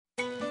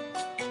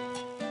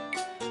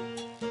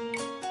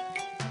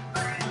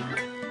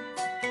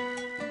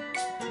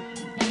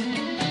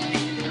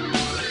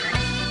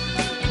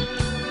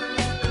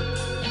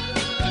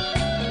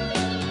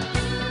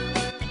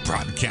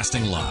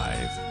Broadcasting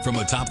live from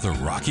atop the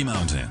Rocky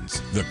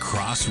Mountains, the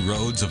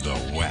crossroads of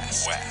the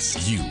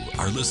West. You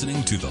are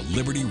listening to the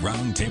Liberty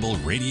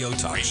Roundtable Radio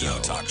Talk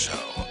Show.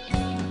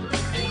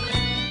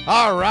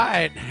 All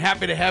right.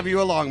 Happy to have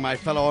you along, my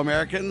fellow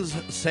Americans.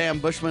 Sam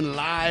Bushman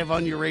live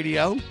on your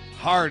radio.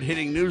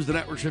 Hard-hitting news the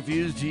networks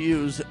refuse to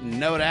use,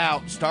 no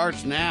doubt,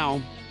 starts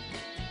now.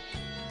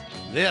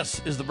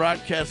 This is the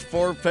broadcast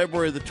for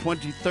February the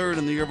 23rd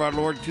in the year of our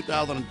Lord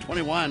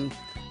 2021.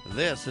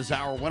 This is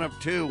our one of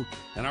two,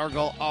 and our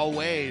goal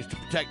always to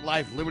protect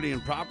life, liberty,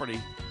 and property,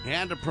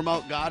 and to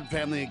promote God,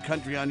 family, and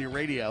country on your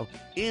radio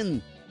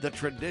in the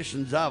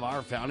traditions of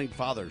our founding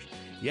fathers.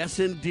 Yes,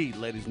 indeed,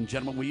 ladies and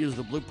gentlemen, we use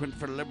the blueprint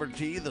for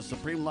liberty, the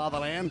supreme law of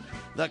the land,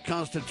 the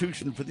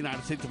Constitution for the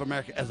United States of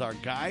America as our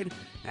guide.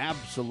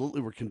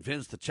 Absolutely, we're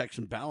convinced the checks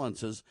and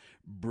balances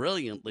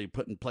brilliantly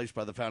put in place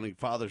by the founding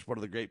fathers, one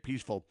of the great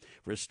peaceful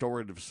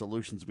restorative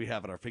solutions we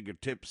have at our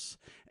fingertips.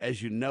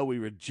 As you know, we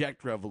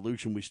reject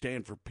revolution. We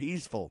stand for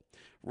peaceful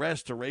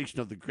restoration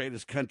of the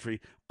greatest country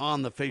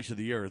on the face of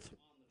the earth.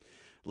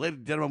 Ladies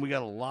and gentlemen, we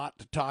got a lot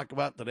to talk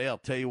about today. I'll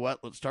tell you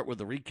what, let's start with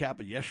the recap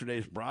of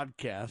yesterday's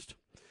broadcast.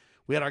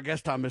 We had our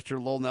guest on,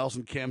 Mr. Lowell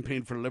Nelson,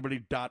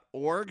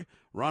 campaignforliberty.org,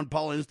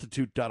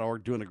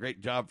 RonPaulInstitute.org, doing a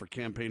great job for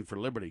Campaign for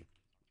Liberty.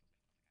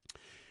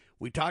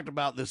 We talked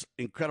about this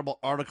incredible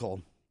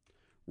article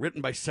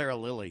written by Sarah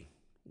Lilly.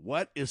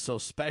 What is so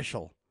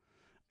special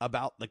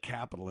about the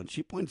Capitol? And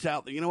she points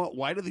out that, you know what,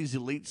 why do these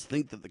elites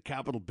think that the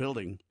Capitol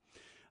building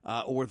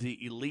or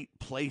the elite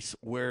place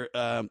where,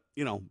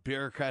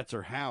 bureaucrats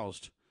are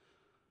housed,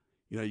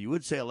 you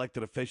would say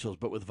elected officials,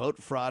 but with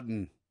vote fraud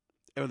and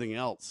everything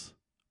else,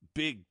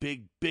 big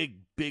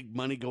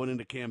money going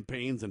into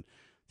campaigns, and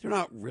they're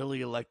not really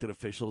elected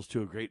officials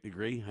to a great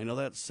degree. I know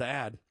that's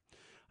sad.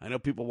 I know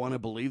people want to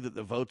believe that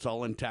the vote's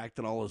all intact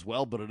and all is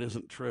well, but it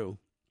isn't true.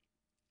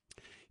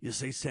 You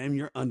say, Sam,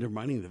 you're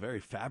undermining the very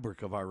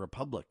fabric of our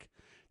republic.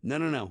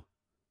 No.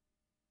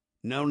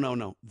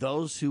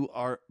 Those who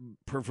are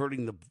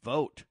perverting the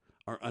vote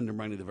are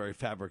undermining the very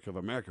fabric of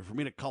America. For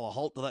me to call a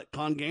halt to that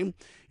con game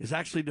is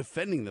actually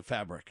defending the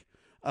fabric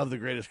of the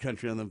greatest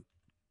country on the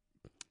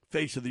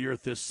face of the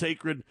earth. This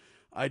sacred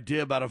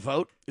idea about a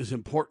vote is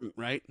important,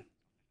 right?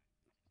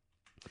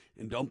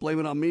 And don't blame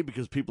it on me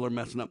because people are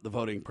messing up the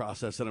voting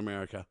process in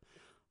America.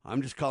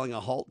 I'm just calling a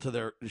halt to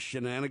their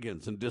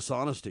shenanigans and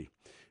dishonesty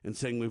and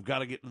saying we've got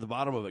to get to the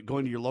bottom of it.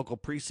 Going to your local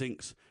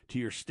precincts, to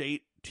your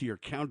state, to your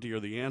county are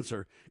the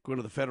answer. Going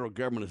to the federal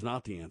government is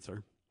not the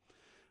answer.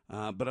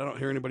 But I don't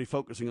hear anybody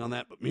focusing on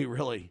that but me,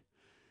 really.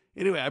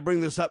 Anyway, I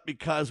bring this up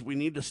because we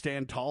need to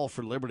stand tall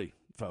for liberty,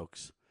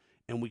 folks.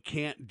 And we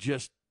can't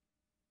just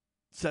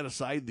set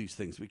aside these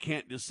things. We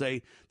can't just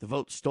say the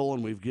vote's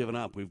stolen, we've given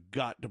up. We've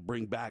got to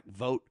bring back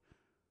vote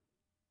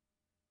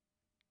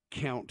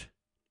count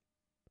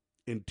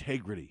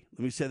integrity.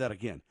 Let me say that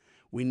again.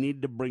 We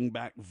need to bring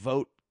back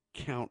vote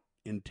count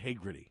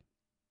integrity.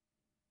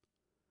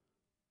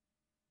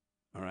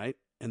 All right?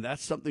 And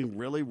that's something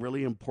really,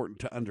 really important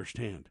to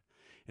understand.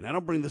 And I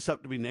don't bring this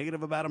up to be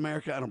negative about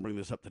America. I don't bring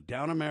this up to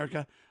down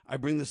America. I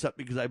bring this up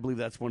because I believe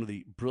that's one of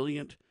the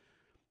brilliant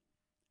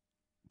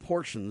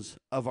portions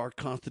of our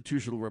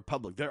constitutional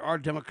republic. There are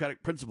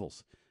democratic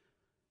principles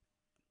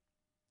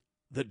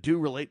that do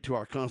relate to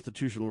our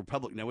constitutional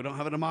republic. Now, we don't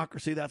have a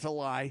democracy. That's a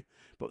lie.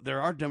 But there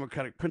are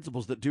democratic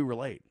principles that do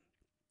relate.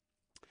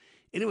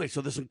 Anyway, so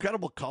this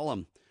incredible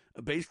column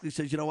basically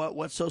says, you know what?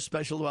 What's so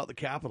special about the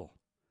Capitol?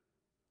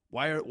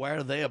 Why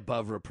are they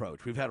above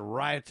reproach? We've had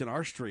riots in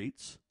our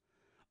streets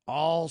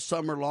all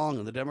summer long,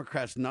 and the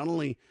Democrats not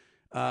only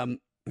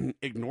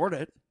ignored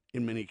it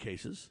in many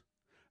cases,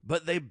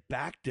 but they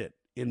backed it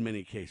in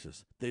many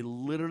cases. They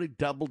literally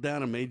doubled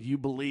down and made you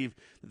believe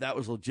that that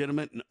was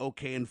legitimate and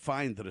okay and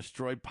fine to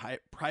destroy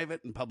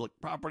private and public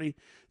property.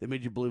 They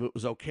made you believe it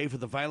was okay for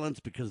the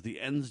violence because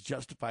the ends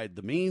justified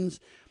the means.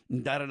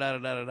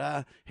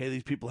 Da-da-da-da-da-da. Hey,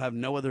 these people have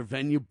no other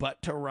venue but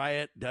to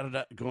riot.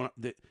 Da-da-da. Going up.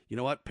 You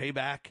know what?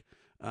 Payback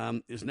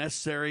is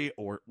necessary.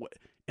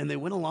 And they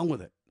went along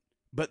with it.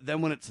 But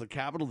then when it's the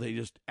Capitol, they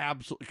just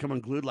absolutely come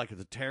unglued like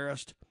it's a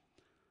terrorist,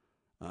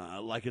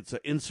 like it's an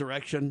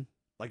insurrection,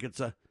 like it's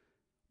a...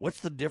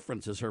 What's the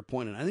difference is her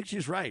point, and I think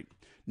she's right.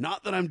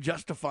 Not that I'm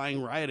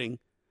justifying rioting,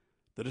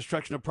 the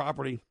destruction of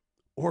property,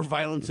 or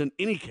violence in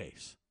any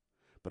case.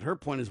 But her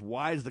point is,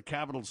 why is the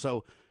Capitol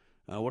so,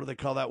 what do they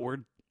call that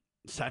word?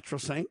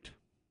 Sacrosanct?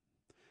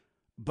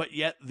 But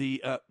yet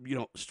the,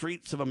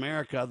 streets of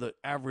America, the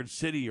average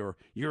city or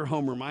your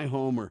home or my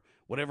home or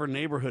whatever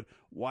neighborhood,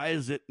 why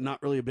is it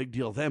not really a big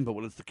deal then? But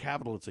when it's the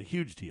Capitol, it's a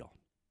huge deal.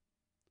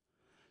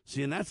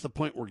 See, and that's the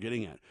point we're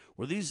getting at.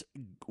 Were these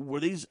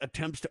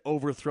attempts to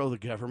overthrow the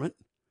government?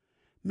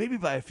 Maybe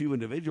by a few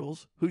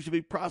individuals who should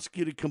be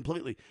prosecuted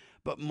completely.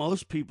 But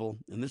most people,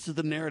 and this is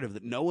the narrative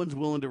that no one's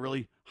willing to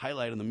really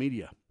highlight in the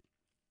media,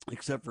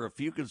 except for a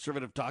few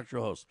conservative talk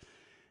show hosts,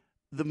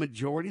 the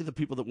majority of the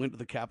people that went to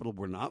the Capitol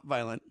were not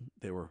violent.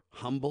 They were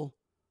humble,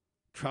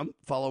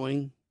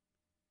 Trump-following,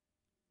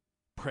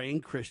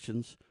 praying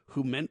Christians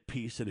who meant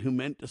peace and who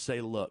meant to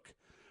say, look,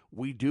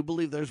 we do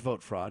believe there's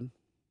vote fraud.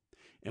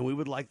 and we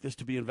would like this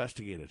to be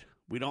investigated.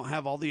 We don't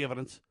have all the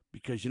evidence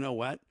because you know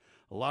what?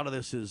 A lot of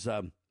this is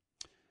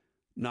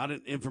not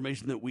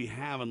information that we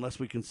have unless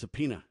we can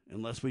subpoena,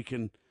 unless we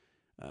can,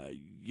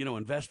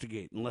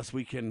 investigate, unless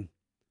we can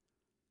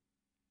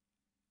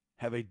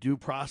have a due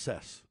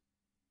process,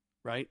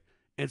 right?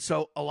 And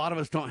so a lot of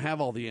us don't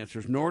have all the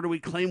answers, nor do we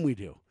claim we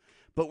do.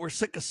 But we're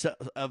sick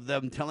of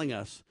them telling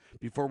us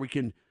before we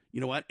can,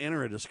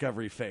 enter a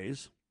discovery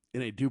phase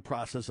in a due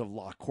process of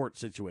law court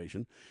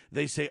situation.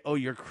 They say, oh,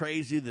 you're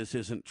crazy. This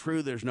isn't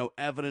true. There's no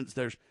evidence.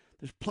 There's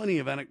plenty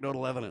of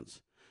anecdotal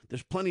evidence.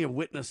 There's plenty of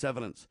witness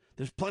evidence.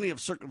 There's plenty of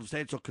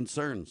circumstantial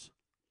concerns.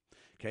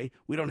 Okay,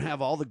 we don't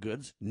have all the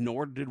goods,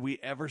 nor did we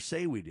ever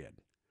say we did.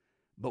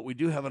 But we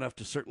do have enough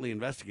to certainly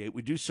investigate.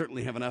 We do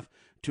certainly have enough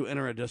to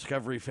enter a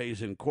discovery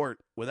phase in court,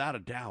 without a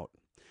doubt.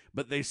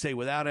 But they say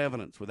without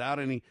evidence, without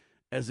any,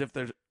 as if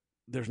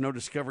there's no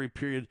discovery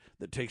period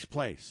that takes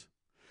place.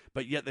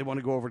 But yet they want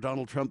to go over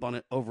Donald Trump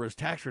over his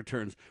tax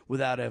returns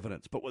without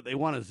evidence. But what they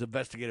want is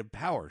investigative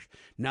powers.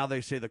 Now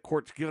they say the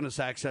court's given us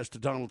access to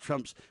Donald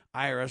Trump's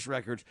IRS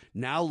records.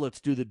 Now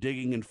let's do the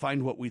digging and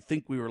find what we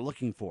think we were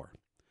looking for.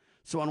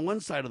 So on one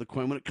side of the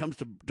coin, when it comes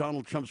to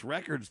Donald Trump's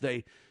records,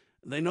 they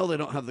know they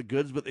don't have the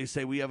goods, but they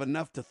say we have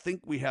enough to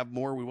think we have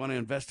more. We want to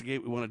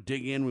investigate. We want to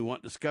dig in. We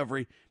want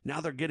discovery.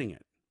 Now they're getting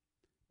it.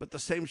 But the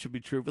same should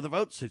be true for the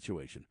vote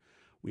situation.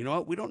 You know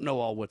what? We don't know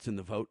all what's in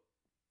the vote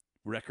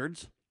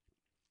records.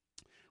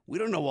 We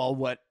don't know all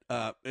what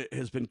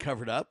has been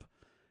covered up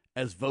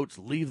as votes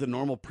leave the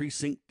normal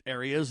precinct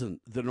areas and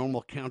the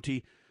normal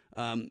county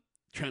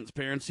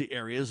transparency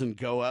areas and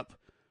go up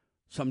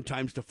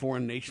sometimes to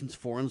foreign nations,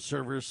 foreign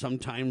servers,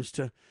 sometimes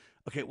to...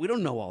 Okay, we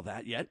don't know all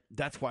that yet.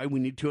 That's why we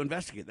need to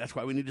investigate. That's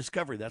why we need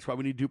discovery. That's why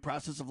we need due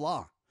process of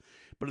law.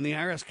 But in the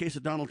IRS case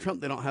of Donald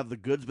Trump, they don't have the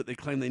goods, but they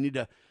claim they need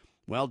to,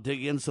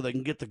 dig in so they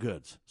can get the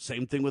goods.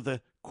 Same thing with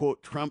the,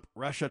 quote,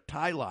 Trump-Russia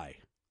tie lie.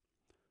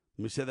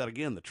 Let me say that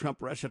again, the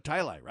Trump-Russia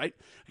tie lie, right?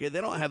 Okay,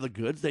 they don't have the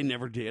goods. They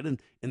never did.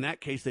 And in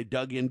that case, they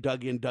dug in,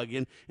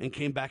 and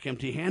came back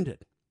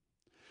empty-handed.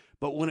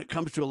 But when it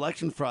comes to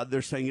election fraud,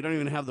 they're saying you don't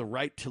even have the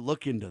right to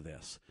look into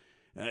this.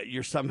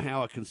 You're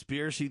somehow a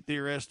conspiracy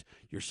theorist.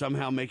 You're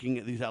somehow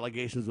making these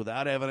allegations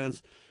without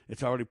evidence.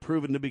 It's already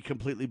proven to be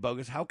completely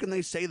bogus. How can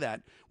they say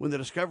that when the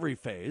discovery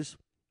phase,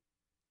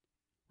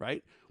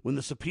 right, when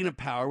the subpoena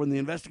power, when the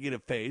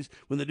investigative phase,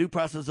 when the due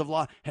process of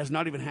law has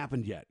not even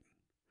happened yet?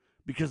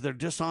 Because they're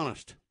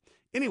dishonest.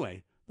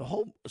 Anyway, the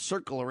whole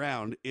circle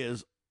around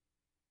is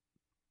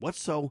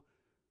what's so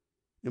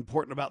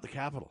important about the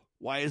Capitol?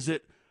 Why is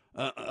it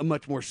a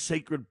much more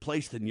sacred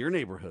place than your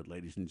neighborhood,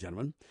 ladies and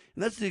gentlemen?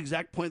 And that's the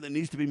exact point that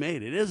needs to be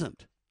made. It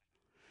isn't.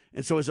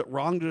 And so is it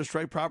wrong to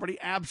destroy property?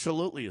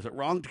 Absolutely. Is it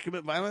wrong to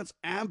commit violence?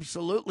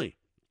 Absolutely.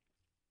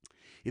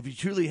 If you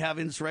truly have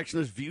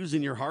insurrectionist views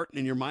in your heart and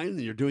in your mind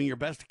and you're doing your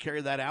best to carry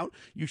that out,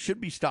 you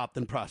should be stopped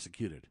and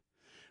prosecuted.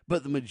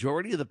 But the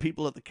majority of the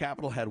people at the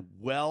Capitol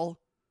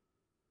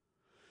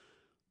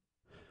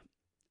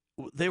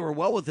they were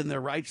well within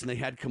their rights, and they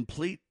had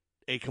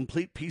a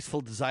complete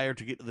peaceful desire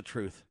to get to the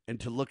truth and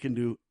to look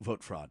into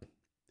vote fraud.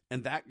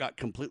 And that got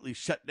completely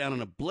shut down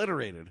and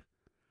obliterated.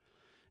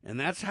 And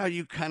that's how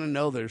you kind of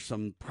know there's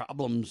some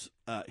problems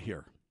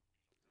here.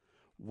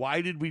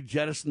 Why did we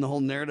jettison the whole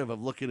narrative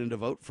of looking into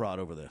vote fraud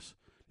over this?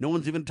 No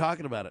one's even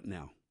talking about it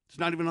now. It's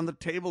not even on the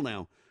table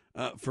now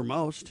for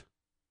most.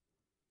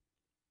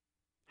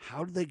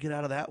 How did they get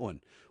out of that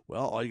one?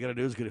 Well, all you got to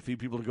do is get a few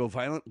people to go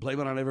violent, blame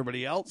it on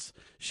everybody else,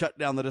 shut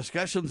down the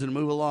discussions, and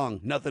move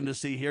along. Nothing to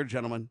see here,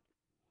 gentlemen.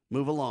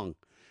 Move along.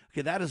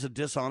 Okay, that is a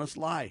dishonest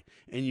lie,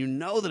 and you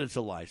know that it's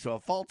a lie. So a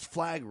false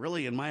flag,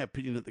 really, in my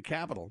opinion, at the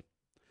Capitol.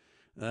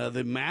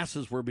 The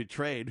masses were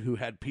betrayed who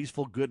had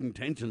peaceful, good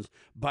intentions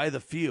by the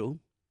few,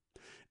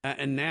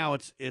 and now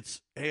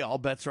it's hey, all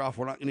bets are off.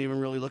 We're not going to even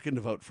really look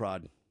into vote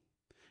fraud,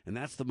 and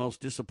that's the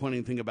most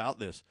disappointing thing about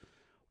this.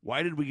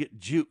 Why did we get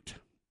juked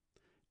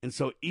and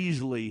so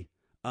easily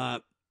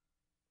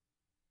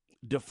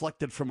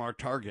deflected from our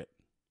target?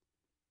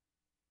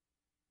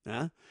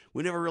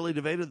 We never really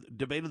debated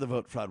the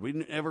vote fraud. We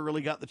never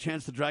really got the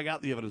chance to drag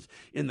out the evidence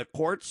in the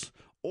courts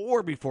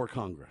or before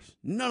Congress.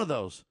 None of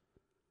those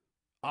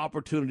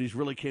opportunities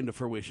really came to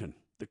fruition.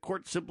 The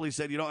court simply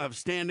said you don't have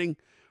standing,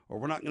 or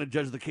we're not going to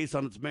judge the case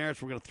on its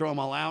merits. We're going to throw them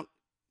all out.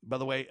 By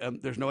the way,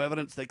 there's no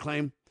evidence, they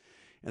claim.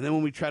 And then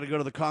when we try to go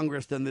to the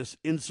Congress, then this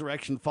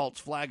insurrection false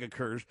flag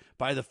occurs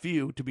by the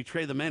few to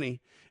betray the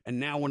many, and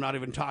now we're not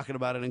even talking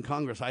about it in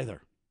Congress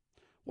either.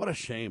 What a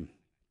shame.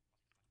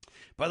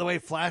 By the way,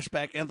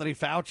 flashback, Anthony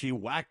Fauci,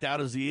 whacked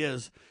out as he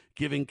is,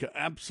 giving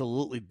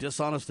absolutely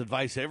dishonest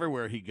advice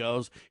everywhere he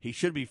goes. He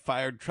should be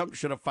fired. Trump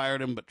should have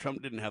fired him, but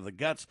Trump didn't have the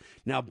guts.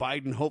 Now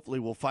Biden hopefully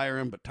will fire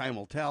him, but time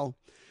will tell.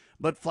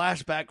 But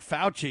flashback,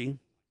 Fauci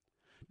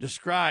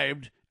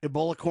described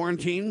Ebola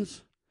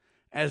quarantines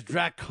as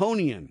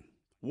draconian,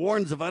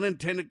 warns of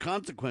unintended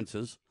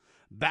consequences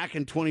back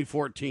in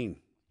 2014.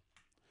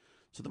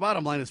 So the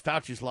bottom line is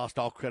Fauci's lost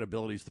all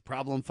credibility. It's the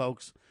problem,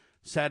 folks.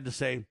 Sad to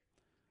say,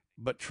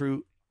 but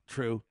true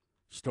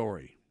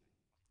story.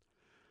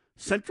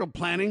 Central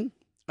planning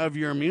of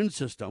your immune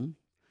system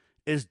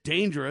is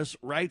dangerous,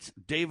 writes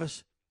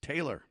Davis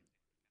Taylor.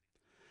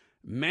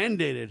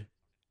 Mandated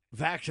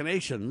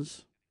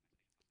vaccinations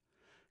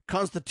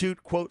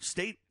constitute, quote,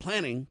 state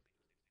planning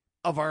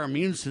of our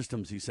immune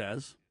systems, he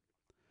says,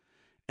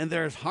 and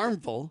they're as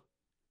harmful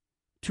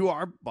to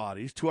our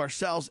bodies, to our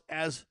cells,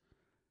 as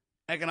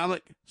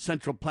economic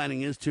central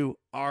planning is to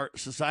our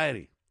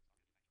society.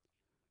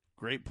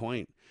 Great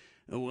point.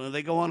 When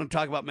they go on and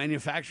talk about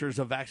manufacturers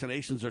of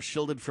vaccinations are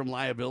shielded from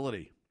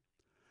liability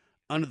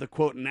under the,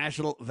 quote,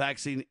 National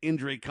Vaccine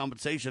Injury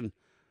Compensation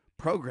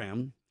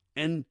Program,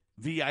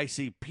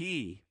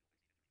 NVICP,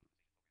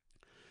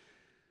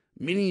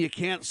 meaning you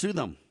can't sue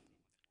them.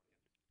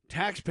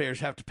 Taxpayers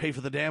have to pay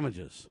for the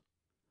damages.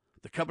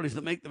 The companies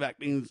that make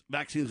the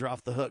vaccines are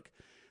off the hook.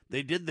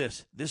 They did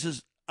this. This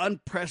is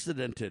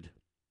unprecedented.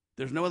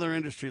 There's no other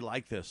industry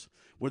like this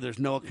where there's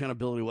no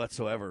accountability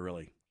whatsoever,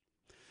 really.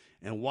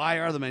 And why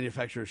are the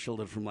manufacturers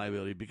shielded from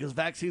liability? Because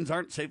vaccines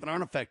aren't safe and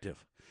aren't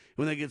effective.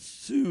 When they get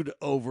sued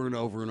over and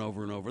over and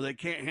over and over, they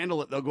can't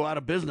handle it. They'll go out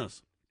of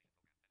business.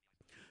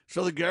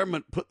 So the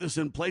government put this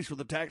in place where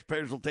the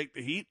taxpayers will take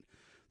the heat.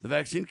 The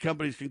vaccine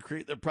companies can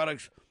create their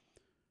products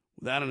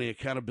without any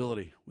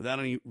accountability, without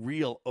any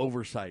real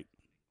oversight.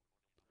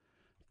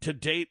 To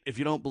date, if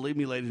you don't believe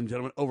me, ladies and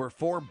gentlemen, over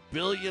 $4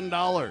 billion.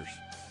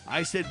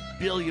 I said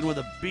billion with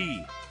a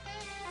B.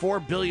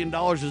 $4 billion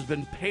has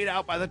been paid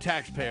out by the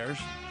taxpayers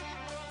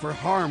for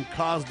harm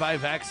caused by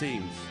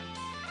vaccines.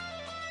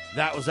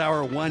 That was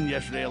hour one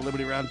yesterday at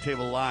Liberty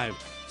Roundtable Live.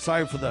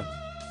 Sorry for the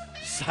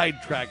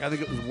sidetrack. I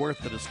think it was worth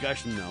the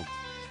discussion, though.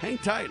 Hang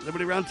tight.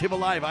 Liberty Roundtable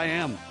Live. I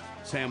am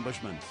Sam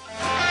Bushman.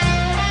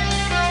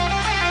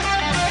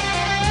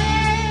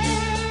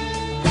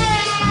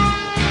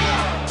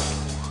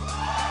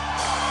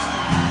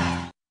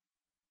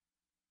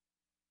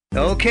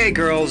 Okay,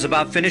 girls,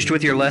 about finished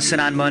with your lesson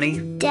on money?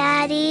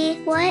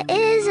 Daddy, what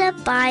is a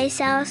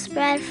buy-sell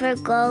spread for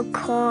gold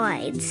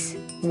coins?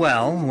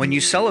 Well, when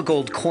you sell a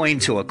gold coin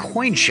to a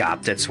coin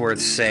shop that's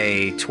worth,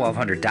 say,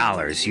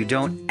 $1,200, you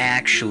don't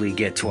actually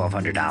get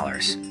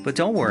 $1,200. But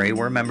don't worry,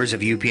 we're members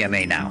of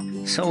UPMA now,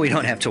 so we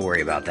don't have to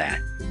worry about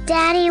that.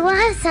 Daddy, what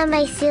if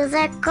somebody steals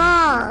our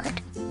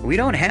gold? We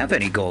don't have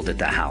any gold at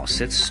the house.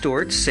 It's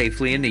stored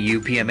safely in the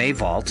UPMA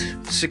vault,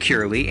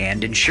 securely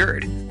and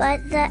insured.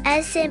 But the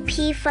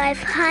S&P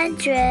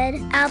 500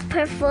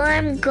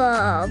 outperformed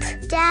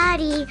gold.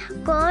 Daddy,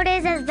 gold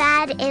is a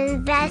bad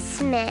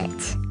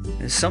investment.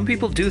 Some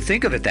people do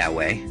think of it that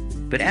way,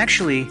 but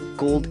actually,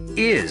 gold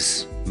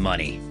is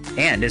money.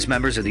 And as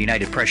members of the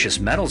United Precious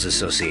Metals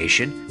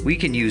Association, we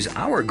can use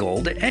our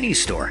gold at any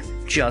store,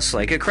 just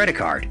like a credit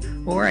card.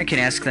 Or I can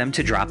ask them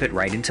to drop it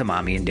right into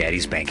Mommy and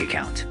Daddy's bank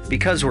account,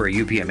 because we're a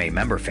UPMA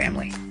member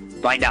family.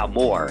 Find out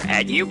more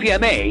at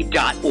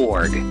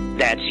upma.org.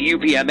 That's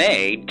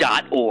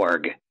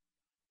upma.org.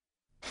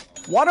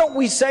 Why don't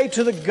we say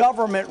to the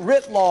government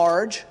writ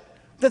large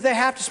that they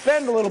have to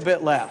spend a little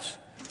bit less?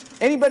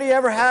 Anybody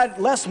ever had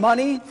less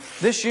money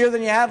this year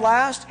than you had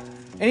last?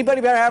 Anybody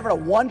ever having a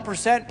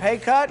 1% pay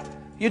cut?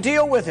 You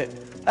deal with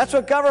it. That's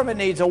what government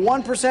needs, a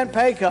 1%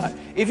 pay cut.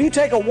 If you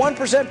take a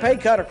 1% pay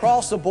cut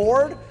across the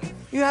board,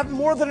 you have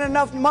more than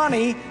enough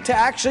money to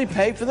actually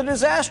pay for the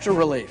disaster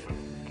relief.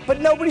 But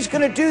nobody's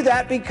going to do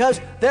that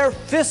because they're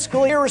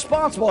fiscally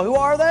irresponsible. Who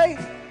are they?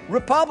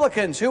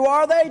 Republicans. Who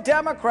are they?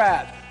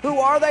 Democrats. Who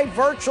are they?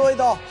 Virtually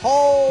the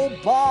whole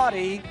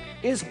body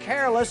is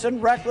careless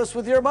and reckless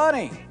with your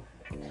money.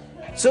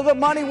 So the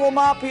money will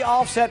not be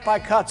offset by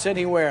cuts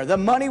anywhere. The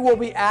money will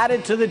be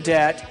added to the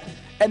debt,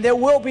 and there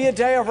will be a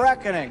day of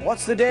reckoning.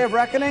 What's the day of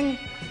reckoning?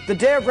 The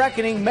day of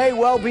reckoning may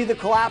well be the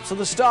collapse of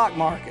the stock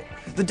market.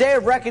 The day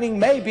of reckoning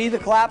may be the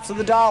collapse of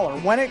the dollar.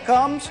 When it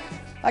comes,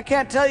 I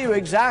can't tell you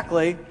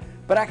exactly,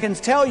 but I can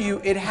tell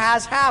you it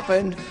has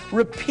happened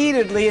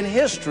repeatedly in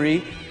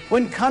history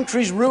when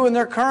countries ruin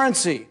their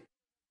currency.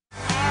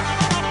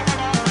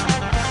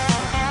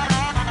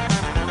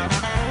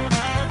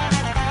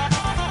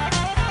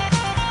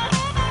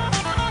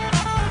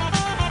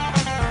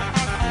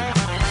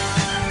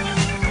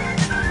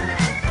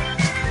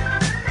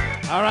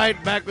 All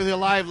right, back with you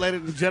live,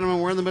 ladies and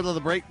gentlemen. We're in the middle of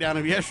the breakdown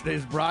of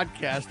yesterday's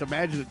broadcast.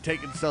 Imagine it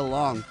taking so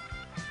long.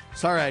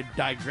 Sorry, I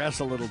digress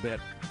a little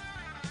bit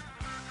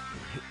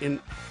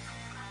in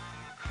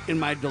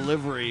my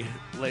delivery,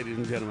 ladies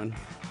and gentlemen.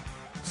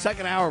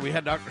 Second hour, we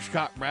had Dr.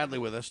 Scott Bradley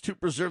with us to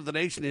preserve the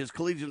nation. His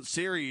collegiate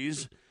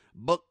series,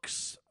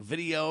 books,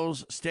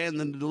 videos, stand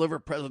and deliver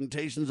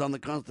presentations on the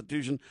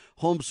Constitution,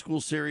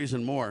 homeschool series,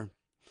 and more.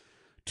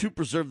 To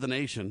preserve the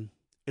nation.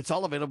 It's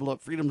all available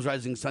at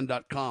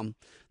freedomsrisingsun.com.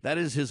 That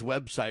is his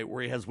website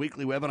where he has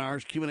weekly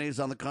webinars, Q&As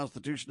on the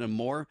Constitution, and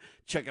more.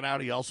 Check it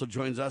out. He also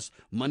joins us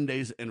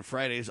Mondays and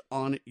Fridays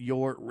on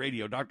your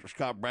radio. Dr.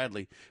 Scott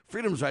Bradley,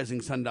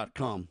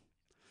 freedomsrisingsun.com.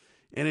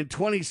 And in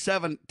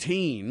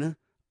 2017,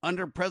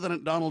 under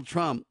President Donald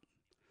Trump,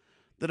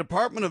 the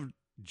Department of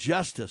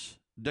Justice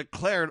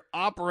declared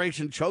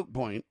Operation Choke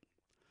Point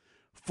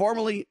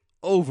formally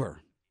over.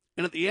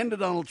 And at the end of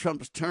Donald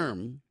Trump's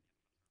term,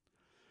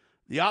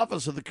 the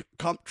Office of the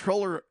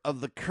Comptroller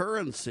of the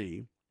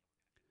Currency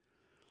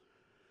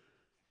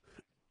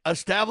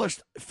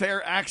established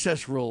fair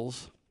access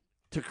rules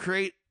to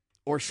create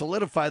or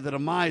solidify the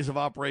demise of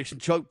Operation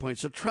Choke Point.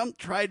 So Trump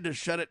tried to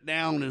shut it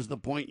down, is the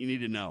point you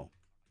need to know.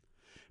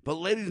 But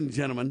ladies and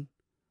gentlemen,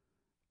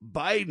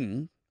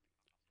 Biden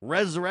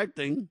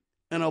resurrecting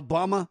an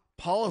Obama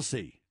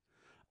policy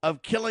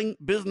of killing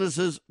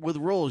businesses with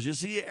rules. You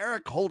see,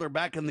 Eric Holder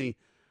back in the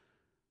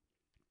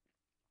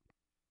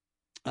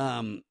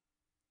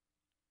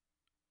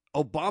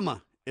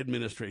Obama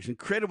administration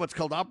created what's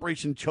called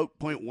Operation Choke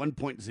Point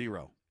 1.0.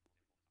 All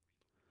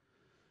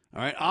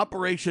right,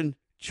 Operation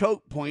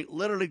Choke Point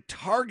literally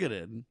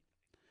targeted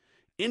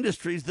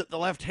industries that the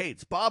left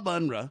hates. Bob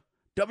Unruh,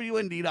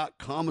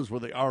 WND.com is where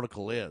the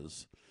article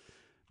is.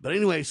 But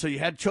anyway, so you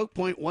had Choke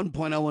Point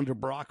 1.0 under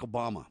Barack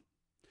Obama.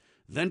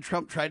 Then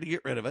Trump tried to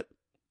get rid of it.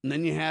 And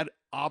then you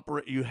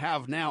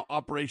have now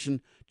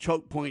Operation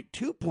Choke Point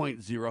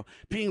 2.0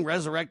 being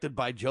resurrected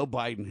by Joe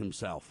Biden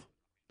himself.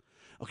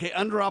 Okay,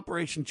 under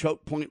Operation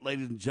Choke Point,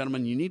 ladies and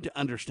gentlemen, you need to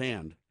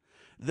understand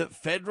that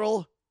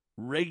federal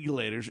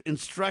regulators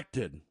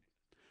instructed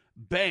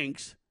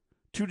banks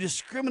to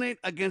discriminate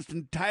against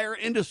entire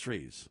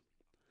industries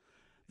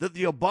that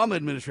the Obama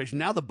administration,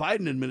 now the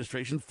Biden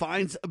administration,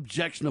 finds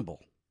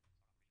objectionable.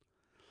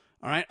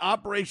 All right,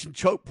 Operation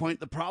Choke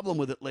Point, the problem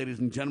with it, ladies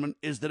and gentlemen,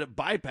 is that it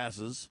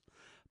bypasses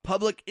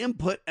public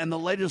input and the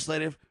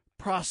legislative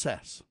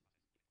process,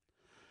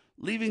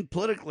 leaving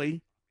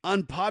politically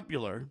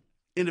unpopular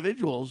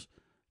individuals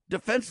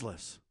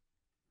defenseless,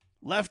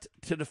 left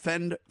to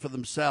defend for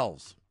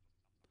themselves.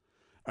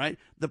 All right,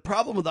 the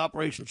problem with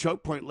Operation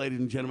Choke Point, ladies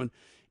and gentlemen,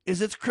 is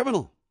it's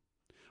criminal.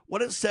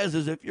 What it says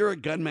is if you're a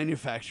gun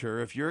manufacturer,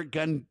 if you're a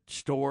gun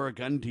store, a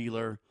gun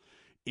dealer,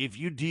 if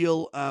you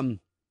deal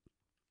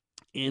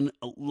in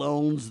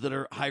loans that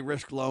are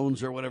high-risk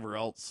loans or whatever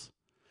else,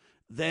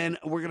 then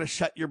we're going to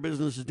shut your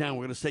businesses down.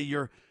 We're going to say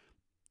your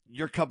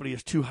company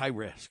is too high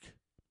risk.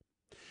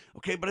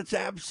 Okay, but it's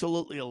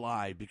absolutely a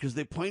lie because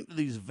they point to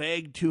these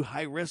vague, too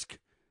high-risk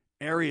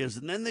areas,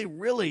 and then they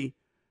really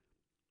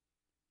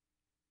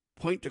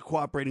point to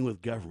cooperating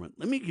with government.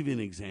 Let me give you an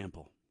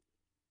example.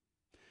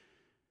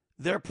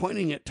 They're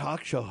pointing at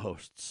talk show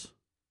hosts,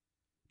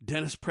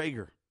 Dennis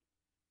Prager,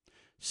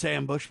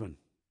 Sam Bushman,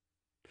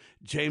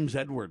 James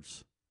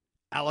Edwards,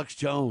 Alex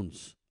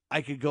Jones.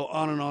 I could go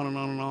on and on and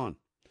on and on.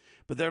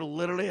 But they're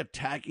literally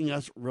attacking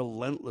us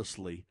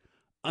relentlessly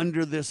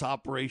under this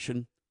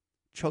Operation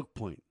Choke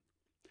Point.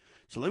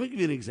 So let me give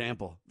you an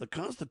example. The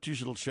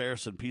Constitutional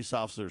Sheriffs and Peace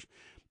Officers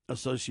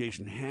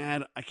Association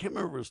had, I can't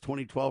remember if it was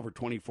 2012 or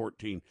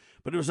 2014,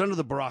 but it was under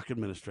the Barack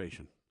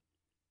administration.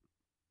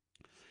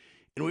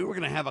 And we were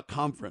going to have a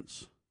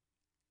conference.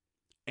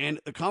 And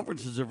the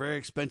conferences are very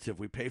expensive.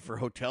 We pay for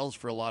hotels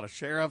for a lot of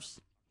sheriffs.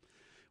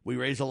 We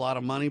raise a lot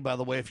of money. By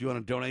the way, if you want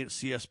to donate,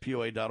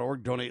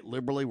 cspoa.org. Donate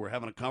liberally. We're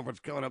having a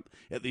conference coming up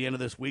at the end of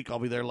this week. I'll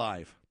be there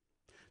live.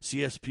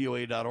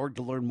 cspoa.org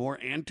to learn more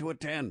and to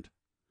attend.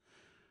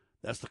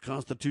 That's the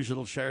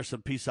Constitutional Sheriffs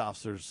and Peace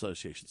Officers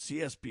Association,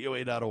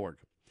 cspoa.org.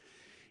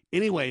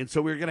 Anyway, and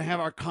so we were going to have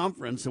our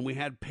conference, and we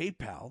had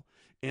PayPal,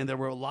 and there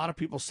were a lot of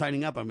people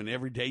signing up. I mean,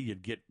 every day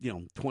you'd get,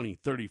 20,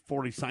 30,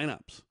 40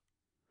 signups.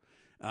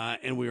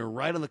 And we were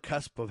right on the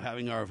cusp of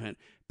having our event.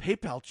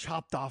 PayPal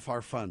chopped off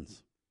our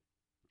funds.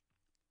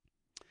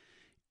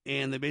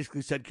 And they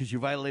basically said, because you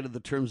violated the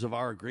terms of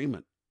our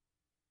agreement.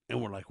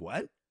 And we're like,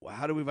 what? Well,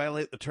 how do we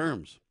violate the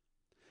terms?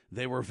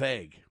 They were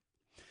vague.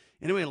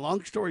 Anyway,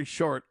 long story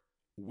short,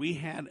 we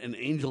had an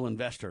angel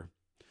investor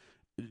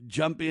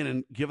jump in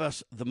and give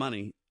us the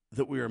money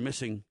that we were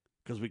missing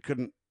because we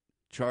couldn't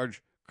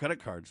charge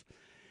credit cards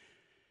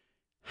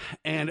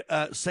and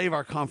save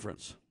our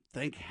conference.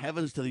 Thank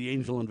heavens to the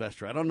angel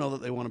investor. I don't know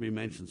that they want to be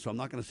mentioned, so I'm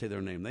not going to say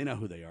their name. They know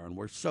who they are, and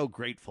we're so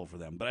grateful for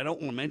them. But I don't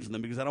want to mention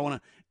them because I don't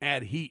want to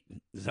add heat.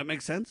 Does that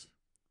make sense?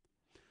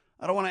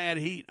 I don't want to add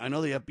heat. I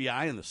know the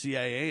FBI and the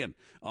CIA and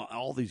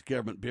all these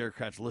government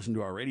bureaucrats listen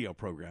to our radio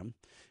program.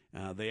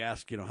 They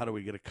ask, how do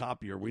we get a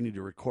copy, or we need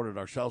to record it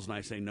ourselves, and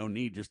I say, no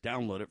need, just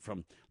download it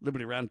from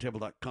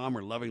LibertyRoundtable.com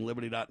or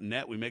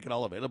LovingLiberty.net. We make it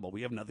all available.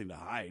 We have nothing to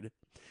hide.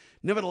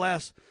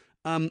 Nevertheless,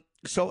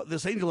 so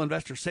this angel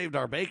investor saved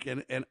our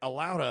bacon and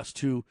allowed us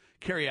to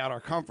carry out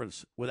our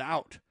conference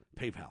without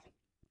PayPal.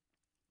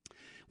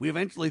 We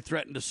eventually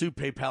threatened to sue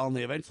PayPal, and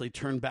they eventually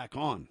turned back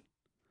on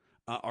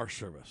our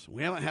service.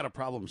 We haven't had a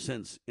problem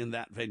since in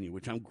that venue,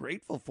 which I'm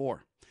grateful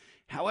for.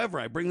 However,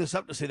 I bring this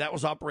up to say that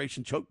was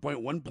Operation Choke Point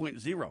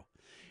 1.0,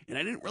 and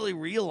I didn't really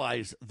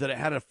realize that it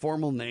had a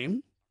formal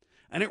name.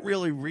 I didn't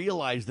really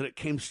realize that it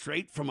came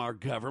straight from our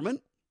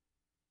government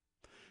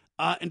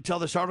until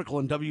this article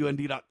on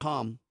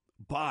WND.com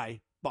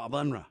by Bob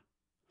Unruh,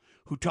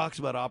 who talks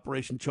about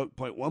Operation Choke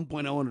Point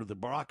 1.0 under the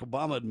Barack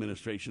Obama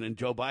administration and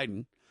Joe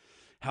Biden,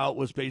 how it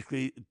was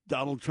basically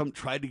Donald Trump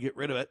tried to get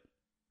rid of it.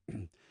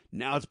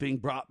 Now it's being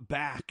brought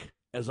back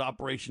as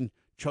Operation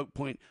Choke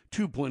Point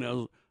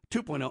 2.0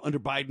 under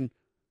Biden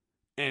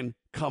and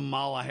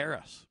Kamala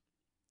Harris.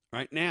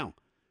 Right now,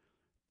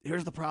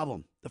 here's the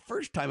problem. The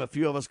first time a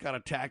few of us got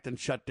attacked and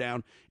shut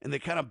down, and they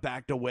kind of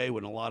backed away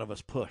when a lot of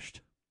us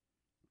pushed.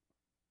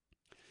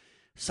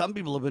 Some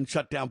people have been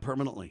shut down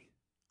permanently.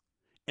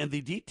 And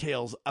the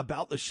details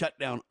about the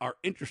shutdown are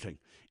interesting.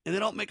 And they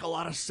don't make a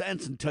lot of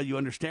sense until you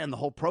understand the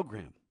whole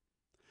program.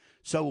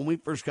 So when we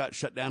first got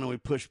shut down and we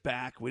pushed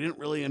back, we didn't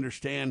really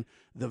understand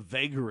the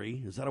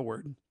vagary. Is that a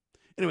word?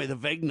 Anyway, the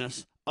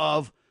vagueness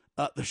of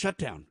the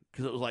shutdown.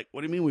 Because it was like,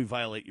 what do you mean we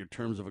violate your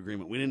terms of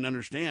agreement? We didn't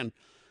understand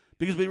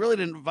because we really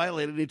didn't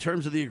violate any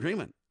terms of the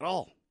agreement at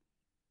all.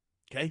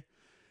 Okay?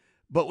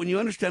 But when you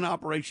understand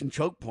Operation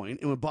Choke Point,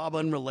 and when Bob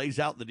Unruh lays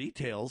out the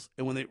details,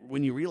 and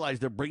when you realize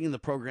they're bringing the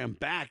program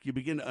back, you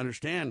begin to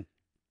understand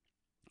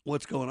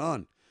what's going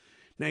on.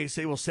 Now you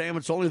say, well, Sam,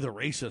 it's only the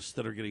racists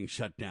that are getting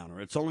shut down,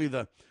 or it's only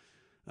the,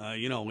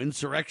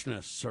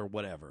 insurrectionists or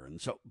whatever.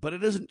 And so, but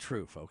it isn't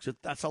true, folks.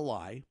 That's a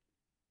lie.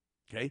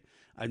 Okay?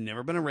 I've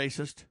never been a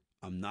racist.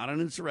 I'm not an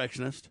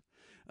insurrectionist.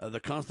 The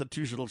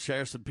Constitutional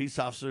Sheriffs and Peace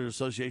Officers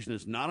Association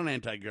is not an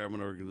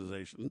anti-government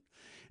organization.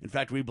 In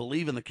fact, we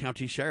believe in the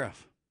county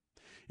sheriff.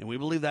 And we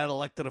believe that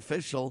elected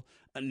official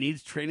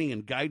needs training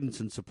and guidance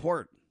and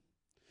support.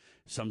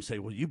 Some say,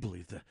 well, you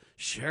believe the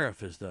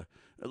sheriff is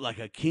like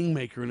a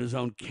kingmaker in his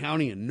own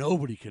county and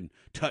nobody can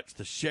touch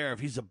the sheriff.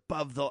 He's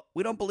above the...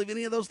 We don't believe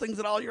any of those things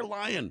at all. You're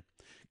lying.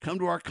 Come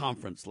to our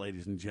conference,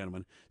 ladies and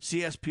gentlemen,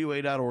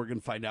 CSPOA.org,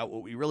 and find out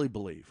what we really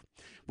believe.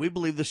 We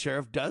believe the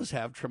sheriff does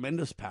have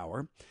tremendous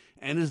power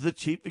and is the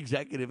chief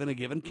executive in a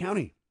given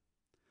county.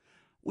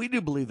 We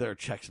do believe there are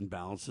checks and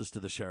balances to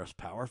the sheriff's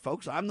power,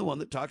 folks. I'm the one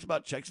that talks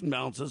about checks and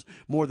balances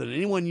more than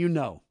anyone you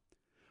know.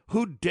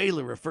 Who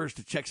daily refers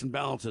to checks and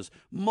balances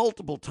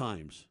multiple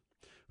times?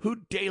 Who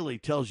daily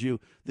tells you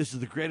this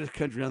is the greatest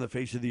country on the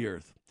face of the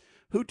earth?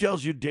 Who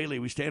tells you daily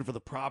we stand for the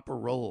proper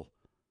role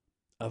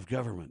of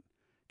government?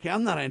 Okay,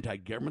 I'm not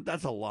anti-government.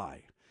 That's a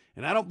lie.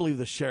 And I don't believe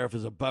the sheriff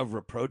is above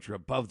reproach or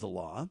above the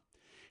law.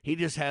 He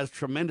just has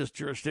tremendous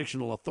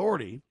jurisdictional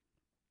authority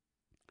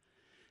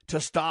to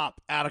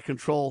stop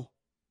out-of-control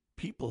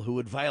people who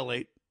would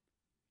violate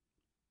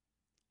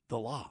the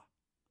law.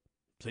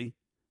 See,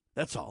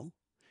 that's all.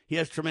 He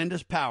has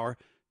tremendous power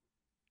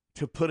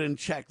to put in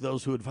check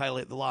those who would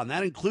violate the law. And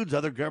that includes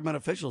other government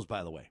officials,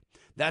 by the way.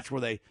 That's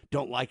where they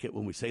don't like it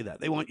when we say that.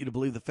 They want you to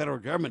believe the federal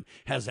government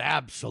has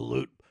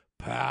absolute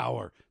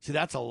power. See,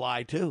 that's a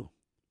lie, too.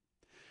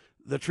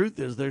 The truth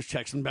is there's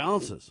checks and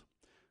balances.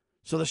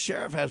 So the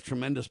sheriff has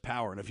tremendous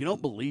power. And if you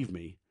don't believe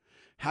me,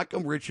 how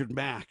come Richard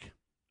Mack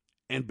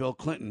and Bill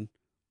Clinton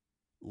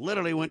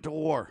literally went to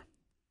war?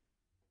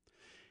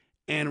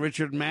 And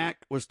Richard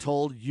Mack was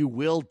told, you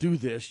will do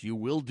this, you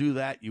will do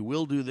that, you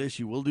will do this,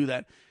 you will do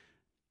that.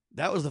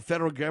 That was the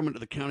federal government to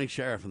the county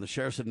sheriff. And the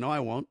sheriff said, no, I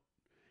won't.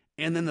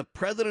 And then the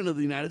president of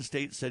the United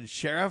States said,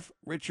 Sheriff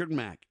Richard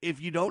Mack,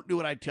 if you don't do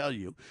what I tell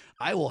you,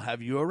 I will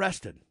have you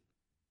arrested.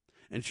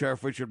 And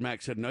Sheriff Richard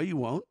Mack said, no, you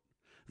won't.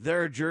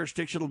 There are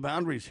jurisdictional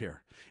boundaries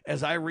here.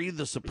 As I read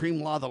the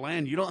supreme law of the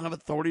land, you don't have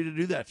authority to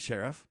do that,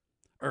 Sheriff.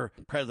 Or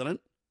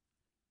President,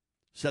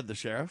 said the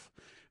sheriff.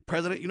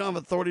 President, you don't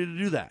have authority to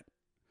do that.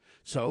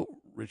 So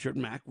Richard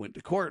Mack went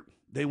to court.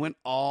 They went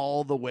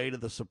all the way to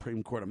the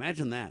Supreme Court.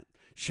 Imagine that.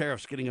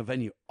 Sheriffs getting a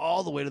venue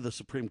all the way to the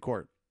Supreme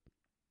Court.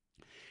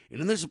 And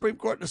in the Supreme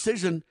Court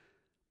decision,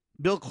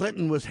 Bill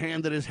Clinton was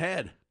handed his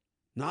head.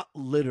 Not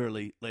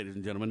literally, ladies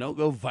and gentlemen. Don't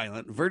go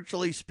violent.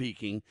 Virtually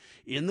speaking,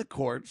 in the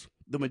courts,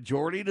 the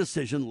majority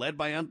decision led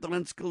by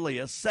Antonin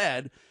Scalia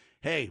said,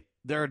 hey,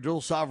 there are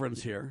dual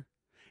sovereigns here,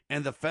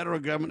 and the federal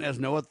government has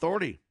no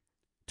authority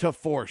to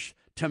force,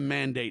 to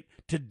mandate,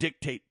 to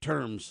dictate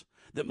terms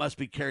that must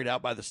be carried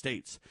out by the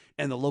states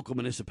and the local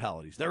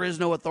municipalities. There is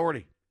no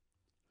authority.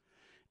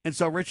 And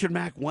so Richard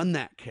Mack won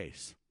that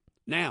case.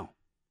 Now,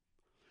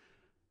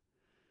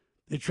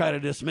 they try to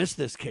dismiss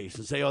this case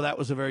and say, oh, that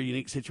was a very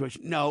unique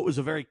situation. No, it was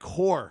a very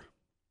core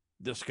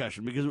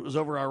discussion because it was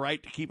over our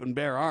right to keep and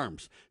bear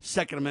arms,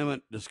 Second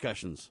Amendment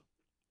discussions.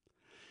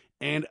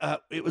 And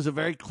it was a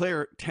very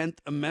clear 10th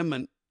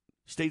Amendment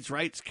states'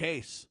 rights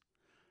case.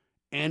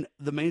 And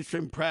the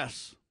mainstream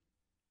press,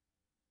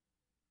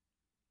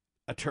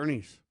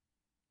 attorneys,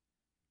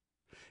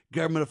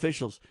 government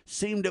officials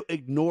seem to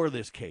ignore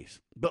this case.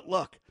 But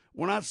look,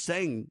 we're not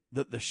saying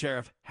that the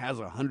sheriff has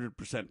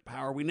 100%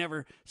 power. We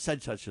never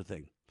said such a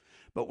thing.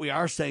 But we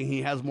are saying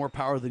he has more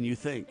power than you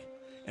think.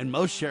 And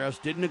most sheriffs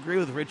didn't agree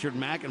with Richard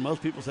Mack, and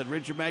most people said,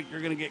 Richard Mack, you're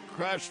going to get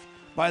crushed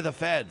by the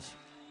feds.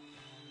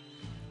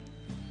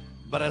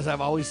 But as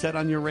I've always said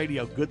on your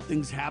radio, good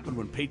things happen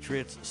when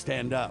patriots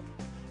stand up.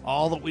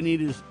 All that we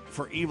need is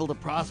for evil to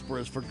prosper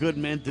is for good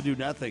men to do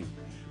nothing.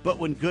 But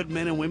when good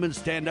men and women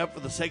stand up for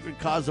the sacred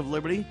cause of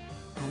liberty,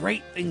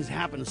 great things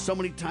happen. So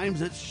many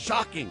times it's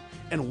shocking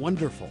and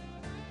wonderful.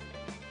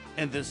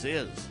 And this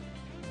is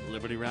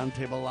Liberty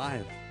Roundtable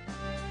Live.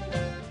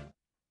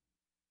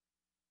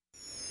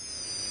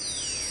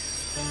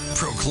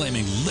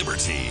 Proclaiming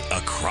liberty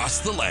across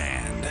the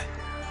land.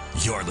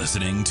 You're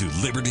listening to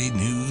Liberty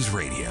News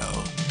Radio.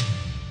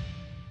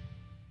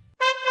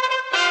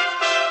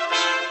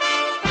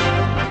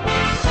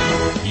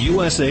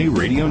 USA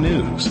Radio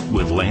News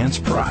with Lance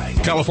Pry.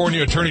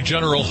 California Attorney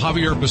General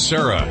Javier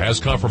Becerra has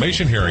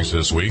confirmation hearings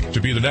this week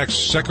to be the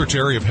next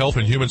Secretary of Health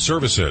and Human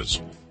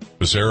Services.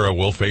 Becerra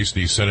will face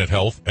the Senate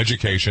Health,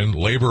 Education,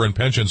 Labor, and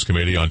Pensions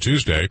Committee on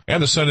Tuesday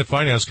and the Senate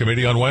Finance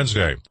Committee on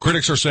Wednesday.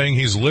 Critics are saying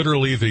he's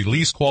literally the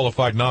least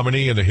qualified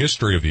nominee in the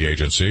history of the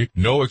agency.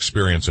 No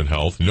experience in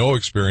health, no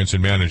experience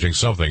in managing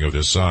something of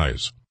this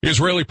size.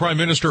 Israeli Prime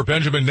Minister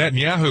Benjamin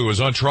Netanyahu is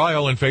on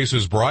trial and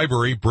faces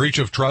bribery, breach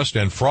of trust,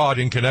 and fraud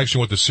in connection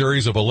with a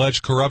series of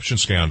alleged corruption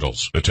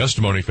scandals. The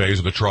testimony phase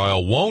of the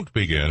trial won't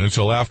begin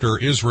until after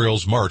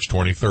Israel's March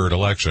 23rd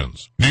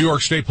elections. New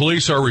York State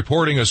Police are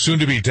reporting a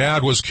soon-to-be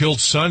dad was killed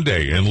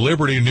Sunday in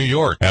Liberty, New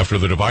York, after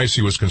the device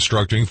he was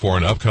constructing for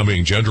an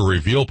upcoming gender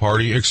reveal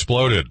party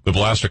exploded. The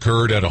blast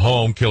occurred at a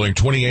home, killing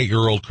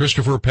 28-year-old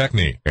Christopher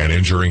Peckney and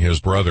injuring his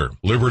brother.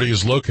 Liberty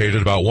is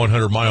located about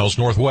 100 miles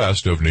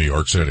northwest of New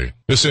York City.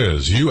 This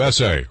is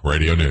USA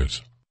Radio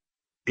News.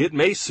 It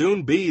may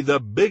soon be the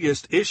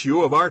biggest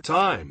issue of our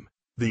time,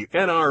 the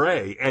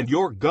NRA and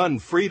your gun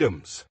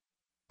freedoms.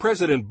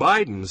 President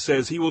Biden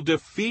says he will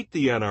defeat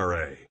the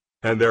NRA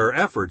and their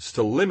efforts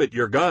to limit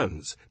your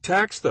guns,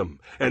 tax them,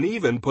 and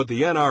even put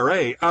the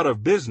NRA out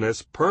of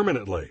business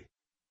permanently.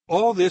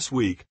 All this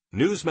week,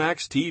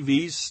 Newsmax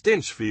TV's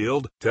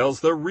Stinchfield tells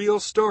the real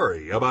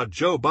story about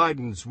Joe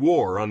Biden's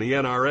war on the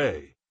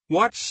NRA.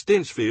 Watch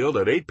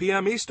Stinchfield at 8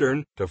 p.m.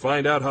 Eastern to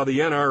find out how the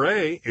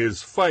NRA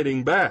is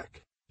fighting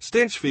back.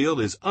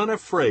 Stinchfield is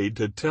unafraid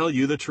to tell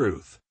you the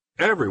truth.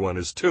 Everyone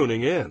is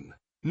tuning in.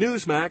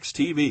 Newsmax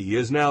TV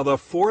is now the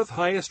 4th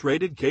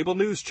highest-rated cable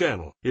news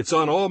channel. It's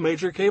on all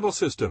major cable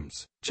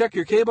systems. Check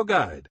your cable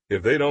guide.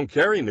 If they don't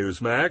carry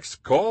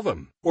Newsmax, call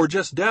them. Or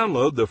just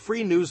download the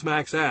free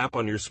Newsmax app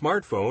on your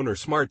smartphone or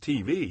smart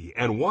TV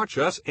and watch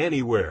us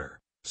anywhere.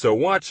 So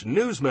watch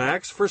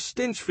Newsmax for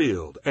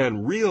Stinchfield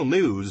and real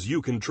news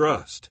you can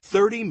trust.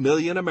 30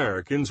 million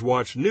Americans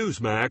watch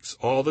Newsmax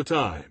all the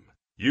time.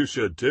 You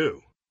should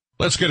too.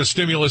 Let's get a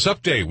stimulus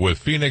update with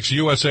Phoenix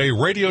USA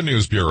Radio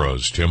News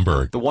Bureau's Tim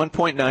Berg. The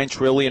 $1.9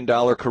 trillion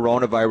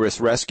coronavirus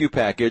rescue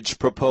package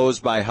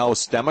proposed by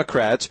House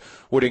Democrats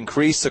would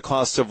increase the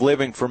cost of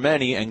living for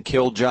many and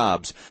kill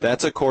jobs.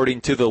 That's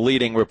according to the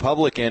leading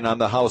Republican on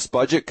the House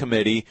Budget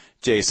Committee,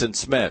 Jason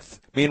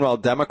Smith. Meanwhile,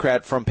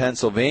 Democrat from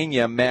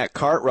Pennsylvania, Matt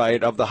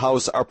Cartwright of the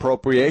House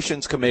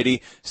Appropriations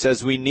Committee,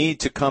 says we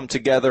need to come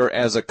together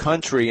as a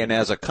country and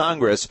as a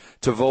Congress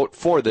to vote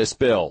for this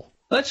bill.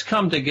 Let's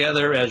come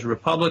together as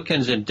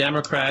Republicans and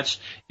Democrats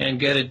and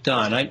get it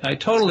done. I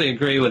totally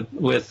agree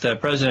with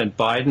President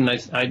Biden.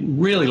 I'd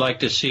really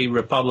like to see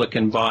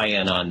Republican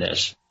buy-in on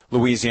this.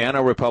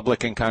 Louisiana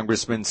Republican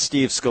Congressman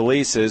Steve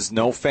Scalise is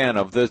no fan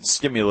of the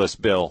stimulus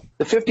bill.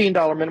 The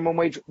 $15 minimum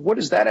wage, what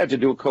does that have to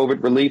do with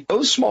COVID relief?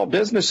 Those small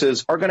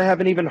businesses are going to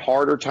have an even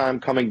harder time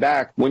coming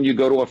back when you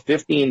go to a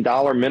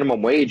 $15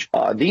 minimum wage.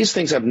 These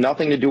things have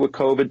nothing to do with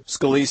COVID.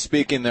 Scalise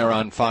speaking there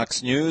on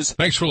Fox News.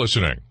 Thanks for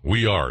listening.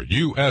 We are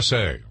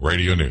USA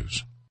Radio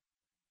News.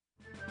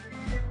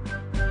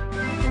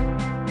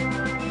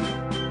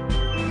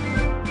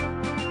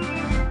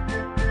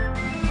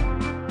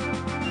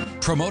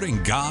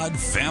 Promoting God,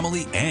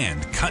 family,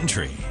 and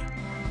country.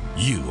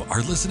 You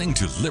are listening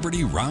to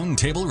Liberty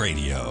Roundtable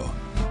Radio. All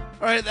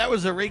right, that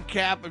was a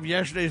recap of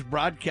yesterday's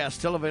broadcast.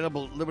 Still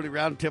available at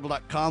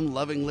LibertyRoundtable.com,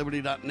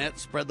 LovingLiberty.net.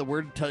 Spread the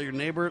word, tell your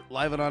neighbor.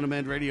 Live and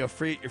on-demand radio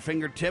free at your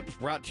fingertips.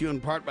 Brought to you in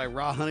part by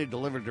Raw Honey,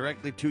 delivered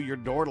directly to your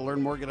door. To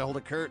learn more, get a hold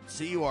of Kurt,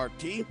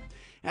 C-U-R-T,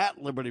 at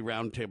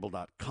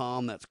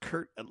LibertyRoundtable.com. That's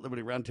Kurt at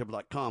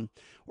LibertyRoundtable.com.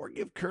 Or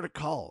give Kurt a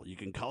call. You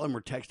can call him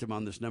or text him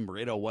on this number,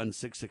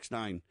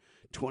 801-669-2211.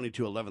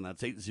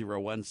 That's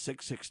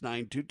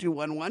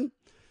 801-669-2211.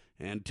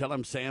 And tell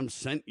him Sam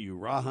sent you.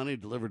 Raw honey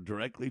delivered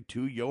directly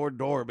to your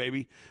door,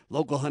 baby.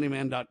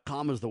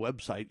 LocalHoneyman.com is the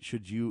website,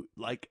 should you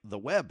like the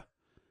web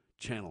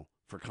channel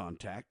for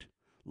contact.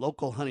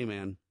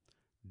 LocalHoneyman.com.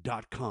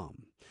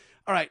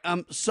 All right,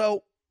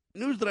 so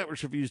News the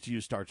Networks Refuse to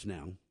Use starts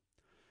now.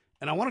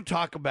 And I want to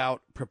talk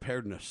about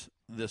preparedness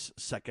this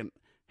second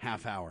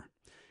half hour.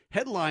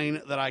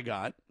 Headline that I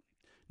got,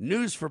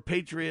 News for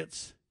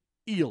Patriots,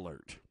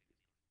 E-Alert.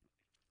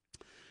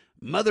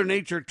 Mother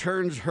Nature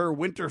turns her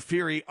winter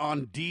fury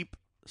on Deep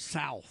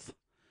South.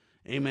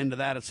 Amen to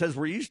that. It says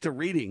we're used to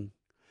reading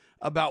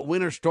about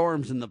winter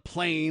storms in the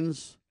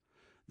plains,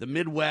 the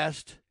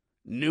Midwest,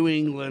 New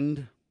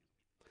England.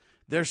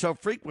 They're so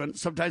frequent,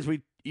 sometimes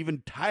we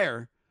even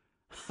tire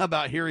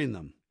about hearing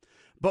them.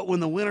 But when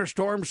the winter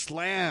storm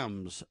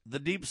slams the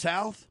Deep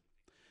South,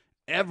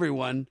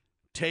 everyone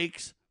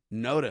takes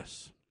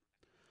notice.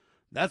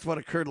 That's what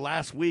occurred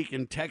last week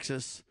in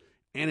Texas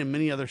and in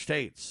many other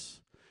states.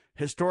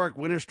 Historic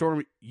winter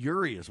storm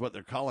Uri is what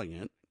they're calling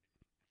it.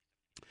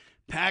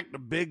 Packed a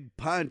big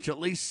punch. At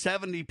least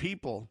 70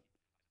 people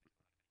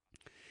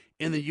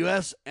in the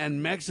U.S.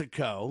 and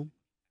Mexico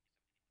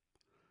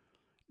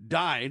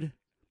died,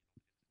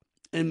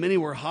 and many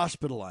were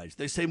hospitalized.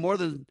 They say more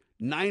than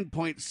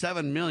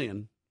 9.7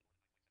 million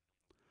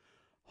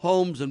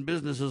homes and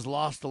businesses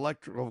lost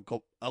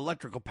electrical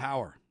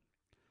power.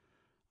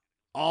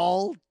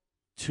 All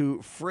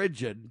to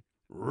frigid,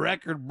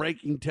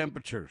 record-breaking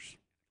temperatures.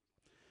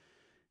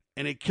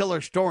 And a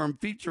killer storm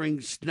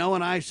featuring snow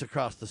and ice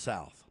across the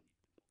South.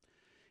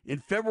 In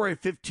February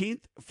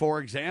 15th, for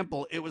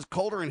example, it was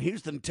colder in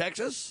Houston,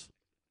 Texas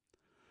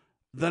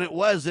than it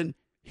was in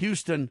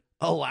Houston,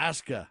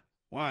 Alaska.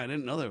 Wow, I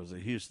didn't know there was a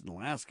Houston,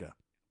 Alaska.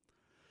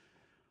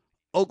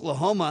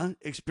 Oklahoma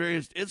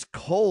experienced its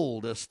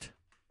coldest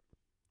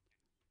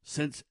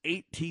since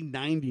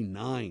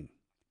 1899.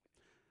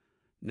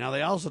 Now,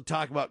 they also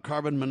talk about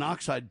carbon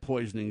monoxide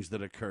poisonings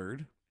that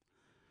occurred.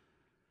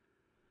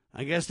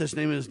 I guess this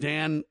name is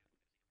Dan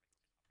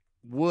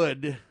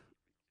Wood.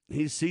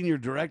 He's senior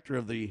director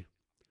of the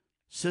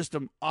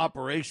system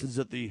operations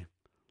at the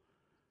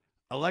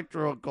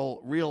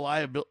Electrical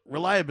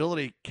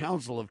Reliability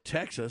Council of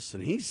Texas,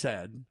 and he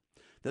said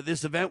that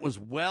this event was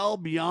well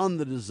beyond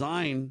the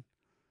design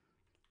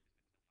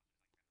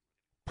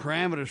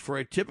parameters for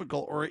a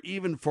typical or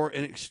even for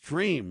an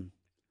extreme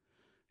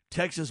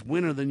Texas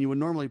winter than you would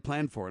normally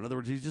plan for. In other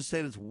words, he's just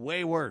saying it's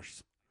way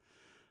worse.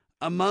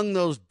 Among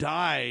those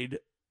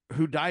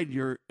who died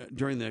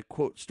during the,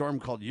 quote, storm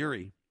called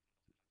Uri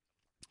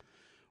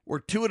were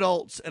 2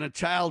 adults and a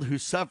child who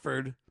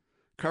suffered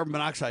carbon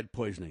monoxide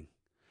poisoning.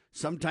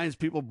 Sometimes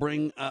people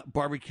bring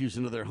barbecues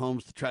into their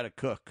homes to try to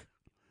cook.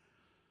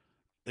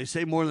 They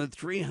say more than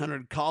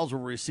 300 calls were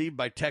received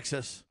by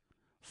Texas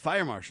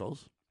fire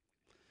marshals.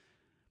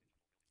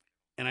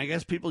 And I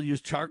guess people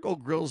use charcoal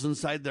grills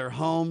inside their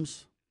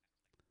homes.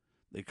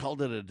 They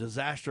called it a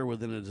disaster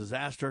within a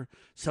disaster.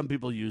 Some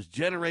people use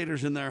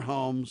generators in their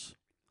homes.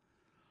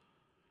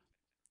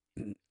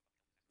 And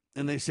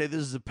they say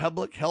this is a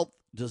public health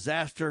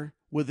disaster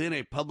within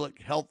a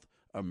public health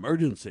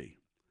emergency.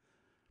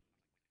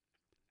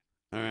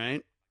 All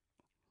right.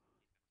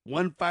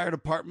 One fire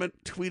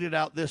department tweeted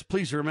out this: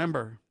 please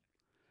remember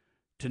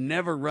to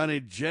never run a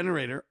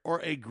generator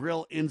or a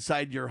grill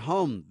inside your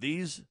home.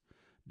 These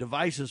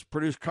devices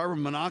produce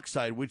carbon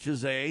monoxide, which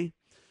is a,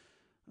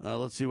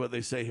 let's see what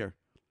they say here,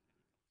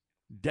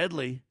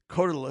 deadly,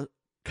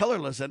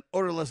 colorless, and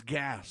odorless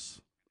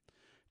gas.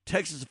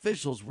 Texas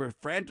officials were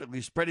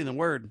frantically spreading the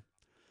word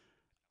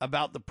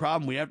about the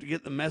problem. We have to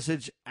get the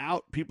message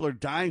out. People are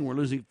dying. We're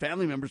losing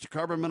family members to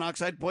carbon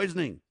monoxide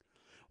poisoning.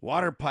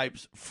 Water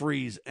pipes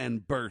freeze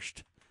and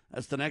burst.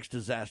 That's the next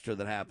disaster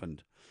that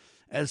happened.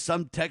 As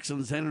some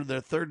Texans entered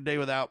their 3rd day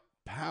without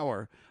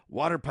power,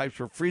 water pipes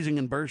were freezing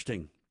and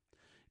bursting.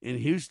 In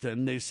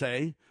Houston, they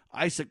say,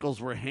 icicles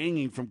were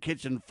hanging from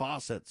kitchen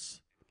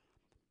faucets.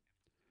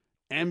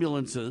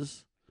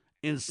 Ambulances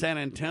in San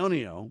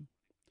Antonio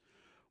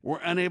were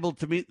unable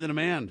to meet the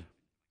demand.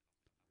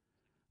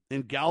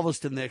 In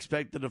Galveston, they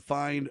expected to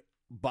find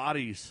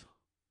bodies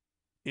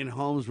in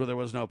homes where there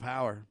was no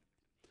power.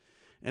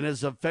 And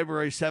as of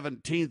February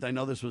 17th, I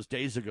know this was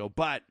days ago,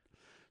 but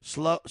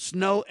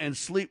snow and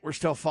sleet were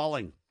still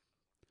falling.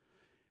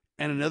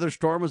 And another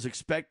storm was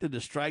expected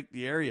to strike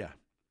the area.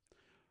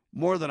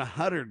 More than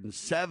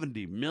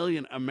 170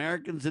 million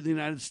Americans in the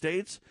United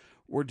States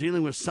were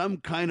dealing with some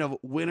kind of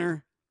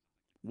winter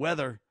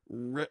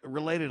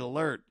weather-related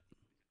alert.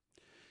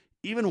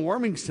 Even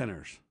warming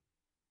centers,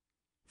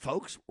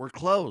 folks, were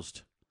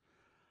closed.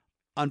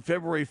 On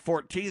February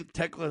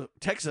 14th,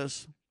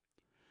 Texas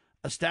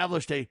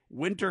established a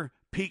winter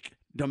peak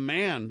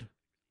demand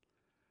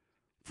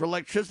for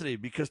electricity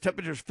because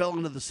temperatures fell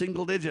into the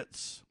single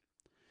digits.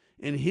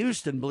 In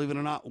Houston, believe it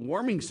or not,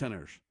 warming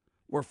centers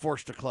were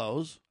forced to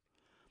close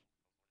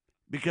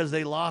because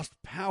they lost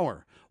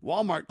power.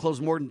 Walmart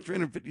closed more than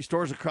 350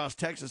 stores across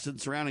Texas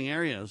and surrounding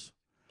areas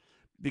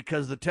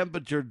because the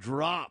temperature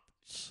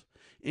drops,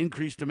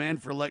 increased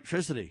demand for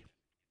electricity.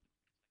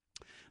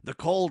 The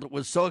cold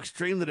was so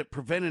extreme that it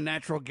prevented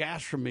natural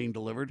gas from being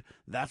delivered.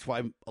 That's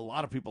why a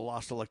lot of people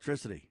lost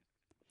electricity.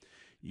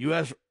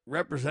 U.S.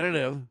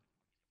 Representative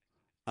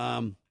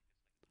I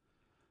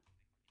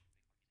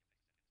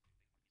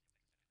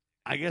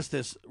guess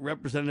this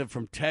representative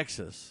from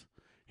Texas,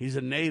 he's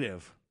a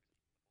native.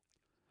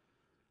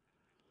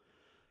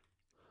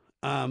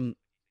 Let's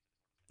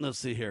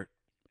see here.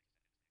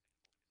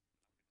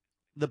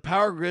 The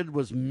power grid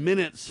was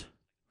minutes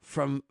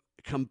from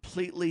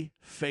completely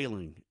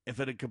failing. If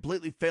it had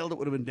completely failed, it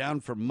would have been down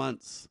for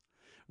months.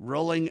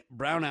 Rolling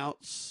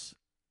brownouts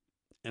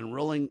and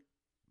rolling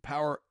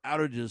power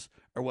outages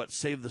are what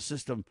saved the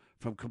system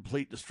from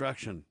complete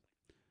destruction.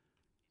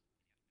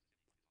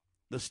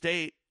 The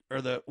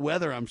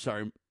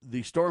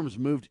storms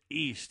moved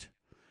east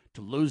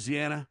to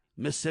Louisiana,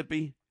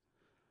 Mississippi,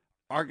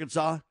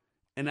 Arkansas,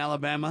 and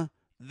Alabama.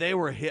 They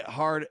were hit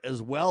hard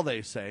as well,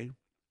 they say.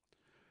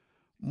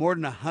 More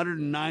than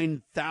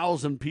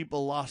 109,000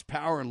 people lost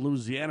power in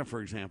Louisiana,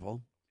 for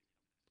example.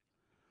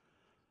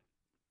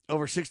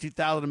 Over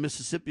 60,000 in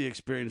Mississippi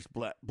experienced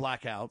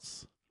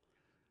blackouts.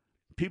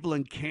 People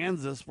in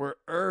Kansas were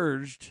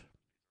urged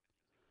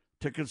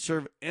to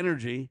conserve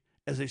energy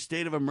as a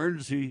state of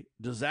emergency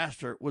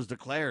disaster was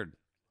declared.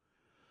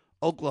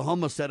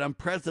 Oklahoma said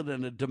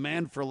unprecedented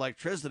demand for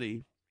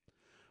electricity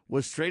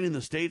was straining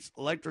the state's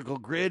electrical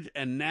grid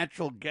and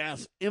natural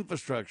gas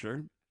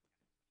infrastructure.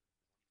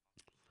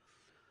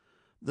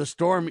 The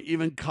storm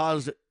even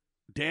caused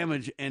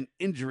damage and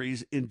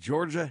injuries in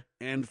Georgia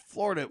and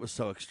Florida. It was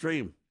so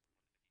extreme.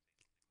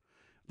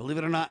 Believe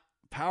it or not,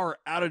 power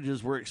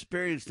outages were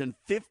experienced in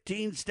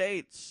 15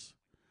 states,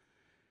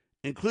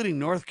 including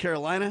North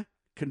Carolina,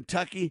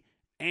 Kentucky,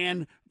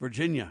 and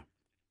Virginia.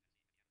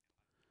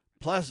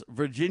 Plus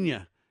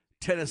Virginia,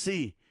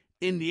 Tennessee,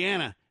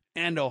 Indiana,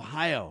 and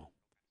Ohio.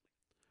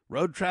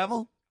 Road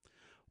travel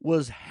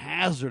was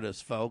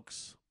hazardous,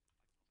 folks.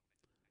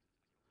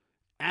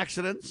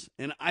 Accidents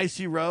in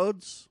icy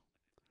roads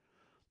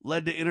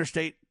led to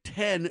Interstate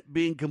 10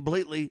 being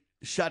completely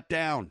shut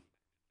down.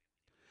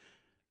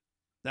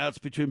 That's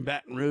between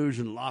Baton Rouge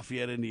and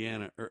Lafayette,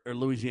 Indiana, or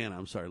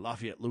Louisiana.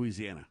 Lafayette,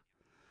 Louisiana.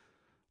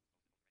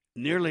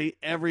 Nearly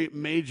every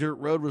major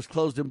road was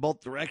closed in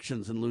both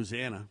directions in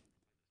Louisiana.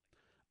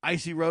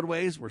 Icy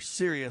roadways were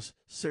serious,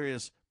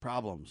 serious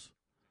problems.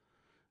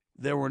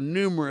 There were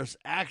numerous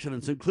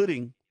accidents,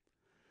 including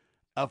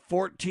a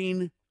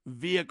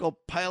 14-vehicle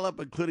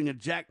pileup, including a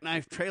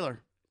jackknife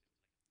trailer.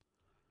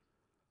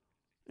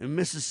 In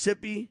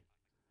Mississippi,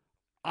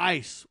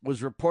 ice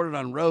was reported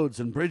on roads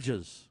and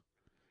bridges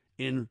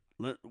in,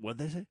 what did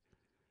they say?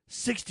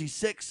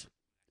 66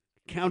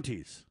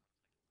 counties.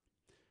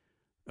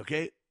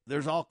 Okay,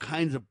 there's all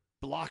kinds of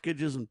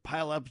blockages and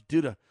pileups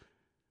due to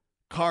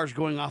cars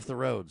going off the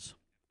roads.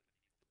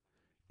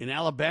 In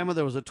Alabama,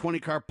 there was a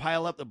 20-car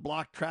pileup that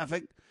blocked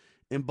traffic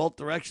in both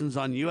directions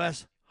on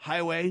U.S.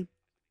 Highway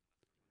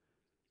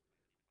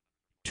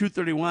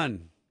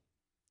 231.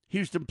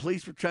 Houston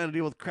police were trying to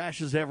deal with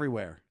crashes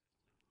everywhere.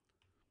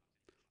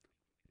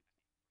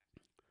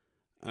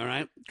 All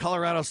right.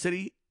 Colorado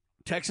City,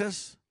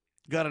 Texas,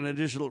 got an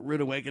additional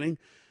rude awakening.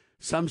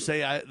 Some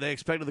say they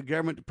expected the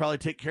government to probably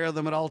take care of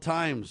them at all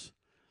times.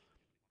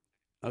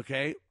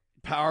 Okay.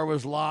 Power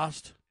was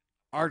lost.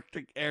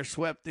 Arctic air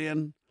swept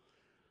in.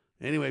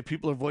 Anyway,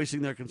 people are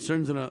voicing their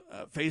concerns in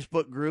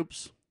Facebook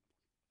groups.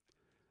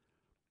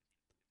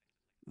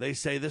 They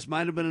say this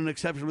might have been an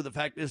exception, but the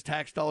fact is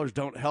tax dollars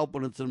don't help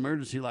when it's an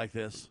emergency like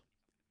this.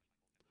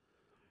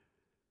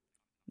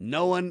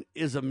 No one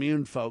is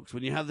immune, folks.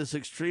 When you have this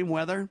extreme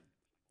weather,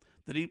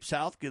 the Deep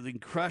South getting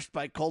crushed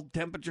by cold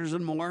temperatures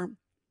and more,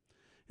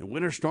 and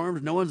winter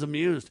storms, no one's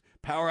immune.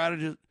 Power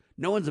outages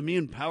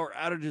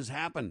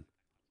happen.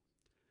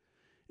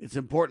 It's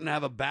important to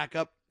have a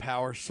backup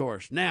power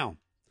source. Now,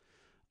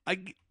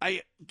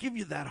 I give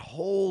you that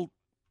whole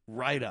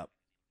write-up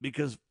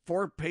because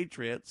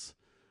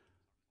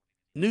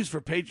News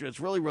for Patriots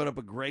really wrote up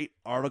a great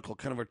article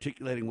kind of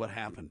articulating what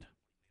happened.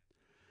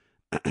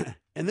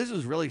 And this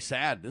is really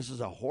sad. This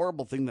is a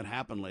horrible thing that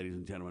happened, ladies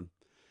and gentlemen.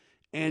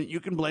 And you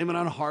can blame it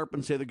on HAARP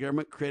and say the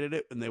government created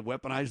it and they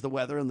weaponized the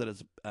weather and that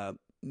it's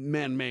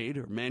man-made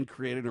or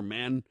man-created or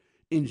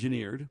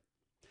man-engineered.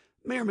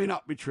 May or may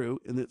not be true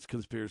in its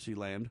conspiracy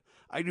land.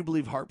 I do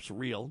believe HAARP's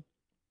real.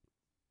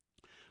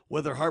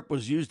 Whether HAARP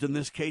was used in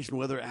this case and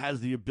whether it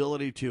has the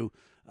ability to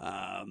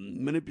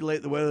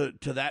manipulate the weather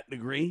to that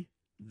degree,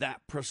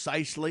 that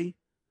precisely,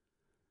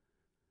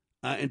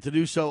 and to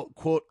do so,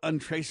 quote,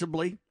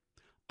 untraceably,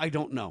 I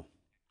don't know.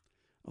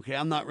 Okay,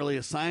 I'm not really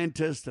a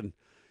scientist, and,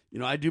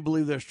 I do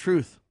believe there's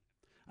truth.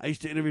 I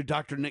used to interview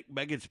Dr. Nick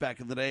Begich back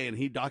in the day, and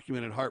he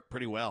documented HAARP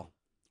pretty well.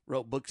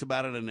 Wrote books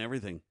about it and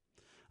everything.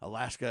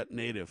 Alaska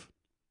native.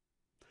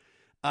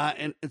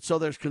 And so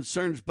there's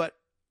concerns, but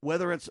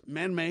whether it's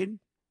man-made,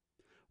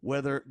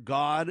 whether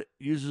God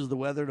uses the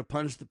weather to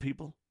punish the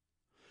people,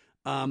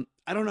 I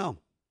don't know.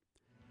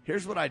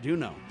 Here's what I do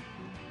know.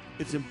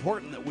 It's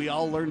important that we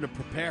all learn to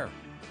prepare.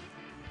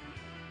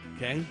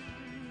 Okay?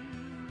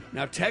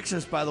 Now,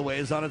 Texas, by the way,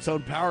 is on its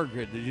own power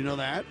grid. Did you know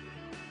that?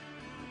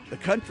 The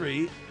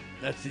country,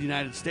 that's the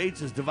United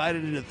States, is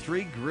divided into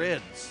 3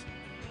 grids.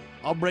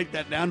 I'll break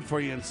that down for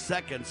you in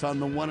seconds on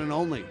the one and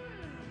only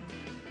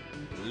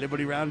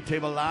Liberty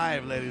Roundtable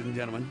Live, ladies and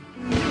gentlemen.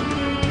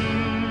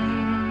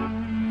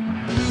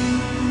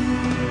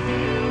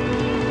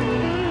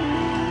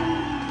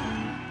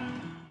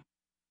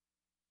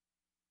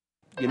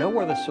 You know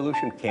where the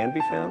solution can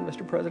be found,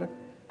 Mr. President?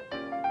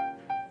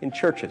 In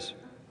churches,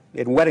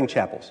 in wedding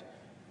chapels,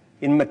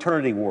 in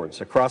maternity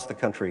wards across the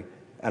country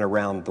and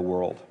around the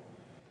world.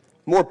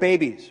 More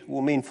babies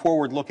will mean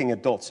forward-looking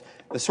adults,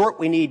 the sort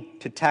we need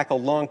to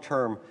tackle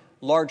long-term,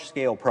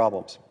 large-scale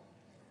problems.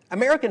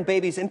 American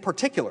babies in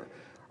particular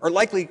are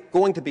likely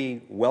going to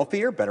be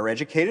wealthier, better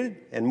educated,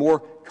 and more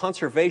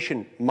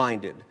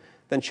conservation-minded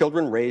than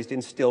children raised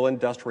in still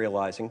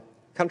industrializing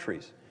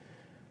countries.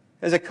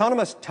 As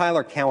economist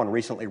Tyler Cowen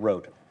recently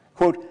wrote,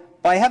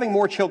 quote, by having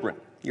more children,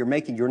 you're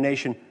making your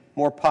nation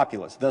more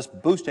populous, thus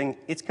boosting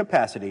its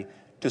capacity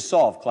to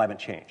solve climate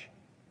change.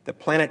 The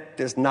planet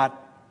does not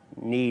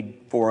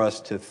need for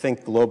us to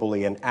think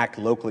globally and act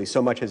locally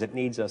so much as it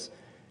needs us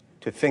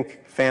to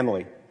think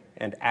family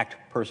and act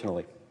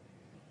personally.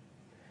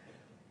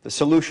 The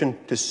solution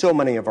to so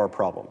many of our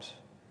problems,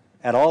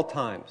 at all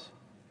times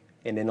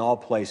and in all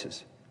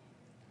places,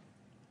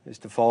 is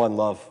to fall in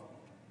love,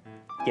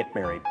 get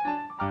married,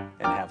 and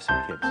have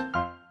some kids.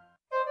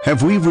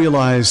 Have we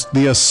realized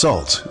the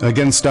assault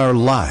against our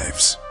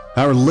lives,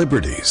 our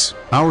liberties,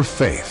 our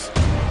faith?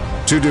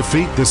 To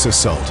defeat this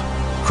assault,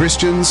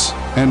 Christians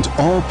and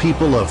all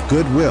people of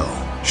goodwill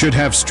should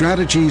have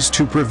strategies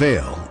to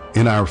prevail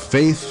in our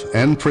faith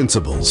and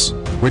principles,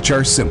 which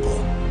are simple.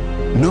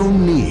 No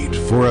need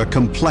for a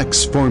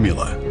complex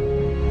formula.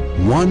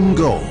 One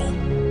goal,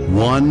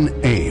 one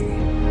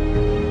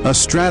aim. A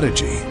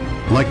strategy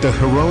like the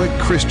heroic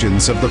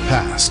Christians of the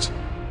past.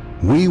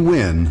 We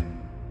win,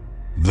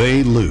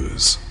 they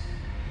lose.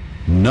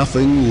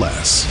 Nothing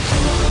less.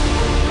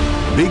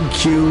 Big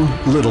Q,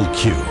 Little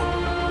Q.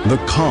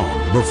 The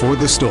Calm Before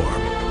the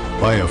Storm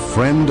by a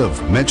friend of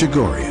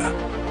Medjugorje.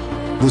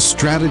 The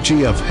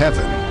strategy of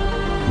heaven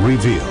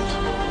revealed.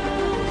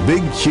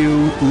 Big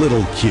Q,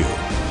 Little Q.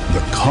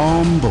 The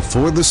Calm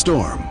Before the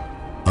Storm.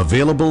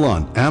 Available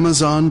on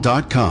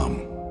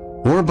Amazon.com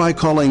or by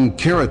calling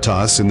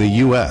Caritas in the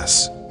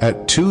U.S.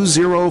 at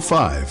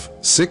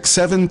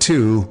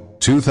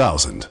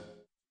 205-672-2000.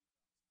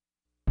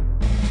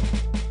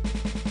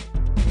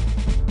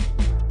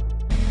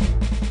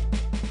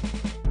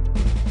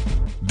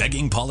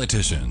 Begging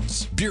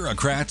politicians,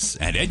 bureaucrats,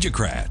 and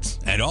educrats,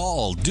 and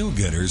all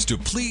do-gooders to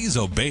please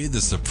obey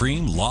the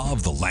supreme law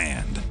of the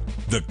land,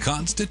 the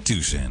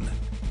Constitution.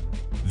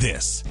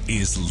 This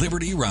is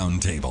Liberty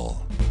Roundtable.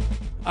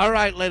 All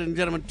right, ladies and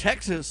gentlemen,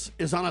 Texas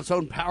is on its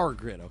own power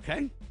grid, okay?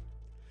 And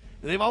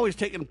they've always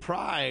taken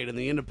pride in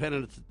the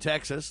independence of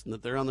Texas and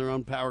that they're on their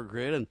own power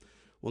grid. And,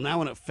 well, now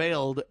when it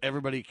failed,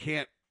 everybody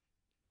can't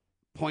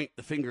point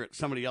the finger at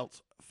somebody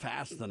else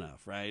fast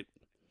enough, right?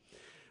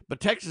 But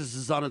Texas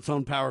is on its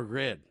own power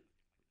grid.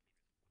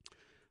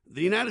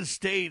 The United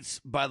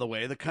States, by the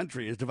way, the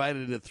country, is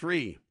divided into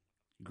 3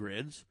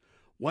 grids.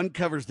 One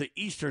covers the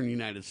eastern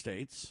United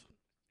States,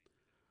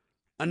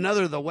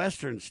 another the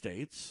western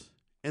states,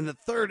 and the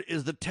third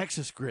is the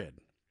Texas grid,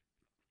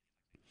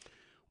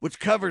 which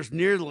covers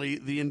nearly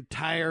the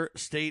entire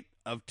state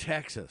of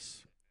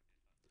Texas.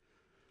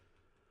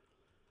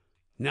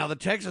 Now, the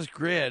Texas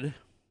grid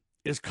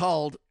is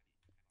called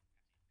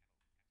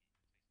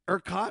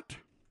ERCOT.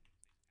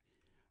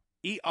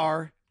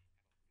 ERCOT,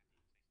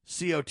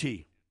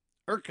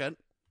 ERCOT,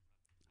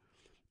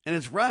 and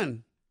it's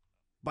run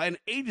by an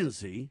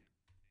agency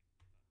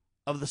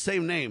of the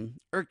same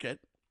name, ERCOT,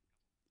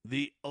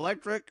 the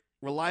Electric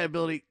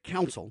Reliability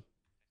Council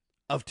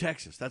of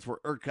Texas. That's where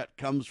ERCOT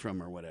comes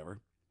from or whatever.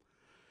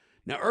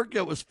 Now,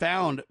 ERCOT was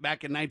found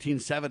back in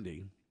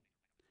 1970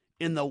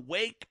 in the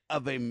wake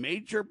of a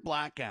major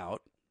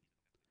blackout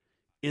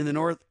in the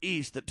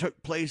Northeast that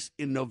took place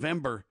in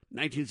November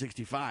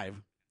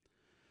 1965.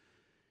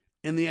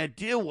 And the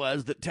idea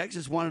was that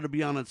Texas wanted to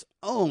be on its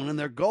own, and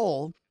their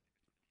goal,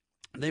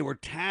 they were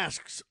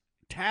tasked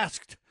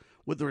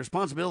with the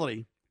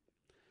responsibility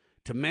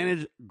to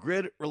manage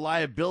grid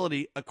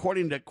reliability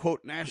according to,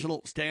 quote,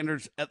 national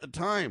standards at the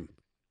time.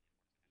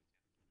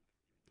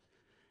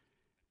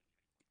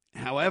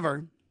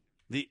 However,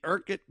 the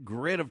ERCOT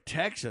grid of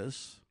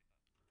Texas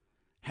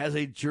has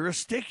a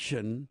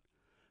jurisdiction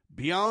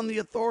beyond the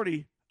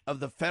authority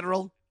of the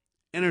Federal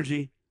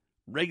Energy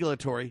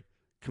Regulatory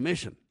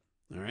Commission.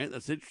 All right,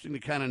 that's interesting to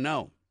kind of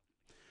know.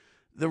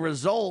 The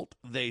result,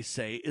 they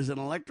say, is an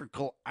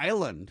electrical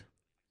island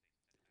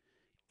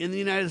in the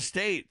United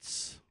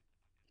States.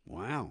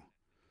 Wow.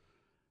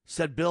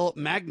 Said Bill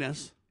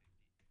Magnus.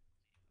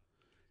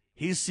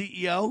 He's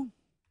CEO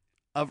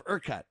of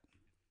ERCOT.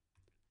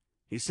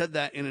 He said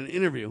that in an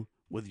interview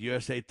with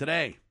USA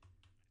Today.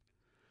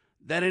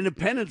 That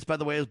independence, by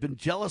the way, has been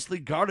jealously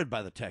guarded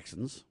by the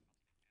Texans,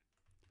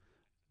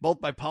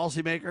 both by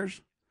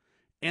policymakers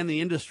and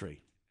the industry.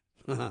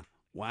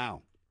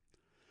 Wow.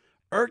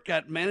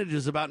 ERCOT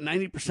manages about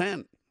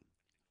 90%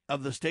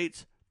 of the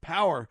state's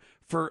power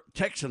for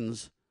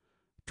Texans'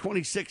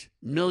 26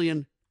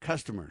 million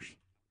customers.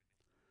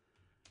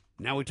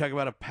 Now we talk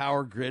about a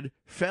power grid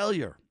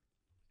failure.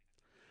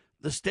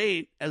 The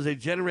state has a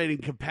generating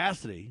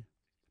capacity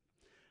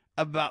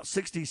of about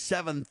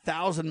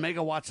 67,000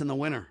 megawatts in the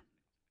winter,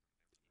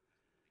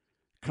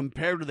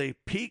 compared with a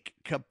peak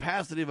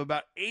capacity of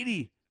about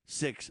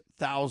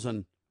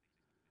 86,000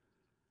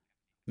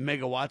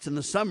 megawatts in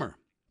the summer.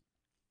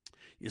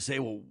 You say,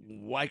 well,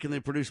 why can they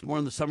produce more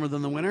in the summer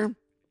than the winter?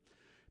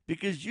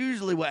 Because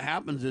usually what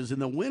happens is in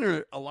the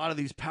winter, a lot of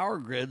these power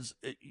grids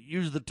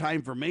use the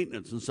time for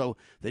maintenance. And so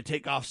they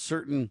take off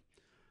certain,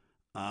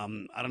 I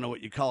don't know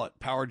what you call it,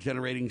 power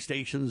generating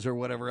stations or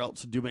whatever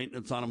else to do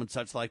maintenance on them and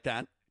such like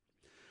that.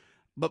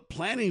 But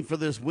planning for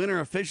this winter,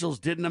 officials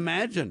didn't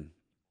imagine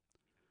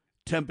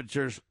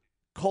temperatures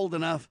cold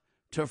enough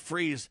to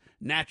freeze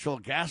natural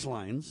gas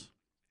lines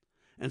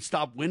and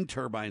stop wind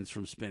turbines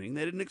from spinning.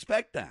 They didn't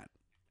expect that.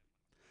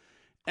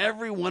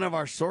 Every one of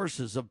our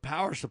sources of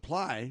power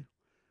supply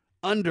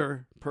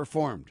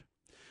underperformed.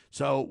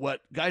 So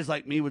what guys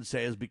like me would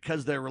say is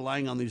because they're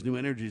relying on these new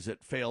energies,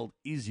 it failed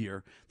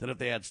easier than if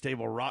they had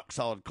stable,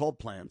 rock-solid coal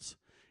plants.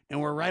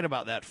 And we're right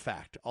about that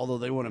fact, although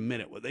they won't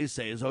admit it. What they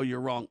say is, oh, you're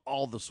wrong,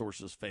 all the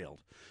sources failed.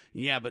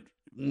 Yeah, but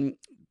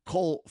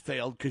coal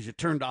failed because you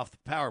turned off the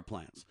power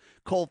plants.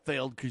 Coal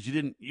failed because you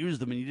didn't use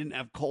them and you didn't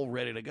have coal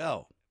ready to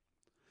go.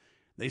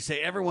 They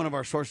say every one of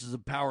our sources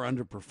of power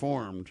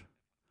underperformed.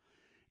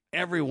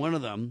 Every one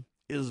of them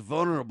is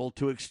vulnerable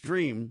to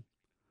extreme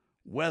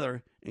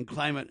weather and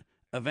climate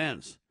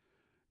events.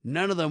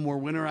 None of them were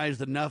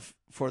winterized enough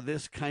for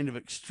this kind of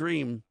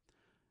extreme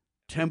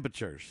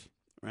temperatures,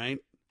 right?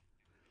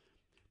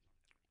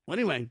 Well,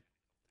 anyway,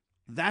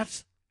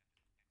 that's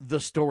the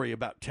story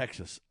about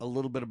Texas, a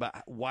little bit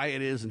about why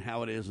it is and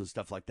how it is and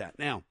stuff like that.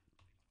 Now,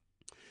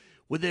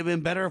 would they have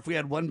been better if we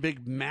had one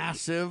big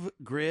massive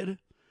grid?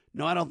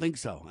 No, I don't think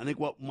so. I think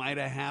what might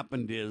have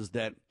happened is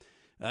that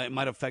it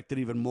might have affected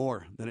even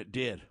more than it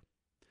did.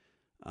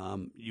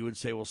 You would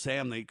say, well,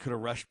 Sam, they could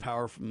have rushed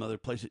power from other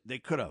places. They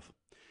could have.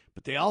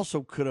 But they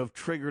also could have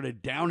triggered a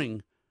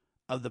downing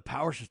of the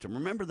power system.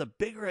 Remember, the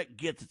bigger it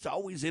gets, it's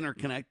always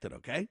interconnected,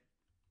 okay?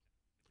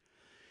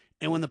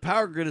 And when the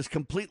power grid is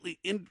completely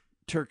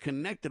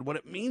interconnected, what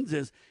it means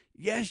is,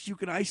 yes, you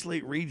can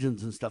isolate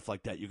regions and stuff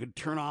like that. You can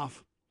turn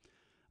off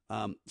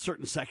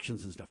certain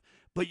sections and stuff.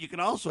 But you can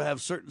also have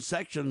certain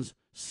sections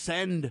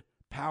send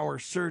power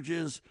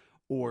surges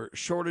or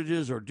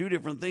shortages or do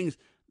different things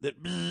that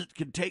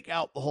can take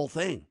out the whole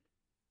thing.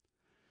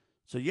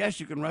 So, yes,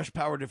 you can rush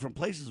power different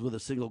places with a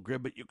single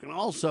grid, but you can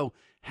also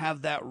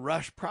have that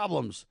rush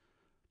problems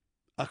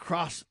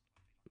across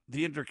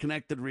the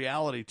interconnected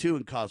reality, too,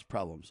 and cause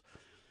problems.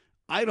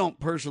 I don't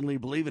personally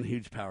believe in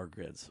huge power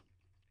grids.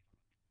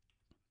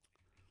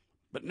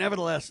 But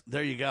nevertheless,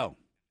 there you go.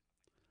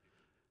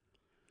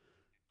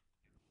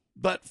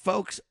 But,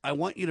 folks, I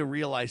want you to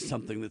realize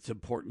something that's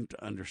important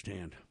to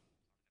understand.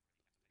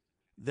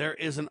 There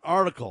is an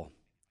article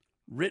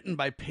written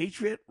by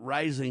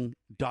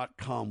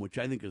PatriotRising.com, which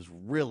I think is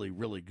really,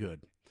 really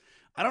good.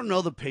 I don't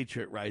know the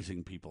Patriot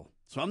Rising people,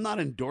 so I'm not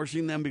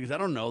endorsing them because I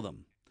don't know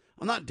them.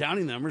 I'm not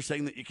downing them or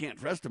saying that you can't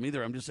trust them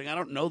either. I'm just saying I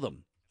don't know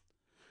them.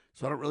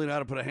 So I don't really know how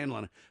to put a handle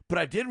on it. But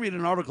I did read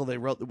an article they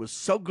wrote that was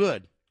so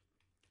good,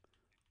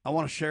 I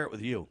want to share it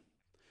with you.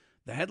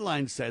 The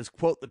headline says,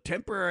 quote, "The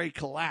temporary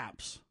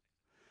collapse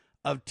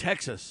of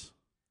Texas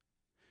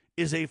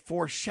is a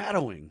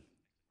foreshadowing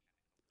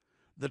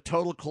the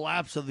total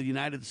collapse of the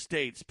United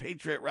States."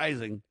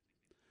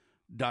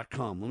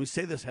 PatriotRising.com. Let me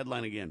say this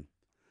headline again.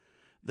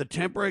 The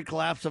temporary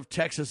collapse of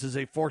Texas is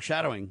a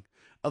foreshadowing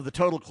of the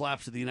total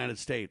collapse of the United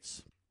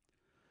States.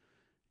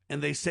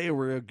 And they say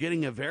we're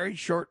getting a very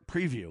short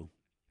preview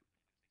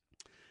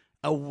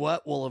of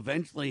what will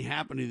eventually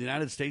happen to the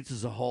United States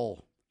as a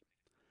whole.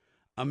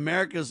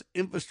 America's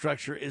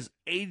infrastructure is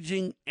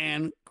aging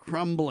and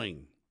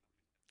crumbling.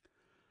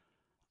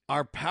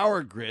 Our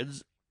power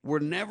grids were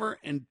never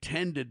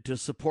intended to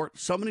support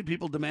so many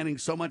people demanding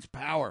so much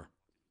power.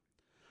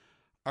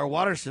 Our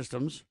water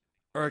systems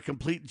are a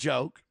complete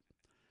joke.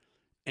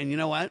 And you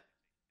know what?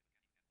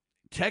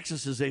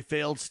 Texas is a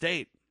failed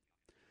state.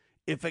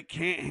 If it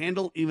can't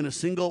handle even a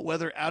single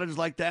weather outage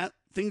like that,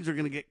 things are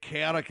going to get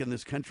chaotic in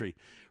this country.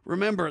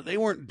 Remember, they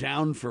weren't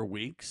down for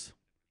weeks.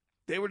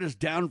 They were just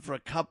down for a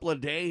couple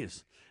of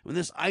days. When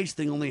this ice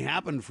thing only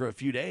happened for a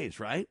few days,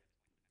 right?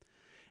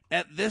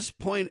 At this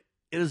point,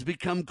 it has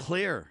become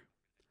clear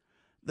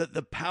that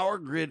the power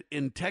grid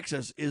in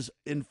Texas is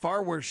in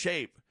far worse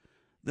shape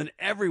than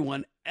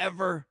everyone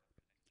ever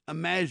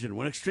imagined.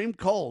 When extreme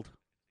cold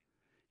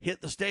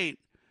hit the state,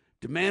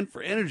 demand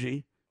for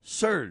energy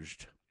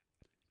surged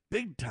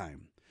big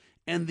time.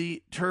 And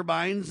the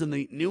turbines and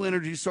the new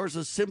energy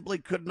sources simply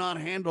could not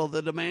handle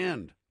the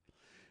demand.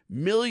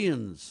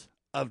 Millions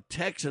of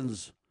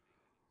Texans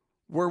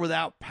were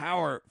without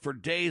power for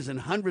days, and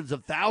hundreds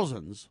of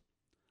thousands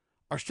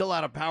are still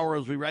out of power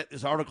as we write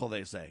this article,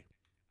 they say.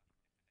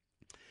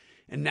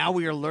 And now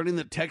we are learning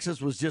that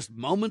Texas was just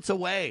moments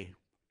away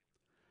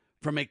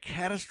from a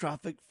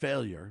catastrophic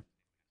failure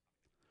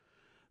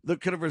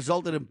that could have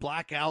resulted in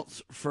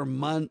blackouts for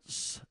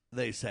months,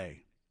 they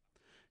say.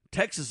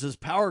 Texas's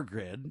power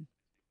grid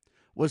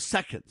was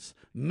seconds,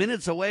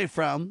 minutes away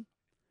from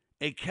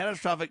a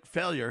catastrophic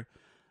failure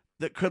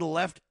that could have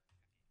left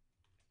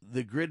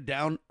the grid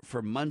down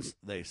for months,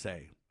 they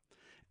say.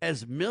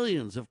 As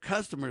millions of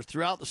customers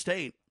throughout the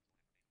state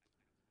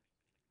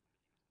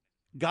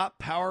got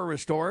power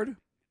restored,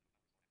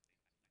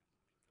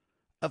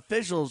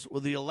 officials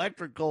with the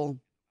Electrical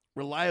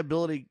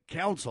Reliability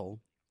Council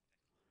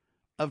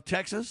of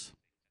Texas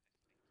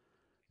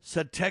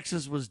said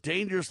Texas was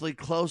dangerously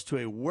close to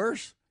a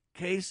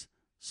worst-case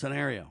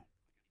scenario.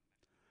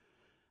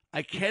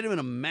 I can't even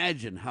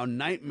imagine how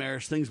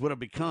nightmarish things would have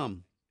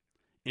become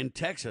in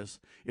Texas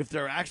if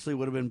there actually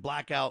would have been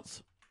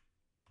blackouts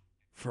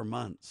for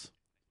months.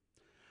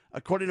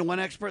 According to one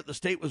expert, the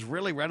state was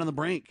really right on the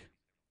brink,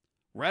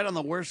 right on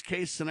the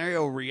worst-case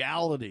scenario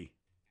reality.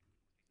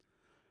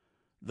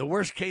 The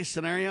worst-case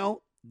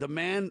scenario,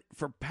 demand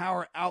for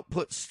power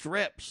output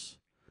strips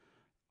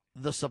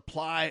the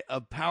supply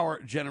of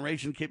power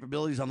generation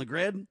capabilities on the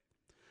grid,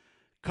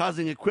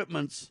 causing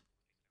equipment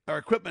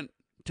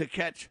to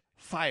catch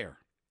fire,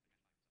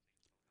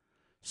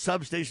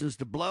 substations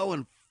to blow,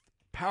 and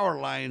power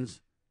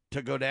lines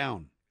to go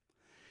down.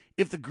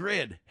 If the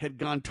grid had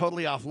gone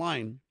totally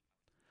offline,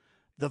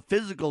 the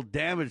physical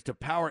damage to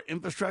power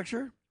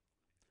infrastructure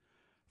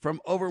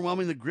from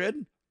overwhelming the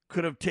grid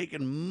could have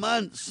taken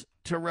months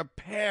to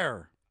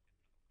repair.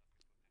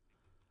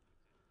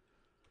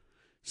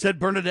 Said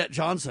Bernadette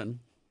Johnson.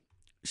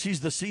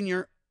 She's the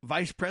senior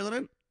vice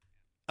president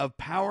of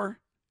power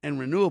and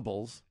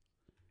renewables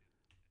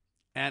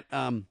at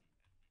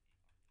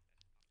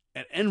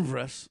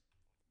Enverus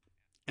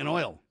and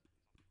oil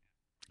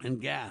and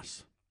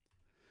gas.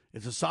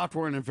 It's a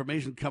software and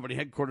information company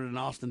headquartered in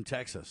Austin,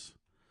 Texas.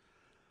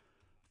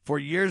 For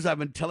years, I've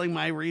been telling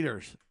my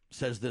readers,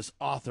 says this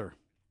author.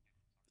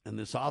 And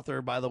this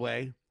author, by the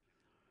way,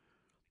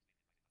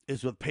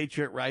 is with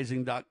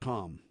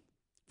PatriotRising.com.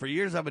 For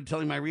years, I've been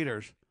telling my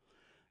readers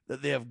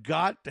that they have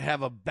got to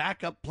have a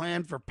backup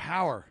plan for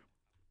power.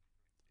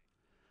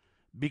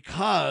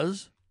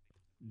 Because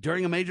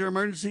during a major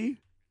emergency,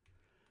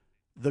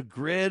 the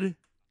grid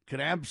could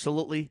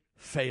absolutely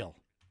fail.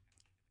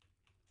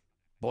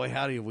 Boy,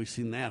 howdy, have we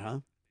seen that,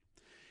 huh?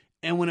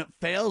 And when it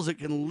fails, it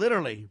can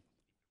literally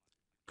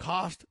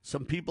cost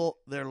some people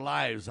their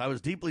lives. I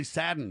was deeply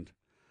saddened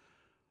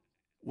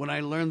when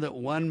I learned that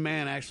one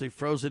man actually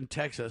froze in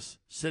Texas,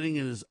 sitting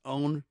in his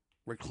own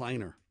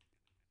recliner.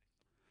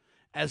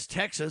 As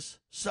Texas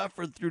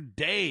suffered through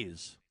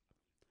days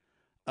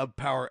of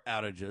power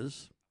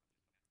outages,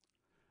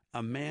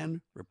 a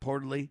man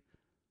reportedly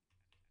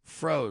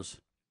froze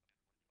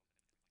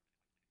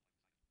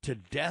to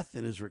death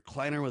in his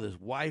recliner with his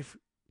wife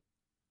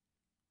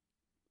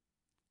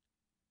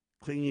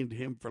clinging to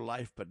him for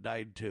life, but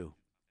died too.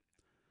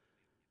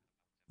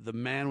 The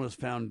man was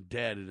found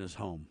dead in his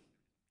home.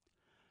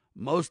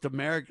 Most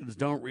Americans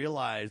don't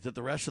realize that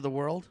the rest of the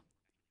world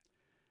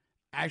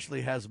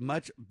actually has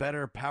much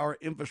better power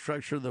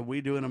infrastructure than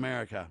we do in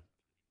America.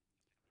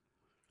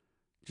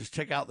 Just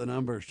check out the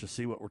numbers to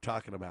see what we're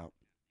talking about.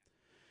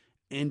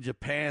 In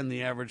Japan,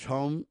 the average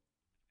home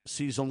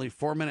sees only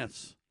 4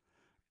 minutes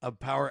of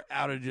power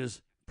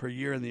outages per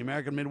year. In the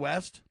American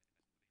Midwest,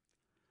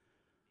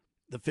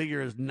 the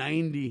figure is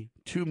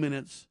 92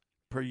 minutes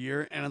per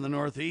year, and in the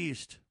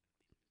Northeast,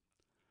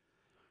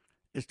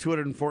 it's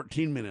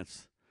 214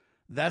 minutes.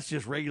 That's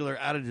just regular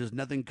outages,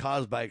 nothing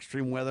caused by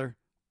extreme weather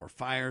or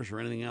fires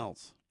or anything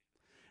else.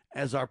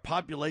 As our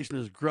population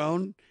has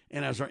grown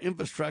and as our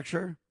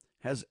infrastructure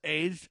has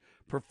aged,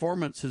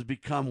 performance has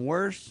become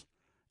worse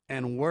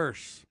and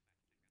worse.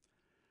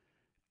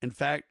 In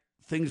fact,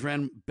 things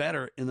ran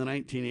better in the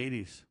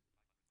 1980s.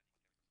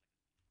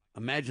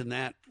 Imagine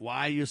that.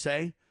 Why, you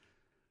say?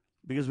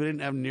 Because we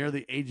didn't have near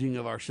the aging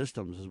of our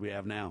systems as we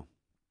have now.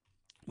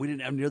 We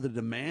didn't have near the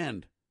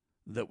demand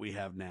that we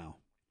have now.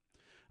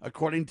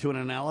 According to an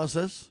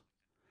analysis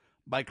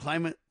by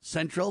Climate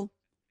Central,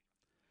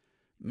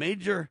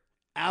 major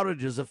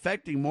outages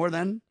affecting more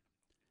than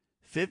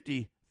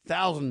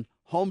 50,000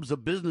 homes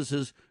of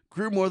businesses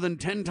grew more than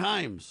 10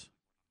 times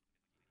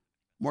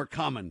more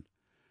common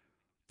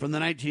from the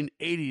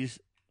 1980s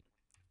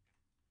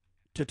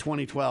to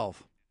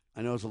 2012.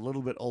 I know it's a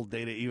little bit old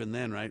data even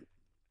then, right?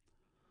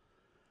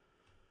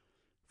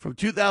 From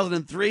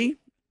 2003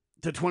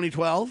 to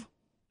 2012,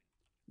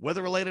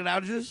 weather-related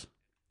outages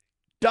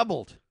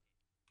doubled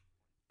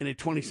in a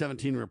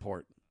 2017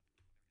 report.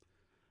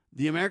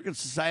 The American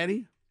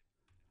Society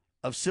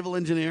of Civil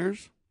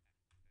Engineers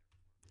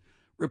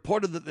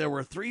reported that there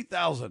were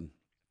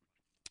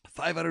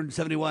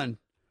 3,571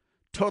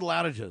 total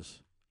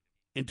outages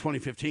in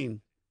 2015,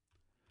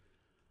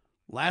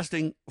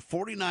 lasting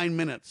 49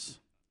 minutes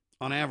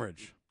on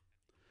average.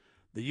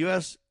 The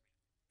U.S.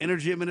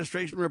 Energy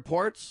Administration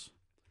reports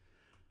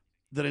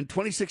that in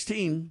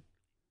 2016,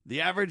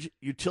 the average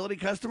utility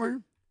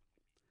customer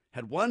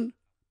had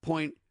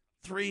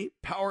 1.3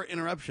 power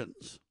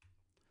interruptions,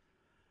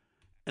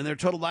 and their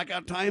total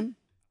blackout time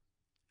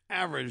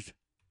averaged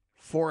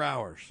 4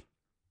 hours.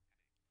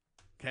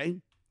 Okay?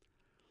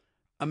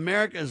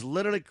 America is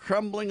literally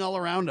crumbling all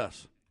around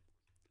us,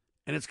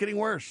 and it's getting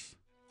worse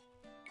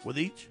with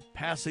each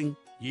passing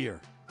year.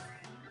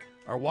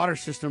 Our water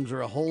systems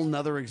are a whole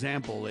nother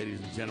example, ladies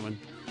and gentlemen.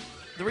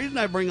 The reason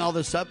I bring all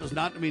this up is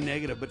not to be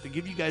negative, but to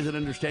give you guys an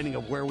understanding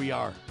of where we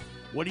are.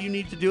 What do you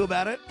need to do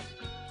about it?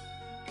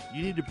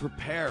 You need to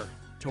prepare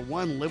to,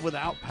 1, live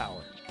without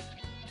power.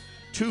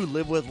 2,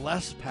 live with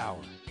less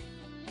power.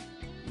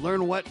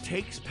 Learn what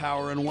takes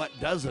power and what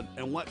doesn't,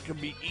 and what can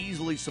be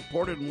easily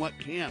supported and what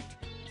can't.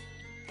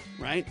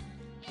 Right?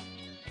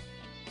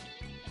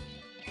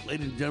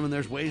 Ladies and gentlemen,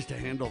 there's ways to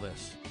handle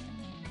this.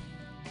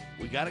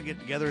 We got to get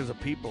together as a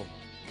people,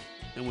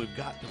 and we've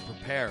got to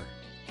prepare.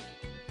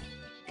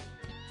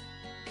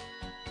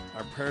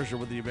 Our prayers are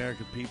with the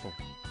American people,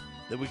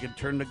 that we can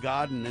turn to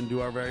God and then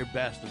do our very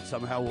best, and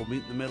somehow we'll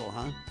meet in the middle,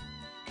 huh?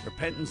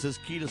 Repentance is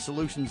key to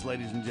solutions,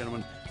 ladies and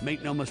gentlemen.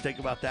 Make no mistake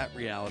about that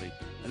reality.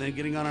 And then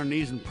getting on our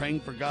knees and praying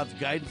for God's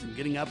guidance and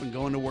getting up and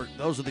going to work.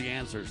 Those are the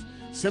answers.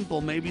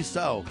 Simple, maybe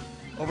so.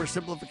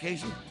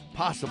 Oversimplification?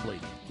 Possibly.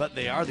 But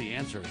they are the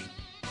answers.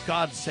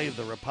 God save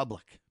the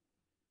Republic.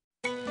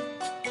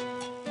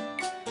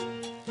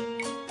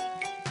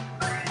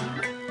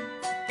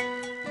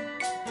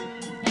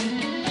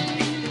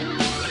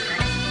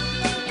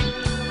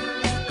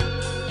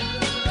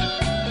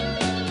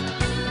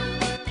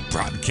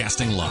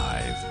 Broadcasting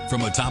live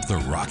From atop the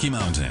Rocky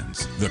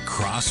Mountains, the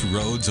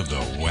crossroads of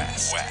the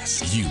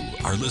West, you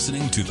are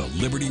listening to the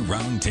Liberty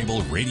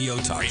Roundtable Radio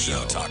Talk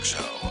Show.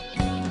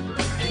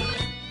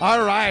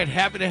 All right,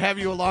 happy to have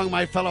you along,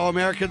 my fellow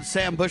Americans.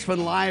 Sam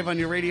Bushman live on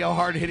your radio,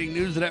 hard-hitting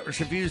news the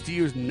networks refuse to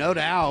use, no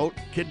doubt,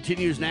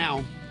 continues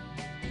now.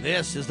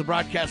 This is the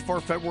broadcast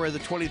for February the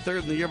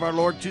 23rd in the year of our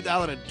Lord,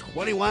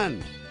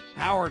 2021.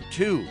 Hour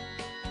 2.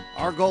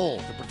 Our goal,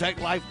 to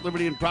protect life,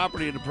 liberty, and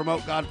property, and to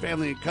promote God,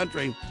 family, and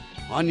country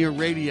on your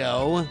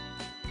radio.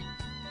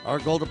 Our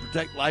goal to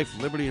protect life,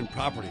 liberty, and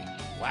property.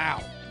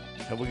 Wow.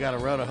 Have we got a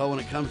row to hoe when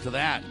it comes to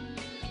that?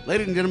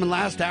 Ladies and gentlemen,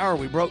 last hour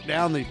we broke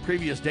down the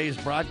previous day's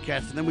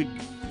broadcast, and then we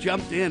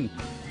jumped in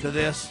to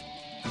this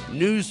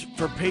News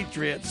for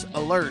Patriots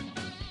alert.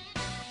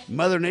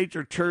 Mother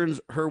Nature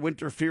turns her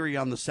winter fury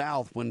on the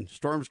South. When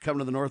storms come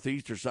to the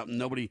Northeast or something,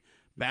 nobody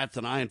bats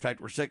an eye. In fact,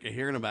 we're sick of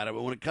hearing about it.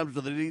 But when it comes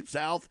to the Deep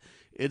South,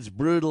 it's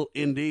brutal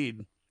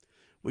indeed.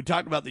 We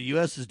talked about the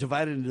U.S. is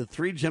divided into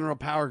 3 general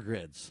power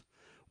grids.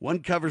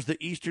 One covers the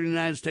eastern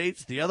United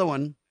States, the other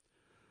one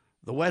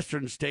the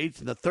western states,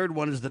 and the third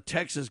one is the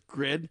Texas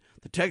grid.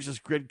 The Texas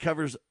grid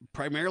covers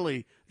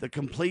primarily the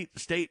complete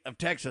state of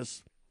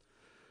Texas.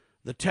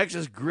 The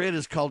Texas grid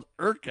is called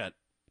ERCOT.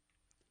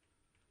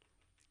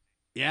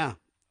 Yeah.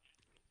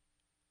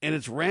 And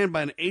it's ran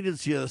by an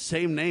agency of the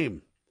same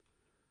name,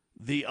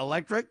 the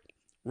Electric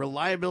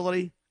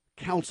Reliability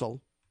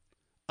Council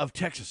of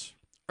Texas,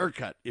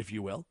 ERCOT, if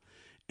you will.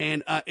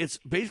 And it's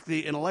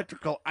basically an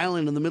electrical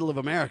island in the middle of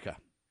America.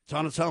 It's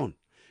on its own.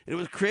 And it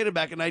was created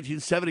back in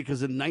 1970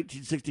 because in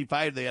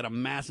 1965 they had a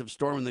massive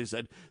storm and they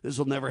said, this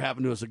will never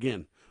happen to us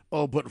again.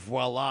 Oh, but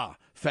voila.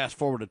 Fast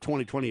forward to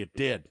 2020, it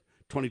did.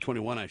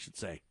 2021, I should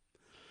say.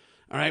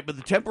 All right, but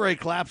the temporary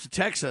collapse of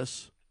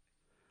Texas,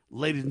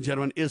 ladies and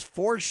gentlemen, is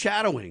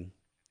foreshadowing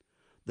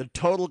the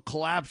total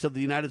collapse of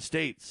the United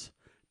States.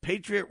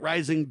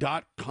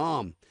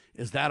 PatriotRising.com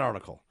is that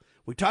article.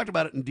 We talked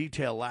about it in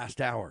detail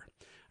last hour.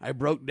 I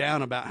broke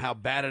down about how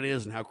bad it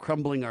is and how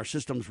crumbling our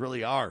systems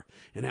really are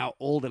and how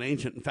old and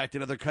ancient. In fact,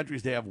 in other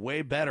countries, they have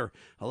way better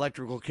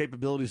electrical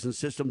capabilities and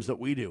systems than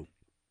we do.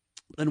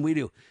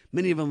 Many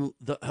of them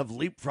have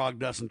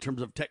leapfrogged us in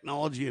terms of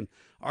technology, and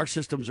our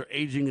systems are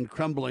aging and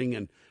crumbling,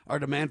 and our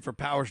demand for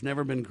power has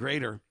never been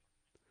greater.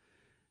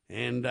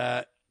 And,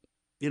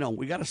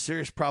 we got a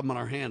serious problem on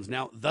our hands.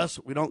 Now, thus,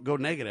 we don't go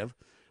negative.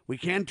 We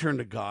can turn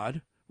to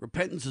God.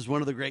 Repentance is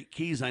one of the great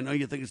keys. I know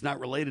you think it's not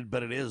related,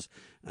 but it is.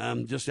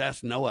 Just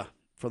ask Noah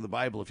from the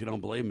Bible if you don't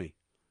believe me.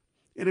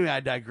 Anyway, I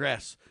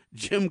digress.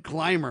 Jim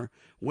Clymer,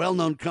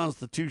 well-known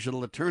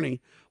constitutional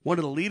attorney, one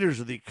of the leaders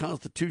of the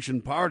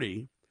Constitution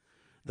Party,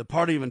 the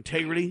party of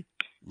integrity,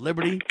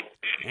 liberty,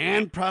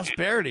 and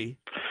prosperity,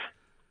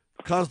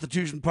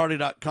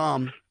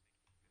 constitutionparty.com.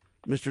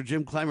 Mr.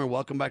 Jim Clymer,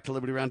 welcome back to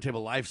Liberty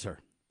Roundtable Live, sir.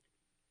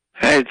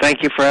 Hey,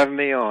 thank you for having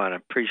me on. I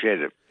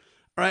appreciate it.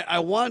 All right, I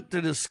want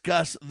to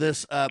discuss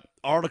this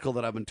article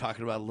that I've been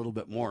talking about a little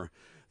bit more.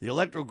 The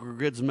electrical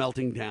grid's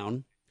melting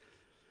down,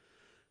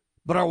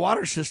 but our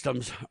water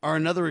systems are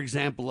another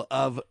example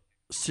of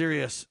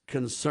serious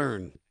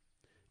concern.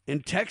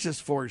 In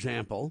Texas, for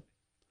example,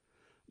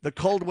 the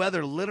cold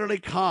weather literally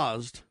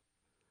caused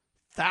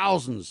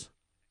thousands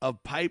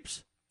of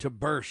pipes to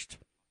burst.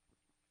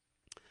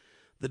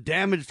 The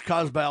damage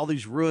caused by all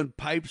these ruined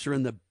pipes are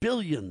in the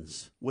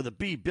billions, with a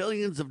B,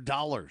 billions of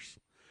dollars.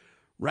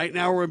 Right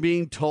now we're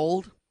being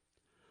told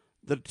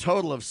the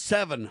total of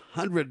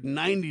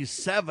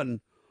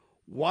 797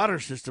 water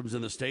systems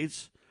in the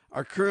states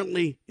are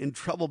currently in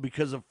trouble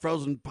because of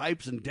frozen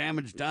pipes and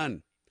damage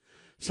done.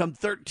 Some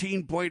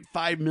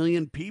 13.5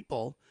 million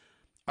people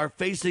are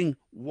facing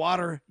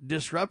water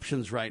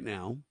disruptions right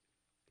now,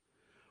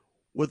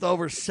 with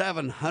over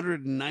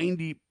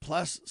 790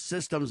 plus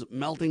systems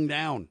melting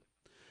down.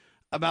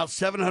 About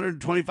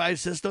 725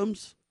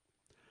 systems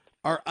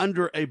are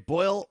under a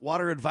boil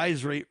water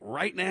advisory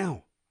right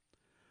now.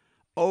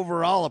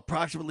 Overall,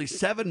 approximately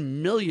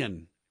 7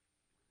 million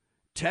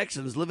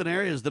Texans live in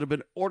areas that have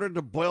been ordered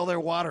to boil their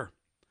water,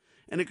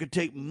 and it could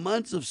take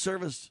months of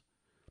service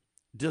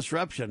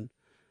disruption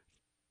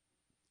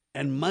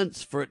and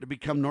months for it to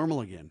become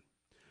normal again.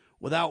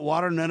 Without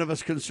water, none of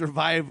us can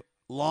survive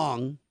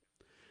long,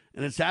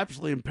 and it's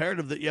absolutely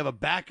imperative that you have a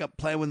backup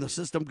plan when the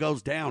system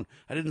goes down.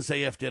 I didn't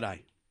say if, did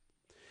I?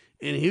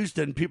 In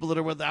Houston, people that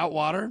are without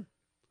water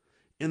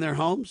in their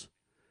homes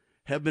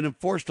have been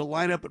forced to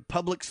line up at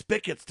public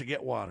spigots to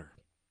get water.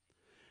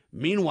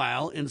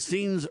 Meanwhile, in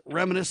scenes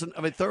reminiscent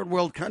of a third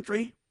world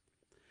country,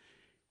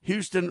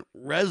 Houston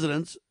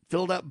residents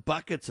filled up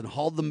buckets and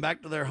hauled them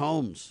back to their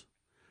homes.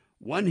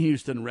 One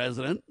Houston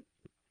resident,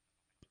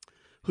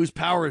 whose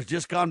power has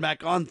just gone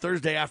back on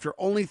Thursday after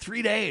only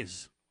 3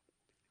 days,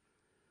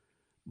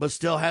 but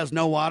still has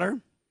no water,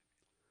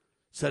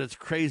 said it's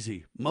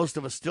crazy. Most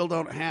of us still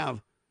don't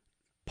have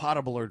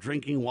potable or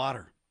drinking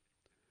water.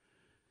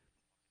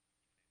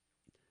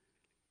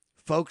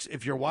 Folks,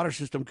 if your water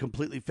system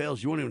completely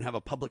fails, you won't even have a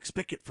public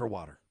spigot for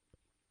water.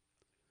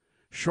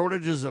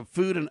 Shortages of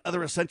food and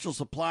other essential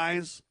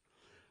supplies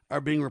are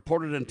being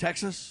reported in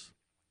Texas.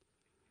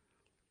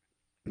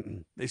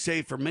 They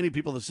say for many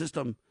people, the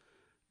system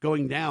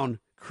going down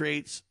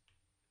creates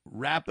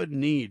rapid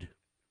need.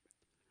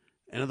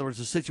 In other words,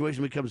 the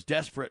situation becomes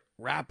desperate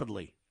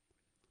rapidly.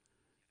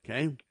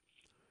 Okay?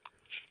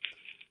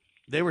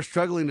 They were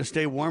struggling to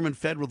stay warm and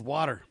fed with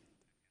water.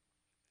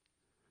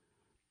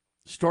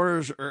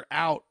 Stores are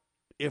out,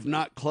 if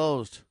not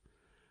closed.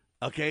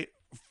 Okay?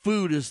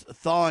 Food is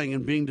thawing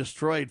and being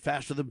destroyed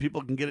faster than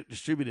people can get it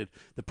distributed.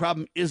 The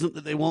problem isn't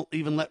that they won't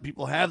even let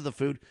people have the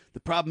food. The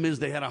problem is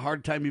they had a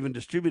hard time even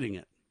distributing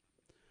it.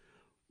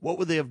 What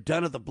would they have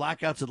done if the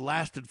blackouts had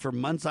lasted for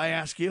months, I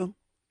ask you?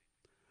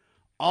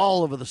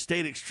 All over the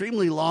state,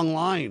 extremely long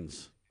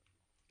lines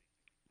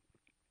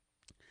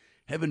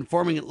have been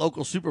forming at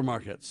local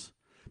supermarkets.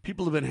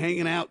 People have been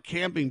hanging out,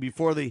 camping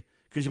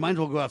because you might as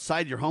well go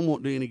outside. Your home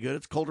won't do any good.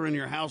 It's colder in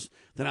your house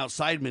than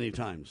outside many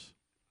times.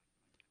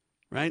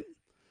 Right?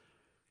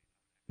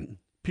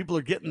 People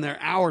are getting there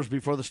hours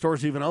before the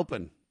stores even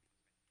open.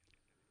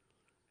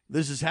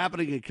 This is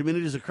happening in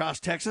communities across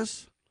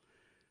Texas.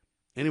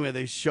 Anyway,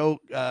 they show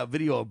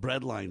video of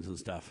bread lines and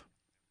stuff.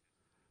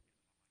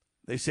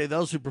 They say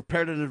those who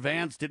prepared in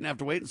advance didn't have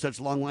to wait in such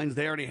long lines.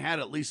 They already had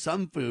at least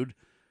some food.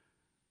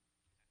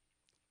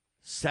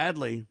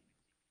 Sadly,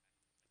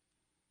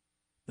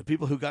 the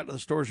people who got to the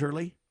stores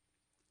early,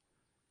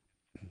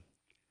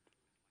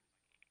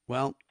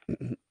 well,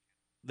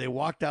 they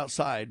walked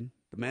outside,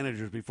 the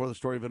managers, before the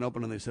store even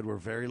opened, and they said, we're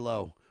very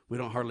low. We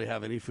don't hardly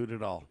have any food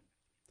at all.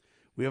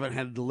 We haven't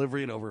had a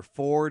delivery in over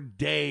 4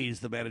 days,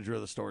 the manager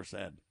of the store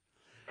said.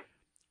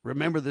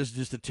 Remember, this is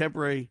just a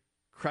temporary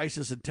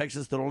crisis in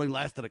Texas that only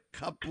lasted a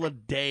couple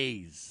of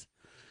days.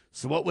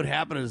 So what would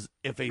happen is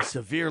if a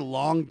severe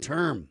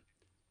long-term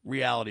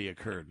reality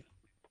occurred.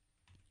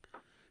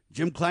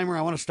 Jim Clymer,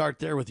 I want to start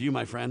there with you,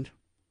 my friend.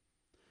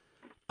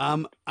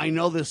 I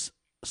know this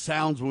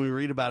sounds, when we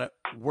read about it,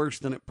 worse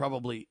than it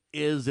probably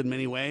is in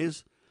many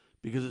ways,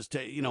 because it's,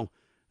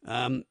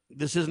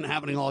 this isn't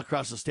happening all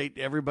across the state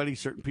to everybody.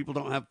 Certain people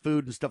don't have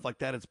food and stuff like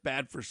that. It's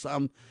bad for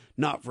some,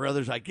 not for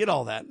others. I get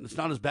all that. And it's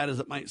not as bad as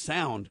it might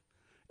sound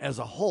as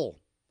a whole.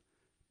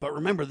 But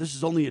remember, this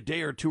is only a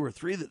day or 2 or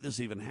 3 that this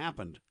even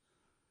happened.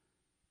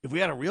 If we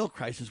had a real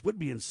crisis, we'd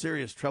be in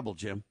serious trouble,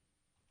 Jim.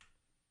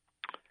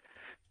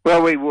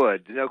 Well, we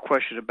would. No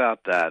question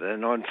about that.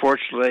 And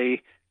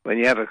unfortunately, when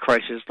you have a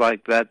crisis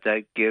like that,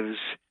 that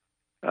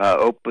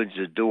opens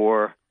the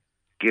door,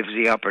 gives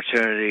the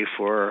opportunity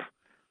for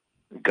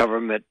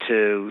government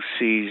to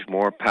seize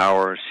more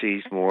power,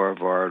 seize more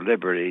of our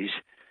liberties,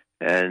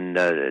 and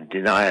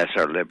deny us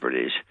our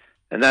liberties.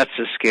 And that's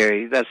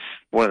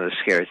one of the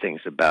scary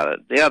things about it.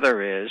 The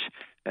other is,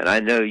 and I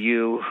know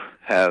you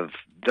have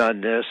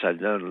done this, I've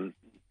known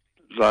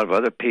a lot of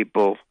other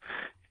people,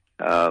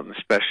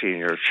 especially in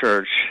your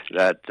church,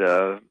 that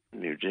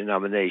your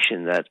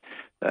denomination, that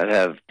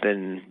have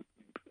been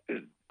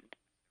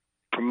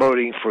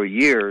promoting for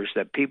years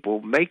that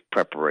people make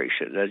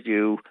preparation, that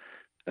you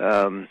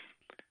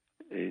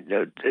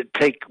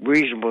take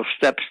reasonable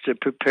steps to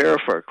prepare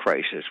for a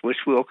crisis, which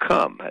will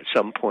come at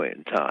some point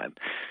in time.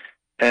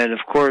 And, of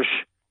course,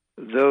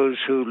 those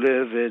who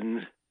live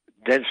in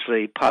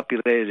densely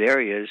populated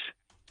areas,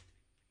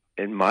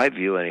 in my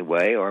view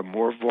anyway, are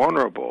more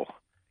vulnerable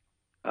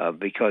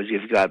because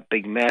you've got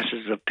big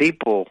masses of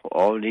people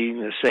all needing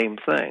the same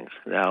things.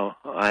 Now,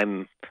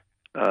 I'm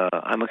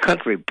a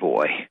country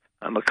boy.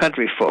 I'm a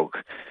country folk.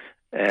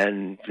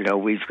 And,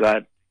 we've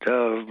got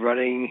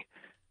running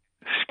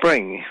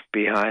spring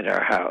behind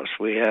our house.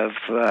 We have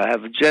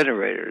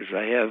generators.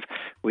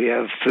 We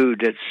have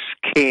food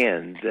that's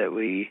canned, that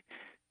we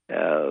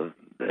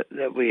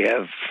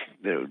have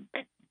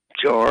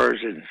jars,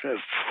 and of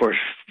course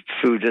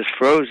food that's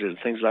frozen,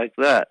 things like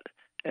that.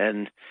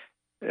 And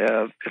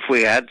if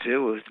we had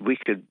to, we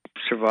could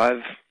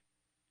survive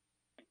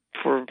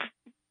for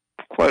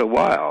quite a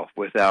while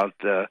without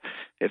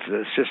if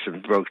the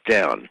system broke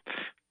down.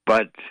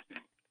 But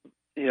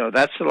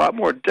that's a lot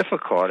more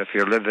difficult if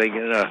you're living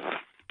in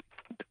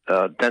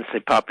a densely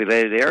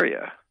populated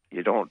area.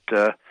 You don't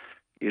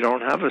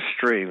have a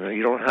stream.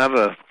 You don't have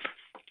a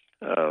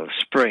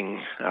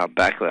spring out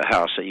back of the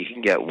house that you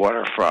can get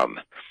water from.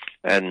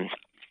 And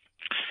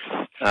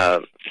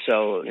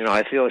so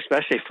I feel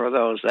especially for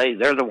those,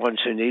 they're the ones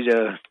who need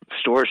to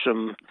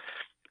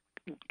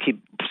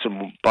keep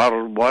some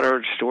bottled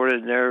water stored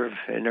in their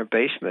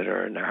basement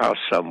or in their house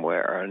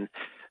somewhere, and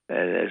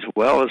as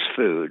well as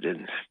food,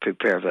 and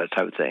prepare for that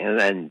type of thing.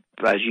 And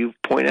as you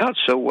point out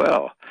so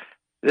well,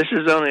 this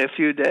is only a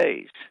few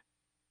days.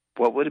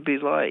 What would it be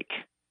like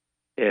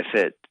if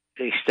it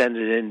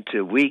extended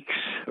into weeks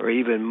or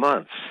even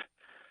months?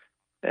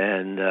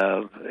 And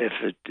if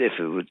it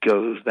would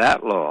go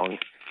that long,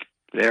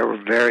 there were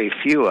very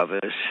few of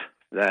us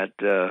that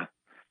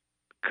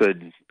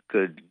could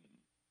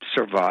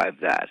survive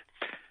that.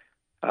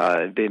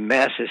 It'd be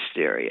mass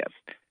hysteria.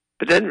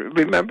 But then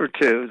remember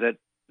too that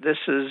this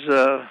is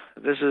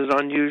an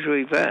unusual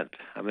event.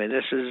 I mean,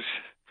 this is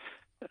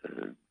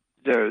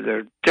there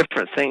are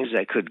different things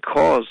that could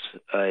cause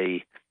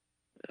a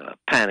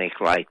panic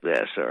like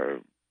this,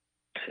 or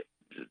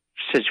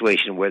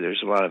situation where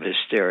there's a lot of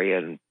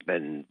hysteria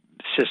and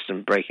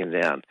system breaking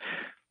down.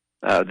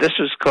 This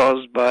was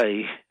caused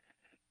by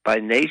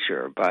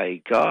nature,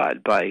 by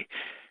God, by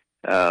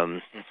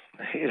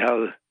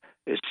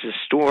it's a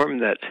storm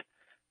that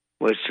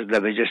was.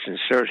 Let me just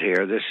insert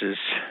here. This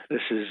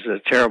is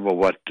terrible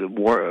what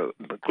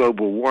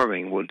global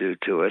warming will do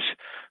to us,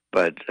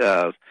 but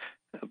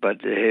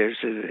here's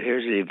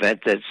an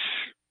event that's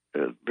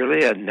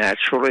really a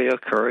naturally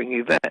occurring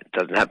event. It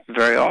doesn't happen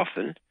very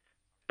often,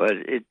 but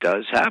it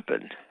does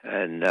happen,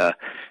 and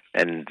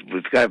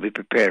we've got to be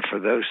prepared for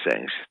those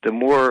things. The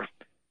more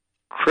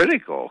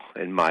critical,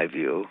 in my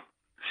view,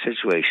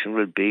 situation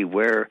would be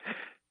where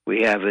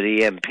we have an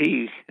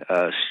EMP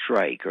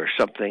strike or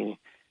something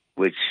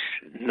which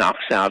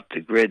knocks out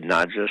the grid,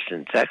 not just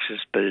in Texas,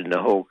 but in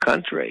the whole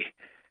country,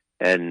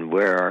 and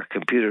where our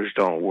computers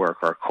don't work,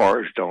 our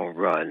cars don't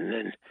run,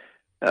 and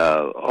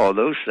all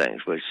those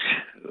things, which,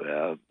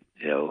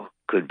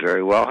 could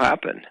very well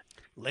happen.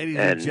 Ladies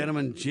and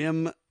gentlemen,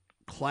 Jim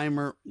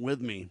Clymer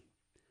with me.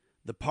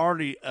 The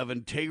Party of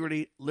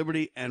Integrity,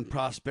 Liberty, and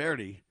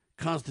Prosperity,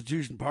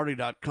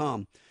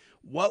 ConstitutionParty.com.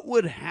 What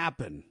would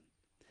happen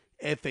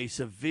if a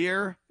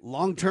severe,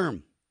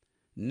 long-term,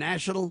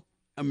 national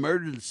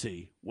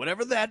emergency,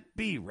 whatever that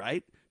be,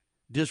 right,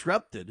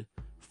 disrupted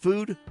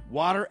food,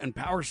 water, and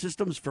power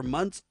systems for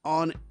months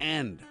on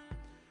end?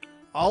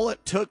 All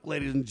it took,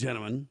 ladies and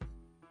gentlemen,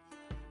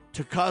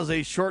 to cause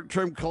a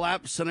short-term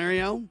collapse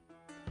scenario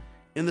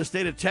in the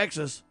state of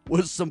Texas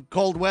was some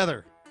cold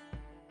weather.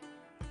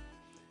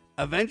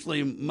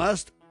 Eventually,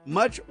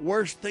 much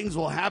worse things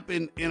will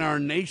happen in our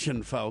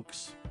nation,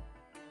 folks.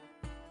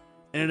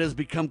 And it has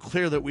become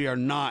clear that we are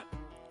not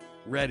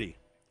ready.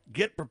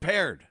 Get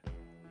prepared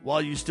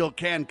while you still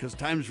can, because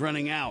time's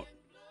running out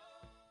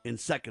in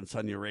seconds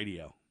on your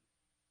radio.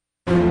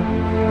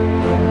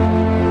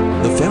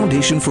 The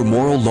Foundation for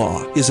Moral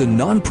Law is a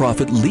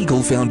nonprofit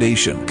legal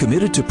foundation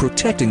committed to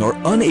protecting our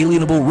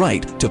unalienable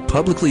right to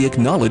publicly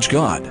acknowledge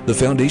God. The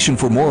Foundation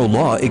for Moral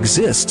Law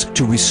exists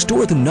to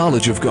restore the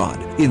knowledge of God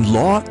in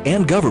law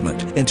and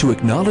government, and to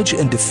acknowledge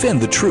and defend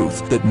the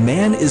truth that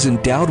man is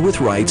endowed with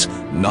rights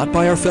not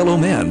by our fellow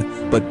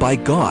men, but by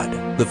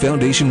God. The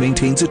Foundation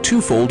maintains a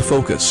twofold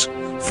focus.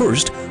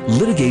 First,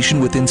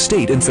 litigation within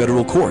state and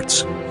federal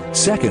courts.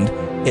 Second,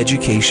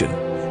 education,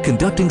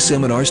 conducting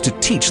seminars to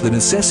teach the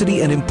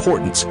necessity and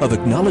importance of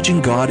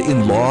acknowledging God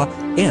in law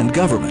and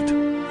government.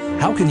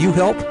 How can you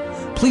help?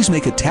 Please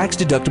make a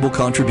tax-deductible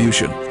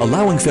contribution,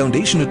 allowing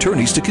Foundation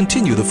attorneys to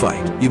continue the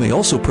fight. You may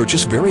also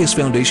purchase various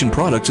Foundation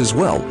products as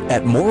well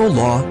at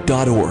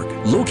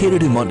morallaw.org.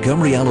 Located in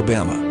Montgomery,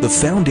 Alabama, the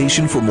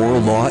Foundation for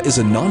Moral Law is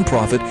a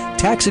nonprofit,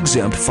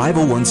 tax-exempt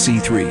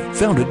 501c3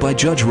 founded by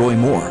Judge Roy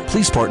Moore.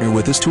 Please partner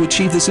with us to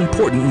achieve this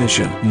important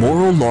mission.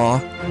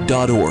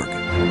 morallaw.org.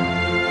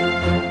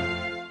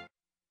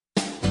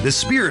 The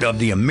spirit of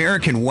the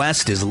American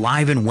West is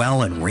live and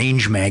well in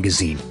Range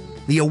Magazine,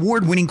 the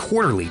award-winning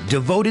quarterly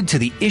devoted to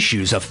the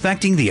issues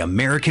affecting the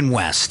American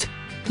West.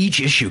 Each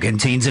issue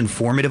contains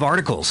informative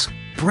articles,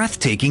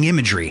 breathtaking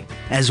imagery,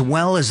 as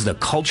well as the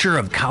culture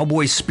of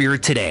cowboy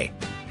spirit today,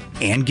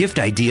 and gift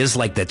ideas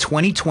like the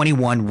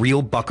 2021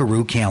 Real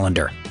Buckaroo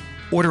Calendar.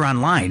 Order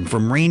online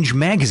from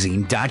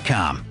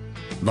rangemagazine.com.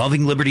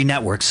 Loving Liberty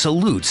Network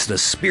salutes the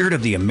spirit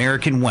of the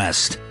American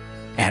West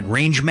at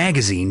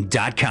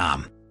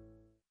rangemagazine.com.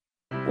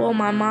 Well,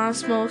 my mom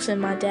smokes and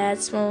my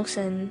dad smokes,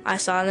 and I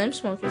saw them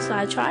smoking, so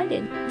I tried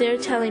it. They're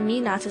telling me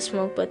not to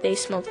smoke, but they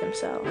smoke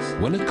themselves.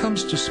 When it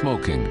comes to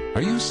smoking,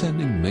 are you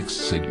sending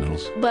mixed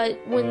signals? But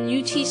when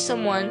you teach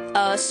someone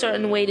a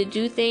certain way to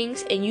do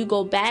things and you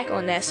go back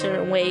on that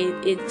certain way,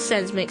 it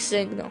sends mixed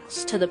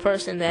signals to the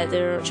person that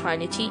they're trying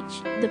to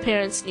teach. The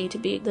parents need to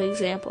be the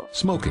example.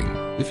 Smoking.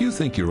 If you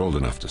think you're old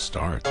enough to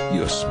start,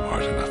 you're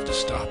smart enough to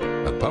stop.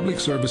 A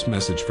public service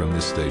message from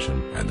this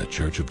station and the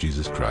Church of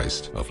Jesus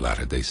Christ of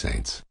Latter-day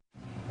Saints.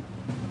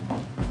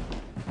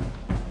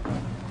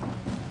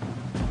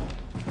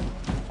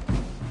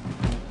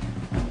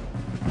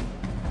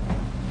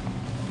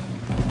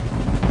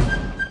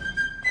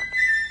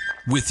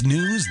 With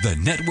news the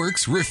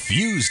networks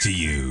refuse to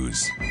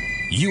use.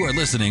 You are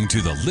listening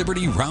to the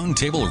Liberty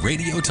Roundtable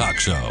Radio Talk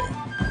Show.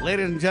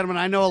 Ladies and gentlemen,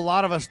 I know a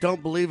lot of us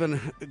don't believe in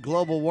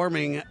global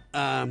warming.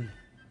 A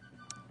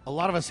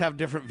lot of us have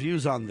different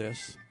views on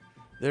this.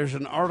 There's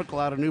an article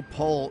out, a new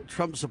poll.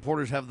 Trump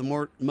supporters have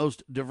the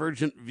most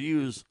divergent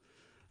views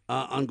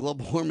on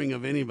global warming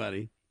of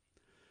anybody.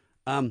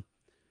 Now,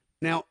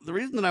 the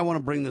reason that I want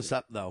to bring this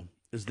up, though,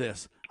 is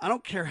this. I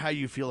don't care how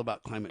you feel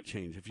about climate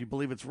change. If you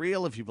believe it's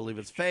real, if you believe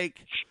it's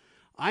fake,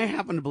 I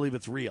happen to believe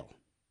it's real.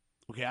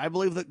 Okay, I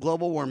believe that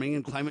global warming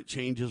and climate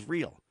change is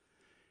real.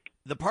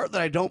 The part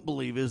that I don't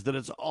believe is that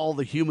it's all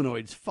the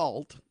humanoids'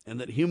 fault and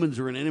that humans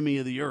are an enemy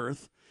of the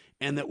earth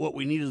and that what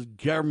we need is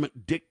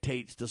government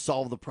dictates to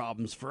solve the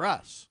problems for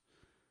us.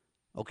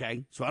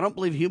 Okay, so I don't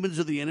believe humans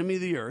are the enemy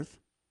of the earth,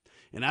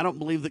 and I don't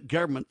believe that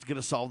government's going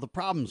to solve the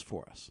problems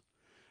for us.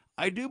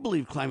 I do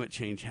believe climate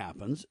change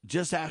happens.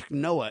 Just ask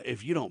Noah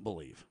if you don't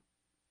believe.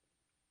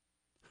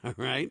 All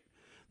right?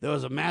 there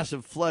was a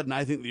massive flood, and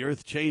I think the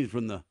earth changed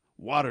when the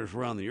waters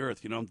were on the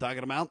earth. You know what I'm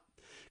talking about?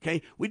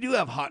 Okay, we do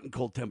have hot and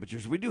cold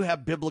temperatures. We do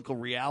have biblical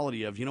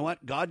reality of, you know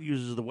what? God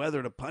uses the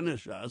weather to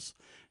punish us,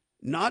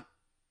 not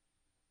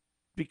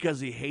because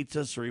he hates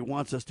us or he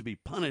wants us to be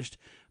punished,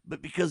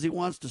 but because he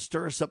wants to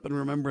stir us up in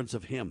remembrance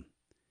of him.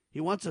 He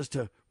wants us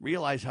to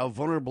realize how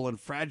vulnerable and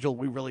fragile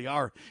we really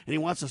are, and he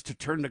wants us to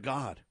turn to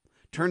God,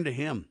 turn to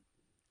him,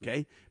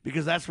 okay?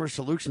 Because that's where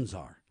solutions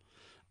are.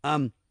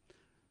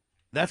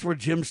 That's where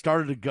Jim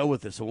started to go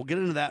with this, and we'll get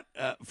into that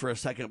for a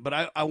second.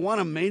 But I want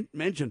to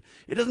mention,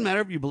 it doesn't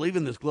matter if you believe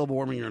in this global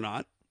warming or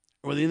not,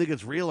 or whether you think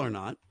it's real or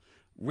not.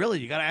 Really,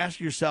 you got to ask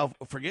yourself,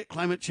 forget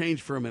climate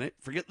change for a minute,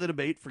 forget the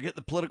debate, forget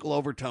the political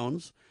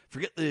overtones,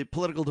 forget the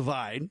political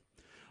divide.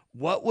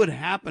 What would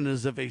happen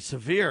is if a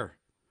severe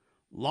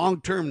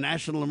long-term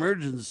national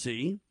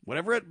emergency,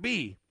 whatever it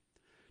be,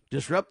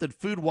 disrupted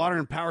food, water,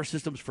 and power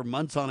systems for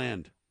months on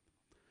end.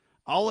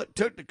 All it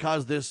took to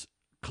cause this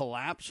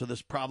collapse or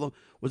this problem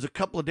was a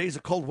couple of days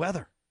of cold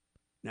weather.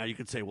 Now you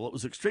could say, well, it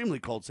was extremely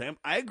cold, Sam.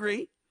 I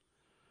agree.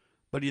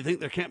 But do you think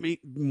there can't be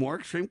more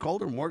extreme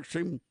cold or more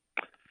extreme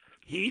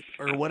heat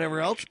or whatever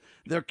else?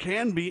 There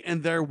can be,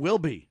 and there will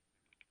be,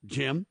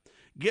 Jim.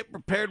 Get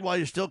prepared while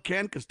you still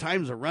can, because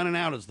times are running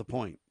out is the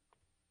point.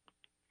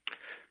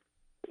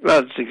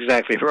 Well, that's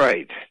exactly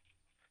right.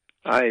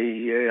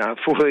 I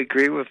fully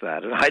agree with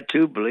that. And I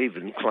too believe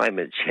in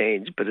climate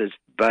change, but it's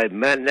by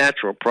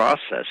natural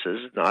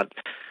processes, not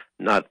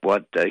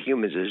what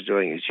humans is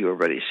doing, as you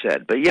already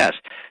said. But yes,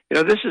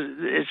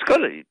 it's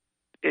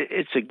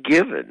a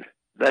given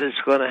that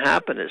it's going to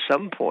happen at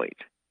some point.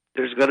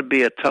 There's going to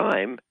be a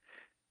time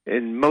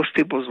in most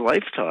people's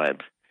lifetime,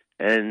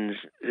 and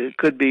it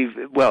could be,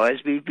 well,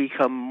 as we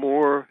become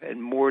more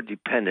and more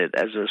dependent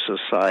as a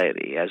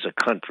society, as a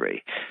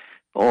country,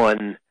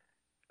 on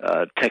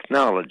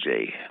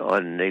technology,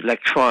 on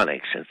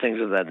electronics and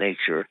things of that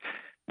nature,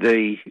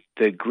 the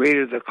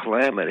greater the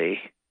calamity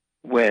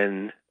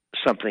when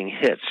something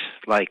hits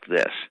like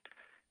this.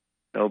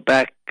 Now,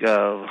 back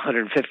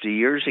 150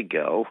 years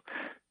ago,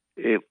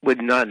 it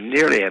would not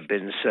nearly have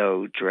been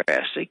so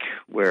drastic,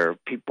 where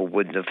people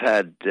wouldn't have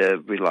had to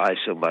rely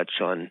so much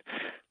on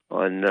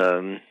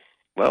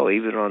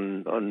even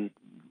on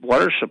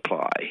water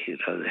supply. It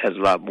has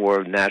a lot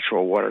more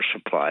natural water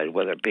supply,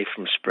 whether it be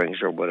from springs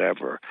or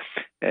whatever.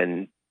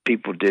 And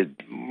people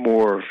did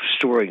more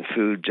storing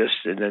food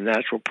just in the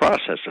natural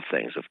process of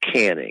things, of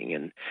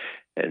canning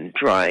and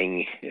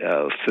drying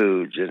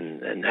foods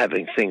and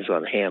having things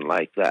on hand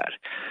like that.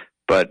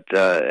 But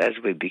as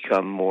we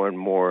become more and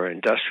more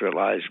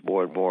industrialized,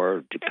 more and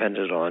more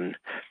dependent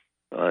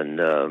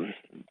on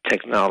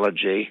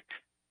technology,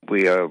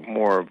 we are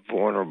more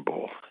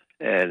vulnerable.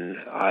 And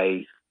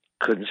I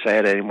couldn't say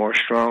it any more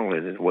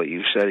strongly than what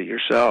you said it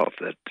yourself,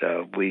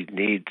 that we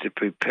need to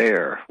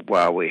prepare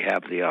while we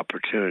have the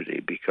opportunity,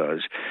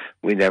 because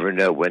we never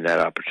know when that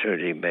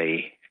opportunity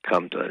may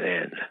come to an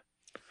end.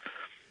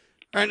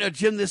 All right, now,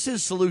 Jim, this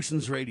is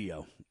Solutions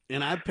Radio,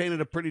 and I've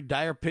painted a pretty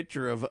dire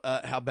picture of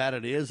how bad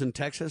it is in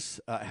Texas,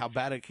 how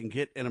bad it can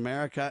get in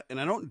America, and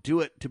I don't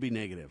do it to be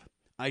negative.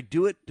 I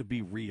do it to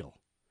be real.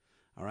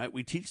 All right,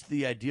 we teach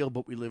the ideal,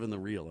 but we live in the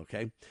real,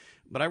 okay?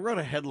 But I wrote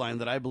a headline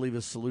that I believe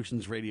is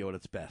Solutions Radio at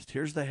its best.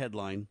 Here's the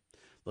headline.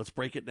 Let's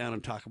break it down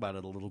and talk about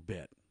it a little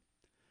bit.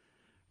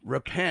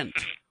 Repent.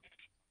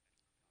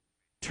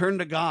 Turn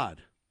to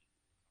God.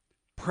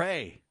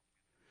 Pray.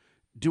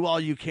 Do all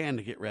you can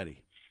to get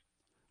ready.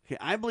 Okay,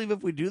 I believe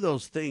if we do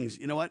those things,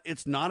 you know what?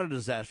 It's not a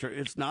disaster.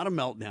 It's not a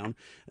meltdown.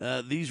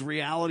 These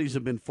realities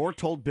have been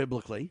foretold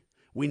biblically.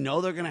 We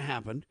know they're going to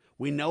happen.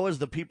 We know as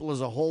the people as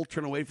a whole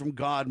turn away from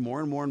God,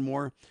 more and more and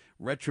more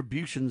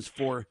retributions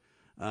for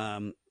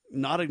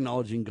not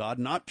acknowledging God,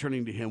 not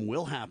turning to him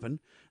will happen.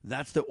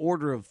 That's the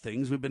order of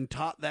things. We've been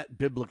taught that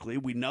biblically.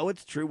 We know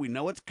it's true. We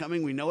know it's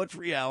coming. We know it's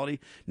reality.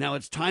 Now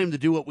it's time to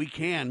do what we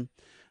can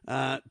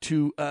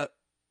to, I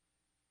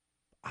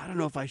don't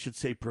know if I should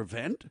say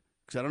prevent,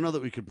 because I don't know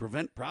that we can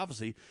prevent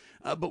prophecy,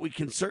 but we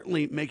can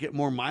certainly make it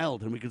more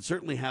mild, and we can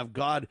certainly have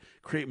God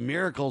create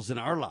miracles in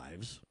our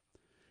lives.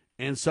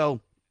 And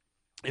so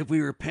if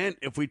we repent,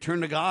 if we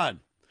turn to God,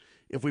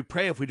 if we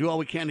pray, if we do all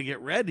we can to get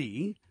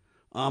ready,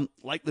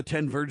 like the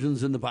 10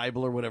 virgins in the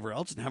Bible or whatever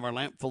else, and have our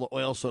lamp full of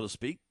oil, so to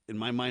speak, in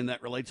my mind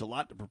that relates a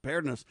lot to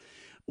preparedness,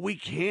 we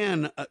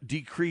can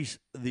decrease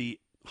the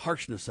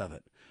harshness of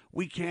it.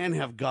 We can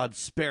have God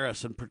spare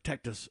us and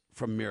protect us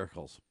from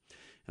miracles.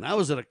 And I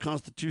was at a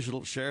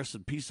Constitutional Sheriffs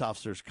and Peace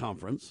Officers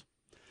Conference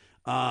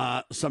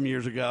some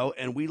years ago,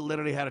 and we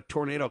literally had a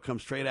tornado come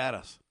straight at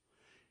us.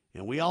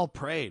 And we all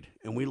prayed,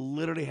 and we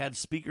literally had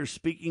speakers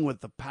speaking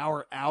with the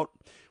power out.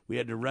 We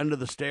had to run to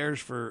the stairs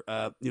for,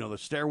 the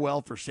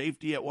stairwell for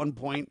safety at one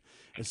point,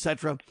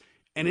 etc.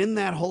 And in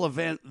that whole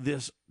event,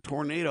 this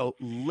tornado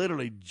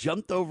literally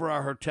jumped over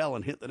our hotel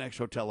and hit the next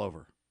hotel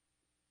over.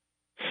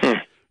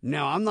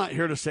 Now, I'm not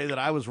here to say that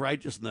I was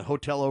righteous and the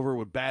hotel over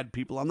with bad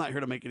people. I'm not here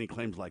to make any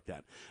claims like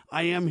that.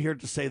 I am here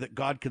to say that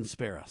God can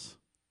spare us.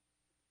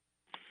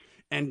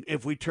 And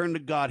if we turn to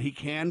God, he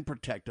can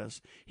protect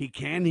us. He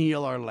can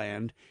heal our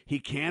land. He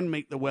can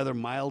make the weather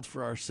mild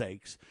for our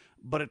sakes.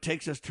 But it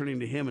takes us turning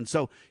to him. And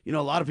so, a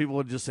lot of people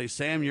would just say,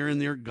 Sam, you're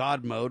in your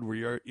God mode where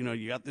you're,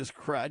 you got this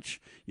crutch.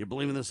 You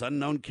believe in this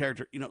unknown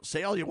character.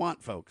 Say all you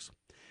want, folks.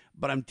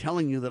 But I'm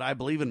telling you that I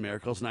believe in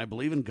miracles and I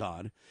believe in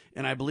God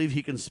and I believe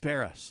he can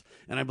spare us.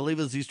 And I believe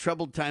as these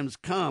troubled times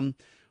come,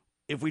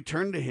 if we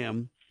turn to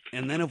him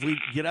and then if we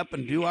get up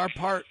and do our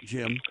part,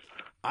 Jim,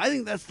 I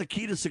think that's the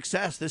key to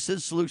success. This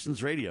is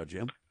Solutions Radio,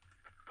 Jim.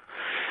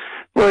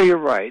 Well, you're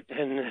right.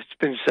 And it's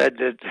been said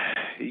that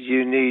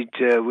we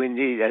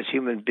need, as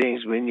human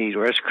beings,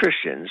 or as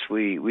Christians,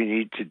 we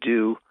need to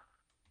do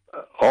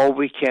all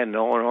we can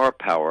know in our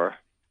power,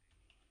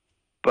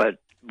 but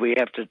we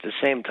have to, at the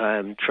same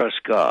time,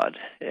 trust God.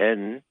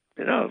 And,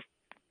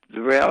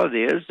 the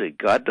reality is that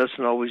God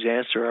doesn't always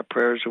answer our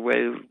prayers the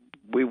way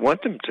we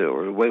want them to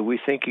or the way we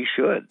think he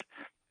should.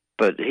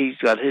 But he's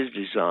got his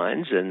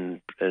designs,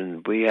 and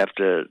we have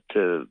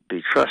to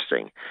be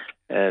trusting.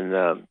 And,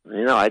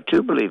 I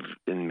too believe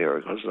in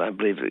miracles, and I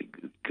believe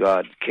that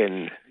God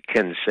can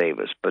save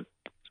us. But,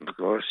 of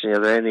course, the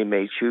enemy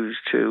may choose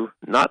to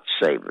not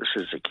save us,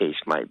 as the case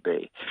might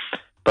be.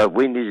 But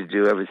we need to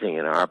do everything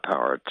in our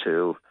power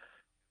to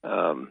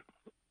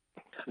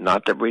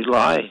not that we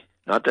rely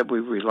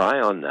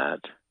on that.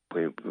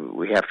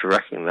 We have to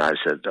recognize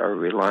that our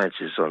reliance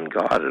is on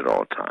God at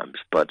all times.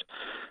 But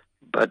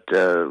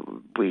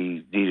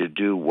we need to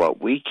do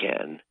what we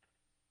can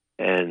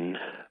and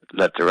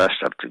let the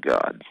rest up to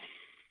God.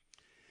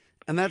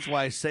 And that's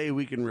why I say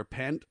we can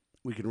repent,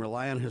 we can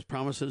rely on his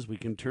promises, we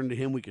can turn to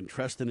him, we can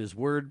trust in his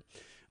word,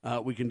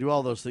 we can do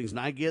all those things. And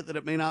I get that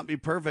it may not be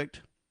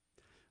perfect,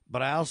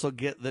 but I also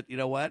get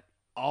that,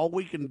 all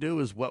we can do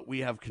is what we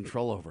have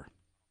control over.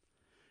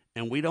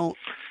 And we don't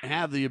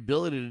have the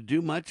ability to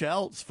do much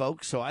else,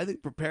 folks. So I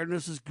think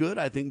preparedness is good.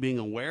 I think being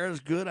aware is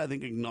good. I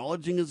think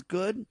acknowledging is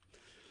good.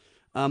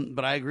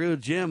 But I agree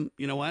with Jim.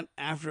 You know what?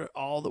 After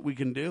all that we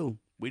can do,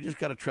 we just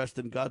got to trust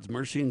in God's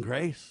mercy and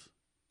grace,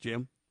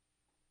 Jim.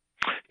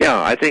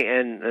 Yeah, I think,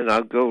 and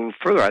I'll go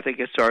further. I think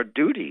it's our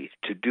duty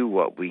to do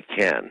what we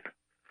can.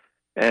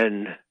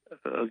 And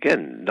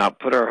again, not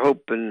put our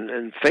hope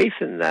and faith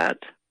in that,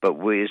 but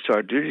it's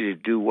our duty to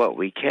do what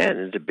we can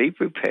and to be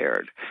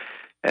prepared.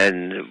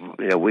 And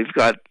we've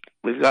got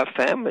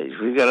families,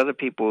 we've got other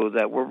people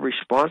that we're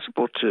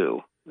responsible to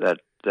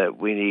that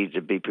we need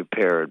to be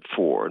prepared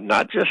for,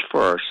 not just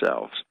for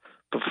ourselves,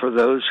 but for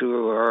those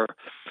who are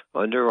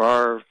under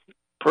our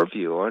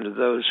purview, or under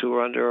those who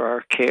are under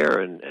our care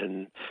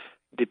and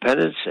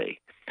dependency.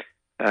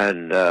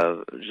 And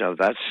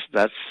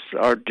that's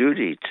our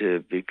duty, to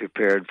be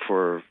prepared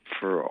for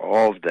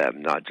all of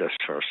them, not just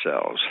for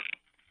ourselves.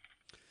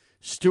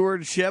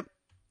 Stewardship,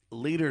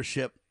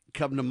 leadership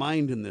come to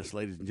mind in this,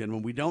 ladies and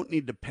gentlemen. We don't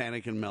need to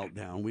panic and melt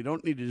down. We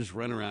don't need to just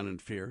run around in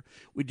fear.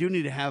 We do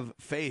need to have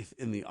faith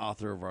in the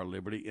author of our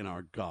liberty, in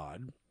our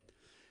God.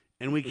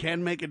 And we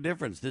can make a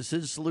difference. This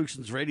is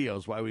Solutions Radio,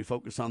 is why we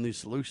focus on these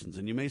solutions.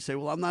 And you may say,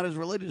 well, I'm not as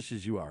religious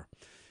as you are.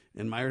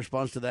 And my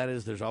response to that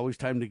is there's always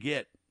time to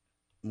get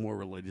more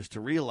religious, to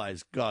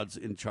realize God's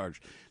in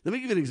charge. Let me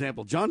give you an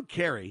example. John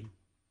Kerry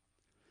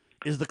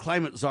is the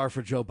climate czar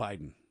for Joe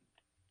Biden.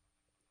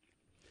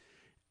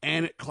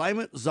 And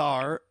climate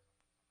czar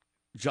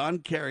John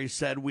Kerry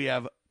said we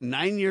have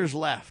 9 years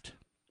left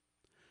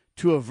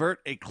to avert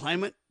a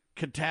climate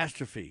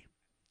catastrophe.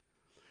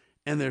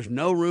 And there's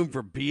no room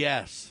for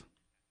BS.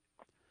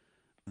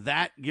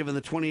 That, given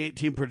the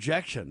 2018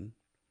 projection,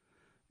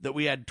 that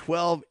we had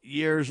 12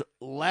 years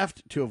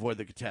left to avoid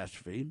the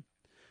catastrophe.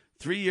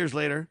 3 years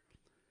later,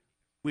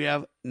 we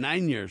have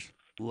 9 years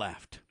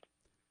left.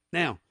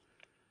 Now,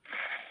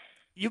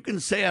 you can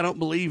say I don't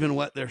believe in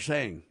what they're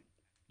saying.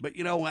 But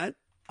you know what?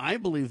 I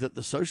believe that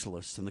the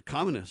socialists and the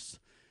communists,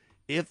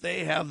 if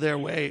they have their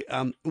way,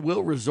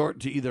 will resort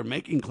to either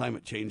making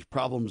climate change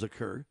problems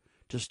occur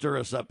to stir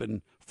us up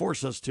and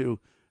force us to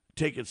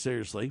take it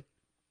seriously,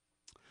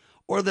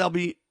 or they'll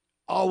be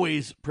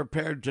always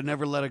prepared to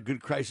never let a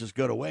good crisis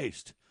go to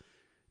waste.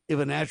 If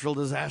a natural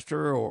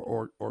disaster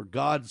or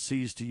God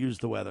sees to use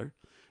the weather,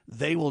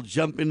 they will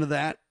jump into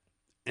that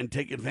and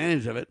take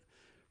advantage of it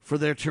for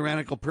their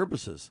tyrannical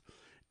purposes.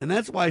 And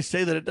that's why I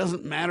say that it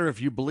doesn't matter if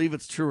you believe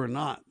it's true or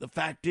not. The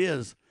fact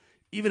is,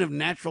 even if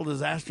natural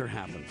disaster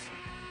happens,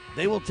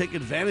 they will take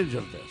advantage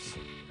of this.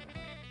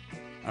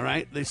 All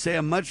right? They say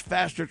a much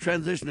faster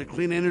transition to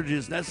clean energy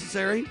is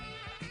necessary.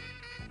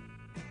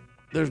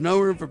 There's no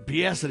room for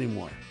BS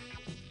anymore.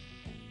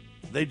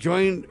 They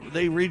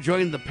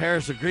rejoined the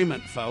Paris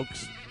Agreement,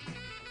 folks.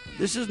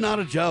 This is not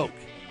a joke.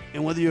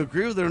 And whether you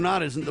agree with it or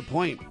not isn't the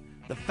point.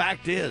 The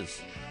fact is,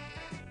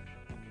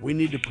 we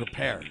need to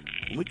prepare.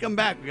 When we come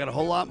back, we got a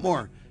whole lot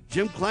more.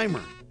 Jim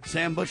Clymer,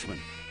 Sam Bushman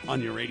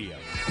on your radio.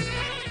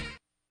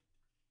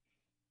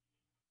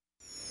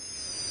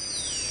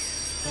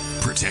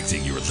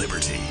 Protecting your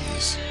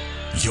liberties.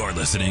 You're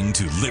listening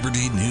to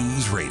Liberty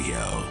News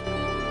Radio.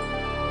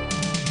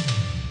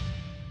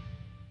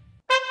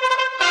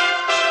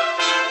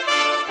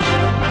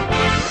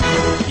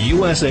 You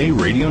USA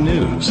Radio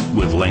News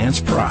with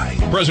Lance Pry.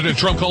 President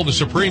Trump called the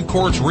Supreme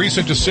Court's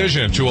recent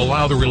decision to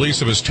allow the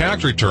release of his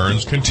tax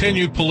returns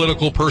continued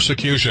political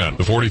persecution.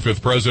 The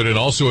 45th president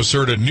also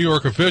asserted New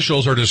York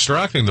officials are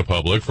distracting the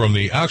public from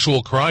the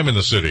actual crime in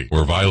the city,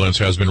 where violence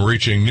has been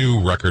reaching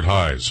new record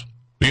highs.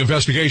 The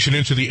investigation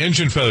into the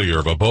engine failure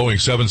of a Boeing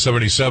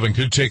 777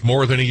 could take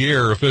more than a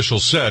year,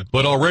 officials said,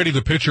 but already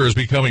the picture is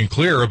becoming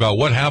clear about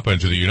what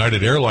happened to the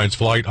United Airlines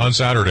flight on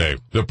Saturday.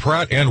 The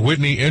Pratt &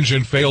 Whitney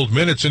engine failed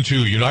minutes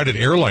into United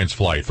Airlines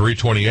flight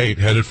 328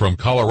 headed from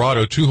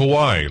Colorado to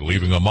Hawaii,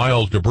 leaving a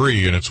mile of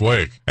debris in its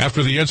wake.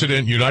 After the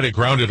incident, United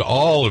grounded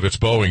all of its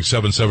Boeing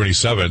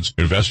 777s.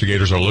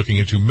 Investigators are looking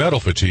into metal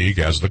fatigue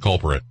as the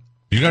culprit.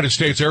 The United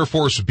States Air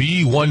Force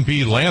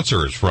B-1B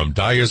Lancers from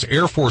Dyess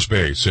Air Force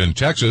Base in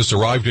Texas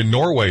arrived in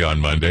Norway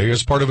on Monday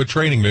as part of a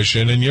training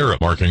mission in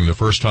Europe, marking the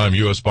first time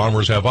U.S.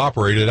 bombers have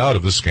operated out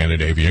of the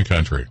Scandinavian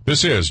country.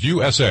 This is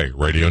USA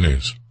Radio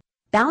News.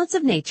 Balance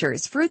of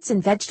Nature's fruits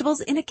and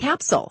vegetables in a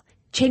capsule,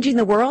 changing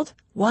the world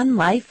one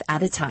life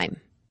at a time.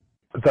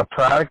 The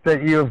product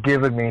that you have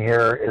given me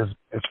here is,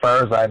 as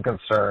far as I'm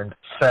concerned,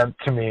 sent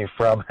to me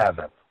from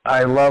heaven.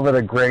 I love it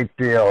a great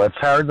deal. It's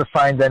hard to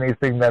find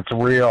anything that's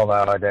real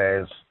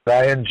nowadays.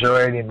 I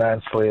enjoy it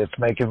immensely. It's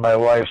making my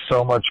life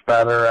so much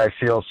better. I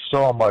feel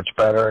so much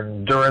better.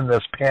 And during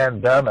this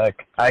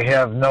pandemic, I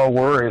have no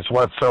worries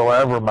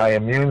whatsoever. My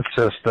immune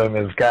system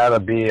has got to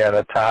be at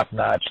a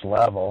top-notch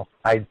level.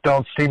 I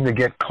don't seem to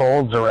get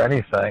colds or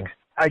anything.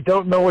 I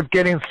don't know what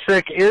getting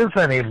sick is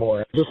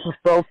anymore. This is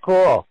so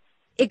cool.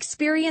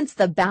 Experience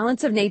the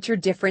Balance of Nature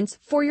difference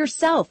for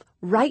yourself.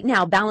 Right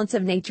now, Balance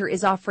of Nature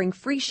is offering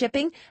free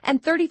shipping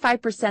and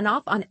 35%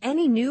 off on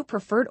any new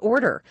preferred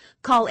order.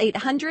 Call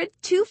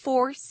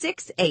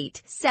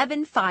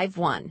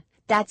 800-2468-751.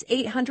 That's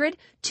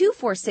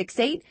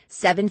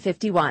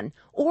 800-2468-751.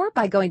 Or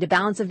by going to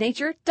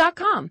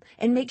balanceofnature.com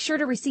and make sure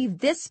to receive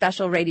this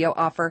special radio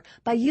offer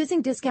by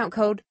using discount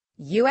code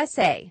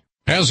USA.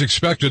 As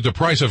expected, the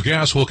price of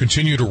gas will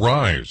continue to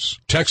rise.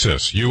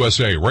 Texas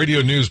USA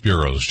Radio News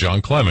Bureau's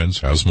John Clemens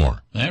has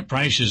more. That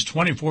price is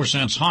 24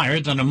 cents higher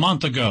than a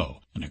month ago.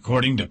 And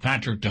according to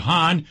Patrick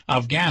DeHaan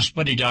of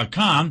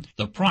GasBuddy.com,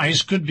 the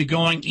price could be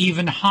going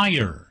even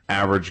higher.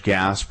 Average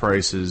gas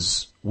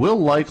prices will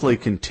likely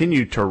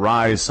continue to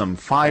rise some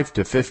 5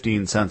 to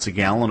 15 cents a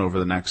gallon over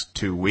the next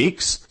 2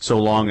 weeks, so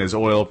long as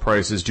oil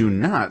prices do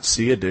not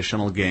see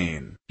additional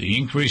gain. The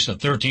increase of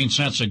 13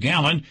 cents a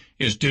gallon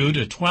is due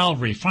to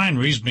 12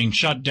 refineries being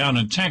shut down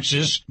in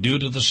Texas due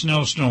to the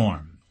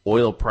snowstorm.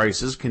 Oil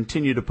prices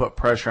continue to put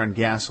pressure on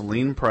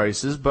gasoline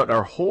prices, but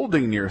are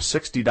holding near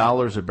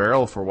 $60 a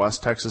barrel for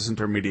West Texas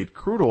Intermediate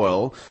crude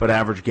oil. But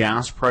average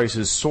gas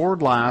prices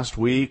soared last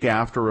week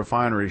after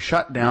refinery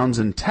shutdowns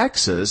in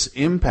Texas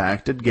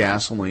impacted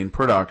gasoline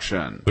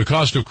production. The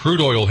cost of crude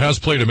oil has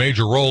played a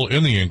major role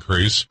in the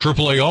increase.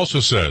 AAA also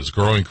says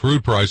growing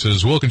crude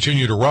prices will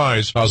continue to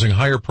rise, causing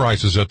higher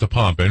prices at the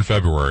pump in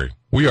February.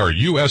 We are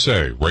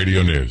USA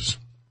Radio News.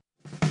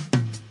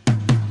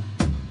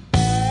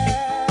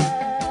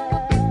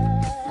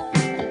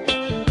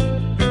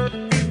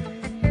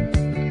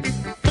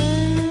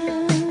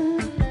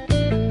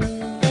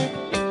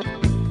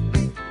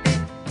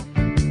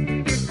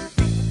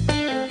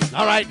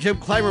 All right, Jim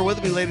Clymer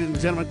with me, ladies and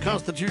gentlemen.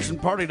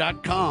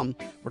 ConstitutionParty.com.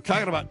 We're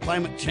talking about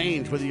climate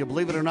change. Whether you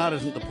believe it or not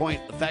isn't the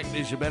point. The fact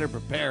is you better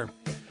prepare.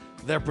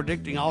 They're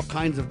predicting all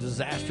kinds of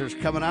disasters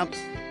coming up.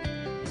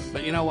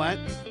 But you know what?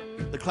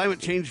 The climate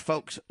change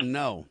folks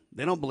know.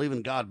 They don't believe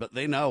in God, but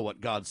they know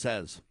what God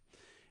says.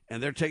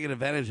 And they're taking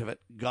advantage of it.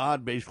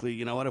 God basically,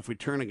 you know what, if we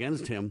turn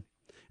against him,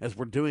 as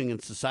we're doing in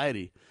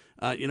society,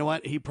 you know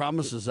what? He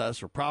promises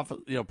us, or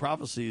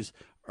prophecies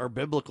are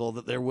biblical,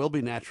 that there will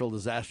be natural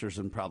disasters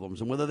and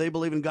problems. And whether they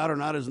believe in God or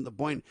not isn't the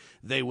point.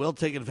 They will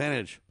take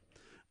advantage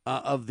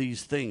of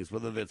these things,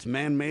 whether it's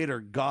man-made or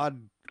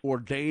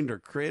God-ordained or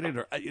created,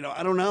 or,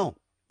 I don't know.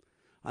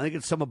 I think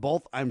it's some of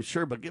both, I'm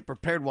sure, but get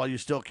prepared while you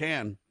still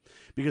can,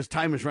 because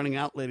time is running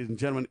out, ladies and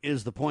gentlemen,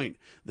 is the point.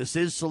 This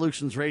is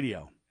Solutions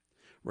Radio.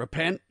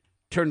 Repent,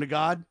 turn to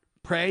God,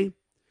 pray,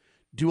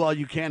 do all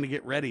you can to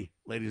get ready,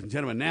 ladies and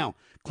gentlemen. Now,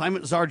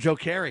 Climate Czar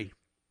Climate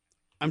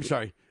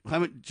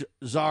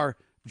Czar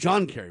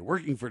John Kerry,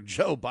 working for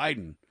Joe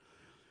Biden.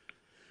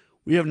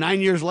 We have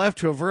 9 years left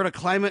to avert a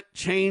climate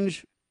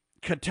change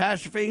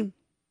catastrophe,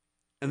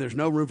 and there's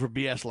no room for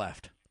BS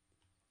left.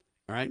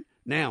 All right?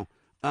 Now,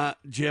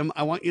 Jim,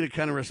 I want you to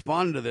kind of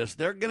respond to this.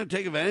 They're going to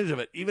take advantage of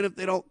it, even if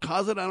they don't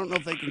cause it. I don't know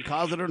if they can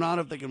cause it or not,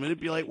 if they can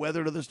manipulate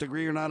weather to this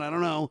degree or not. I don't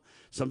know.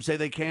 Some say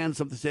they can,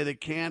 some say they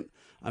can't.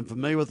 I'm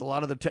familiar with a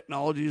lot of the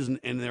technologies,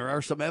 and there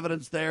are some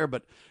evidence there,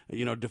 but,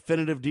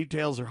 definitive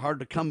details are hard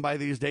to come by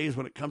these days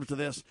when it comes to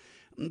this.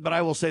 But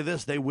I will say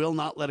this, they will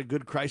not let a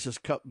good crisis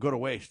go to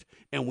waste.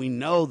 And we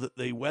know that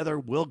the weather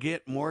will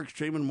get more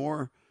extreme and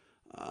more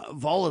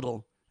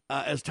volatile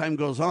as time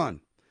goes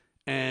on.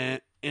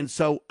 And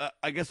so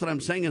I guess what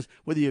I'm saying is,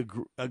 whether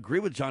you agree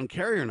with John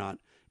Kerry or not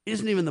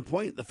isn't even the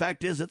point. The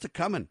fact is, it's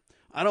a-coming.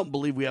 I don't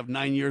believe we have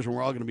 9 years when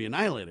we're all going to be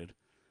annihilated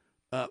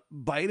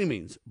by any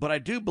means. But I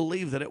do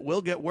believe that it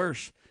will get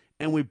worse.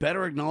 and we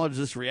better acknowledge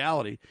this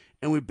reality,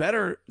 and we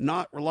better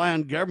not rely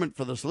on government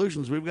for the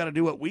solutions. We've got to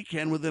do what we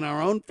can within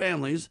our own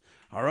families,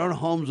 our own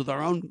homes, with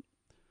our own,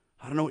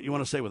 I don't know what you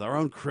want to say, with our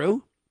own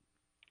crew,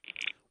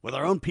 with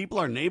our own people,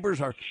 our neighbors.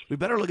 We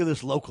better look at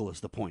this local is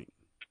the point.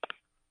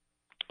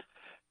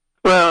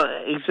 Well,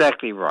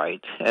 exactly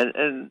right.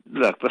 And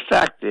look, the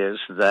fact is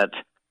that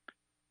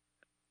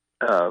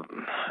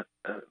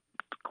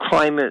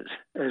climate,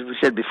 as we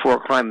said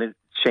before, climate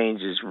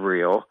change is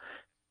real.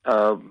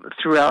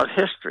 Throughout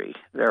history,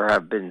 there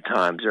have been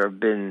times, there have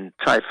been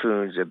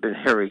typhoons, there have been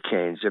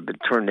hurricanes, there have been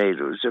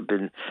tornadoes, there have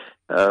been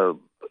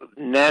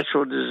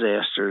natural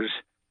disasters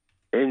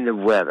in the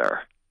weather.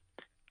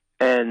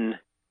 And,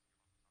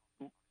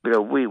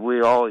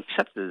 we all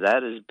accepted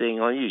that as being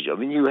unusual. I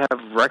mean, you have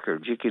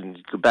records. You can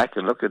go back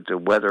and look at the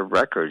weather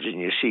records, and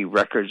you see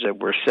records that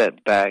were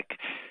set back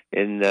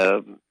in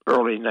the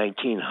early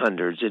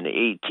 1900s and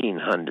the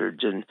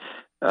 1800s, and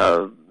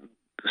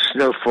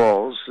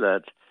snowfalls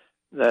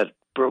that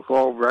broke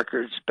all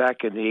records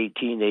back in the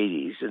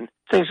 1880s, and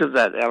things of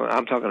that.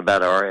 I'm talking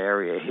about our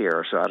area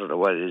here, so I don't know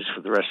what it is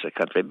for the rest of the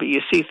country, but you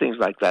see things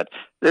like that.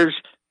 There's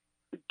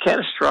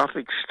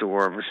catastrophic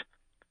storms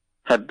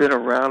have been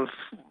around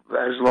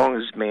as long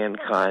as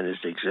mankind has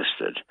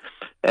existed,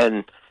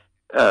 and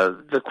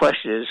the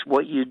question is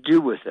what you do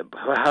with them.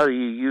 How do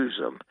you use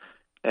them?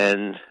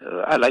 And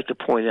I'd like to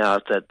point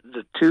out that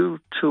the two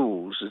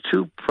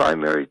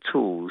primary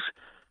tools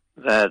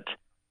that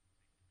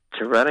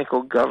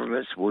tyrannical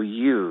governments will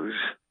use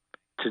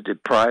to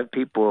deprive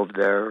people of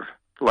their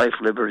life,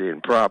 liberty,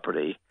 and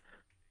property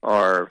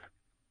are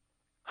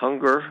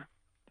hunger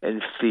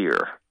and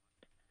fear.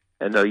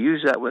 And they'll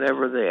use that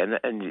whenever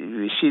and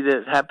you see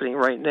that happening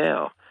right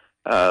now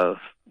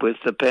with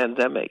the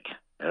pandemic.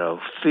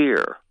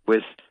 Fear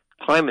with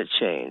climate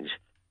change,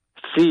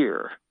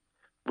 fear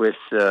with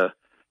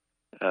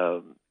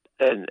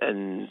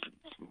and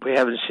we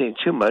haven't seen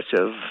too much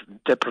of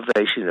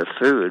deprivation of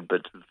food,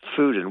 but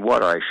food and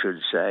water, I should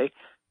say.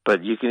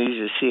 But you can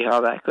easily see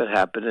how that could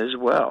happen as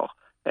well.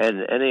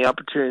 And any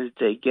opportunity that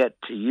they get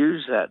to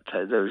use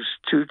those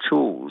two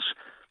tools,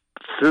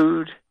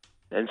 food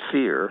and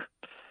fear,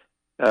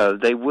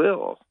 they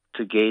will,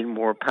 to gain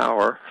more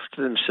power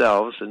to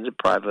themselves and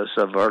deprive us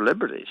of our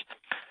liberties.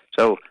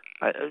 So,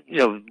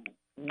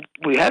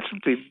 we have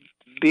to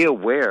be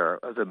aware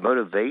of the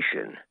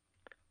motivation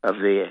of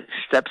the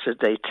steps that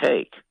they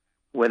take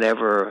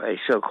whenever a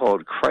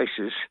so-called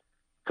crisis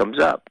comes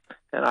up.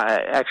 And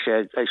I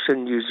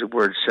shouldn't use the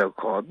word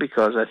so-called,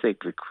 because I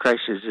think the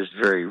crisis is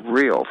very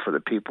real for the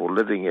people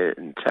living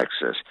in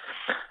Texas.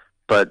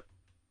 But,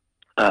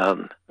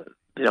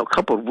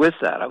 coupled with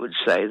that, I would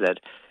say that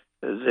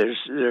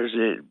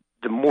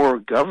the more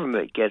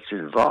government gets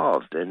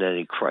involved in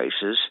any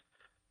crisis,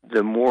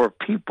 the more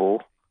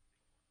people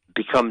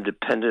become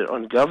dependent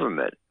on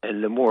government,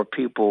 and the more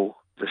people,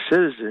 the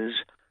citizens,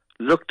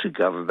 look to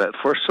government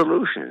for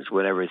solutions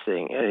when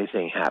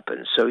anything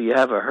happens. So you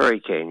have a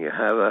hurricane, you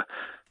have a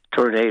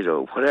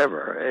tornado,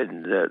 whatever,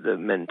 and the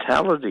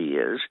mentality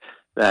is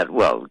that,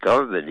 well,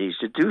 government needs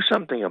to do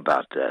something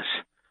about this.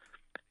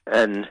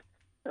 And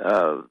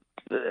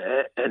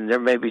there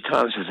may be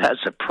times that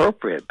that's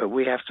appropriate, but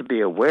we have to be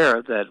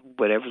aware that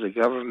whenever the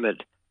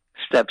government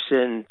steps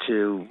in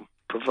to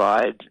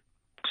provide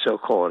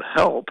so-called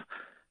help,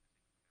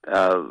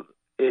 it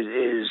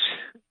is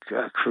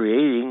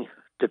creating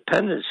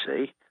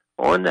dependency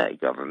on that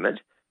government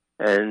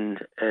and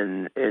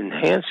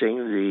enhancing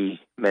the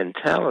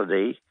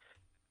mentality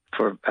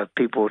for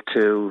people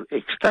to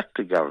expect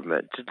the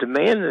government, to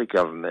demand the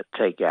government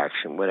take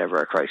action whenever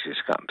a crisis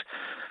comes.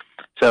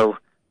 So,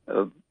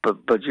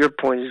 but your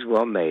point is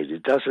well made.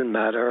 It doesn't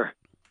matter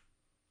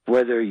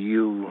whether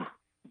you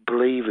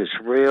believe it's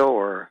real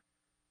or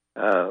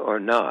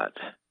not.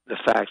 The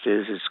fact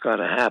is, it's going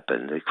to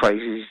happen. The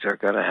crises are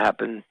going to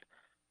happen.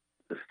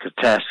 The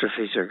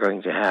catastrophes are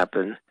going to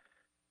happen,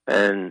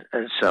 and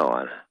so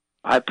on.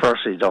 I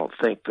personally don't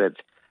think that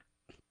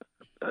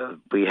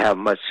we have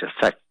much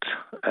effect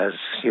as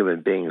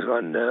human beings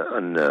on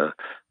the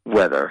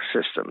weather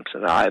systems.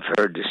 And I've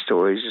heard the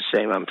stories, the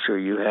same I'm sure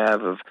you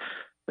have, of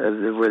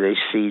where they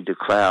seed the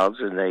clouds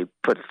and they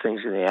put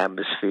things in the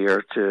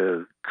atmosphere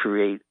to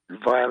create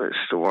violent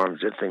storms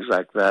and things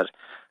like that.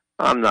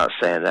 I'm not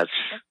saying that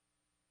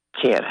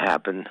can't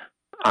happen.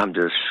 I'm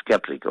just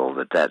skeptical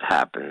that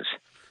happens.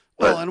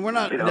 Well, and we're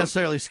not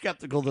necessarily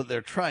skeptical that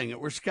they're trying it.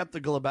 We're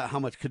skeptical about how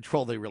much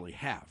control they really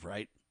have,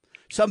 right?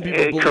 Some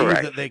people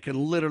believe that they can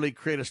literally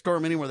create a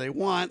storm anywhere they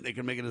want. They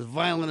can make it as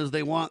violent as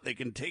they want. They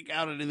can take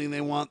out anything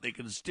they want. They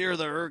can steer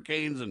the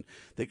hurricanes, and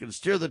they can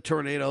steer the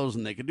tornadoes,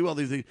 and they can do all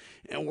these things.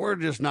 And we're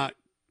just not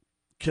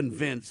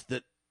convinced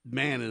that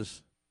man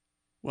is,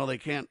 well, they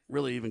can't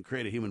really even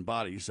create a human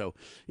body. So,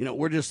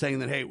 we're just saying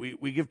that, hey,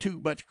 we give too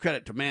much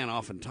credit to man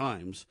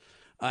oftentimes,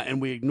 and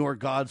we ignore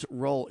God's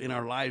role in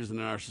our lives and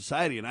in our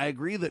society. And I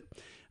agree that,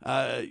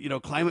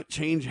 climate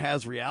change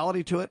has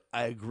reality to it.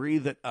 I agree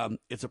that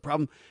it's a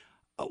problem.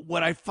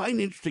 What I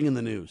find interesting in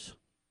the news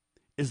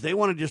is they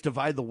want to just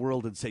divide the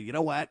world and say, you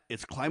know what,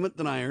 it's climate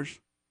deniers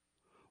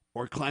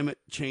or climate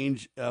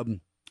change, I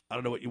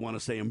don't know what you want to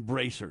say,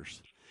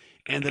 embracers.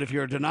 And that if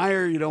you're a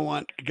denier, you don't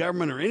want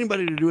government or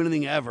anybody to do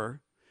anything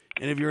ever.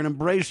 And if you're an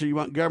embracer, you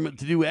want government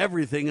to do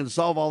everything and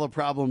solve all the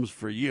problems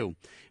for you.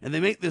 And they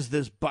make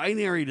this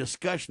binary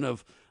discussion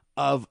of,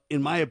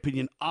 in my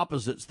opinion,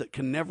 opposites that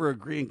can never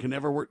agree and can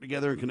never work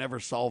together and can never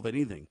solve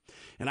anything.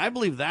 And I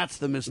believe that's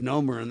the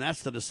misnomer, and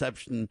that's the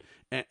deception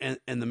and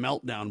the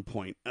meltdown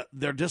point.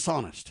 They're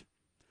dishonest,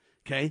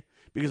 okay?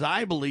 Because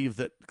I believe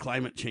that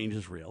climate change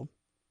is real,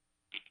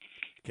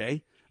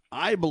 okay?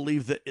 I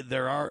believe that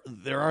there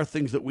are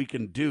things that we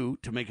can do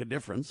to make a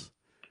difference.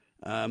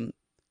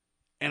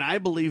 And I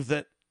believe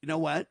that, you know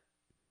what?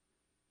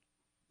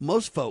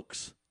 Most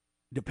folks,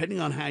 depending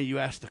on how you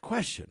ask the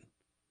question,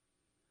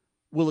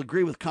 will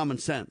agree with common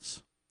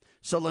sense.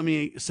 So let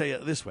me say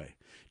it this way.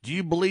 Do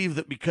you believe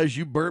that because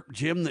you burp,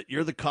 Jim, that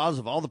you're the cause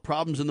of all the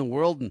problems in the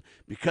world, and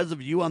because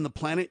of you on the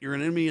planet, you're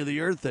an enemy of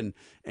the earth, and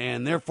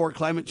therefore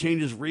climate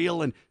change is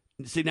real? And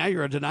see, now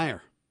you're a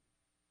denier.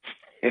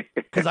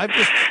 Because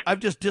I've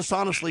just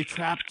dishonestly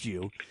trapped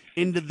you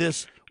into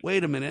this.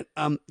 Wait a minute.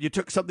 You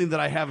took something that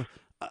I have,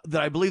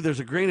 that I believe there's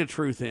a grain of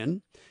truth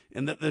in,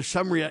 and that there's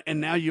some and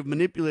now you've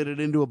manipulated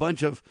into a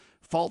bunch of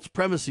false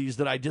premises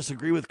that I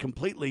disagree with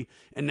completely,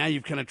 and now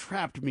you've kind of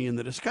trapped me in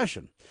the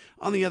discussion.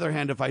 On the other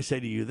hand, if I say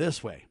to you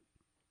this way,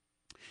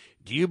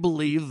 do you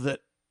believe that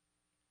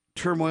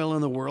turmoil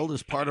in the world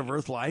is part of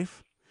Earth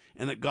life,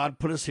 and that God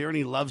put us here and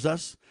he loves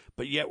us,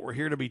 but yet we're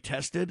here to be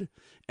tested?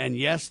 And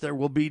yes, there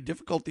will be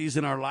difficulties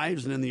in our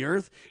lives and in the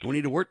earth, and we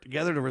need to work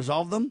together to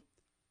resolve them?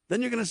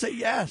 Then you're going to say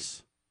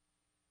yes.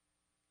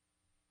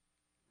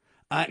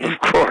 Of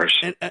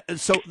course. And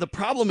so the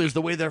problem is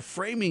the way they're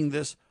framing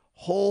this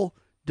whole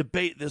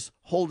debate, this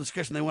whole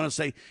discussion. They want to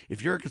say,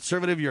 if you're a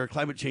conservative, you're a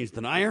climate change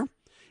denier.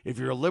 If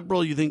you're a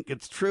liberal, you think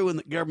it's true and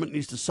that government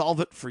needs to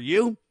solve it for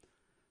you.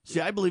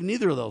 See, I believe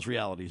neither of those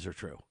realities are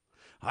true.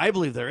 I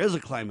believe there is a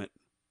climate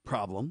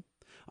problem.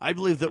 I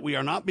believe that we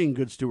are not being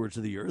good stewards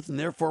of the earth, and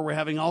therefore we're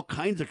having all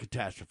kinds of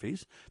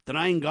catastrophes.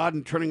 Denying God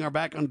and turning our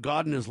back on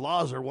God and his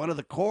laws are one of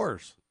the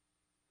cores.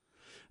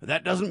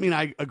 That doesn't mean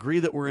I agree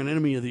that we're an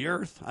enemy of the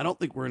earth. I don't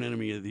think we're an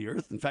enemy of the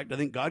earth. In fact, I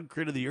think God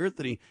created the earth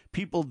and he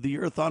peopled the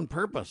earth on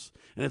purpose.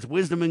 And it's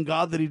wisdom in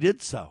God that he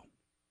did so.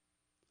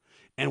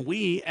 And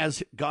we,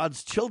 as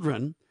God's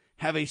children,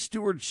 have a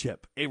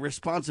stewardship, a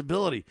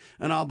responsibility,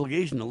 an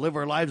obligation to live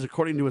our lives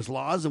according to his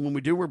laws. And when we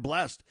do, we're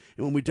blessed.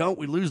 And when we don't,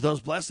 we lose those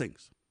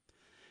blessings.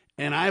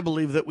 And I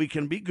believe that we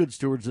can be good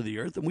stewards of the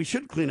earth, and we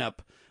should clean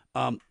up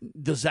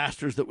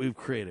disasters that we've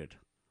created.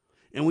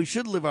 And we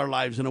should live our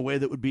lives in a way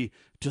that would be,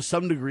 to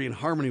some degree, in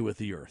harmony with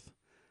the earth.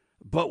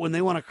 But when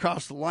they want to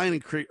cross the line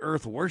and create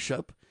earth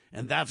worship,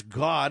 and that's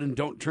God, and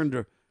don't turn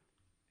to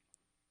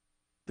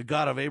the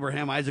God of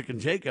Abraham, Isaac,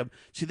 and Jacob,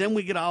 see, then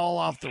we get all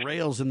off the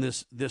rails in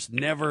this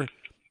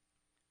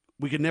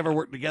we can never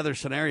work together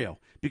scenario,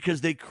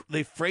 because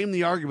they frame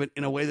the argument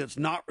in a way that's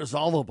not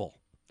resolvable.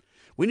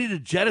 We need to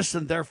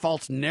jettison their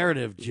false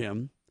narrative,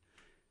 Jim,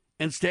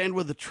 and stand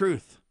with the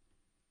truth,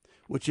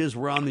 which is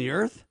we're on the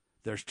earth.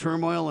 There's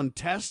turmoil and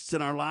tests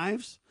in our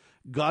lives.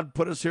 God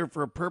put us here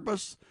for a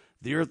purpose.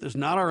 The earth is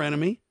not our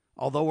enemy,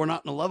 although we're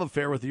not in a love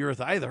affair with the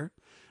earth either.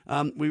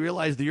 We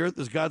realize the earth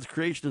is God's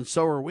creation, and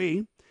so are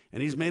we.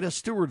 And he's made us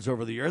stewards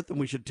over the earth, and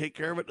we should take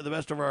care of it to the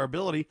best of our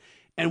ability.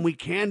 And we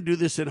can do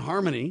this in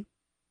harmony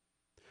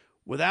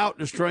without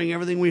destroying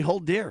everything we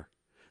hold dear.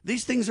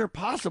 These things are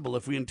possible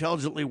if we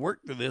intelligently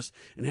work through this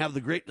and have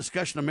the great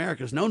discussion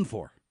America is known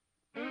for.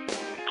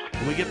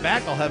 When we get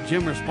back, I'll have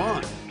Jim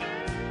respond.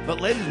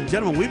 But ladies and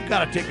gentlemen, we've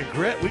got to take a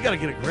grip. We've got to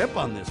get a grip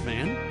on this,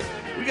 man.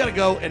 We got to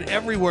go and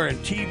everywhere, in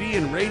TV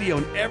and radio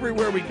and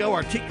everywhere we go,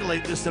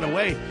 articulate this in a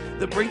way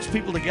that brings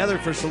people together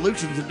for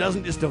solutions and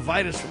doesn't just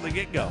divide us from the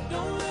get-go.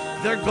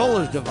 Their goal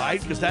is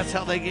divide because that's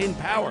how they gain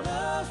power.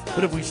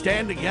 But if we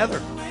stand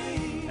together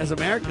as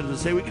Americans and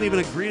say we can even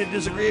agree to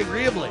disagree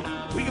agreeably,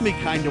 we can be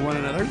kind to one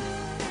another.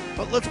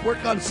 But let's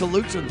work on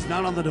solutions,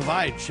 not on the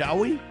divide, shall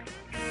we?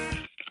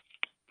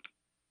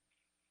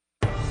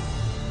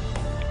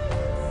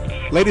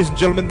 Ladies and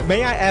gentlemen,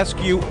 may I ask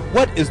you,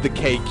 what is the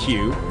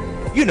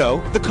KQ? You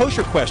know, the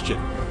kosher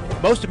question.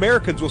 Most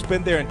Americans will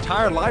spend their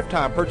entire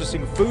lifetime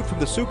purchasing food from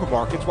the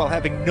supermarkets while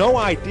having no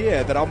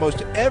idea that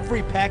almost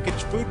every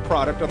packaged food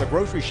product on the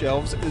grocery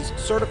shelves is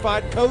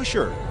certified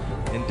kosher.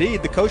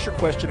 Indeed, the kosher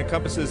question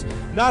encompasses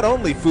not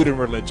only food and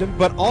religion,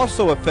 but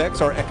also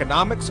affects our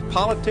economics,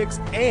 politics,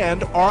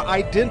 and our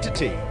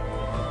identity.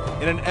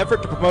 In an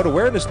effort to promote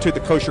awareness to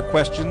the kosher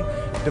question,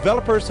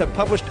 developers have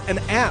published an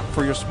app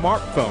for your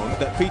smartphone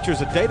that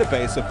features a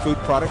database of food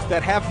products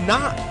that have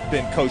not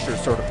been kosher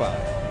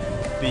certified.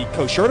 The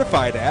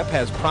Koshertified app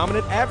has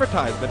prominent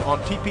advertisement on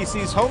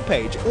TPC's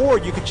homepage, or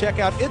you can check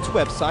out its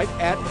website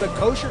at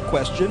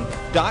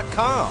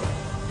thekosherquestion.com.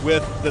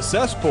 With the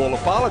cesspool of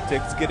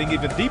politics getting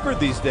even deeper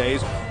these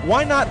days,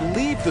 why not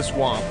leave the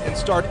swamp and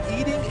start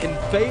eating in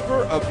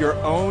favor of your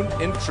own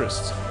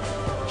interests?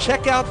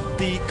 Check out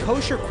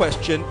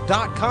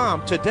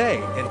thekosherquestion.com today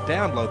and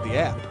download the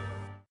app.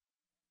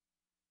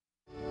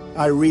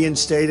 I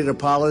reinstated a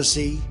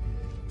policy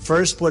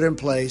first put in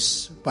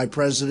place by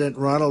President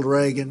Ronald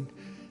Reagan,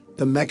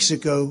 the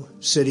Mexico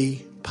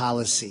City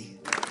policy.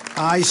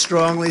 I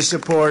strongly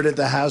supported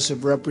the House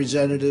of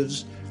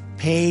Representatives'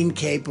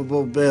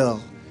 pain-capable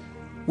bill,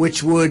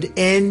 which would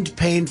end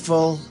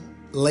painful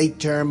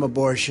late-term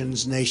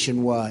abortions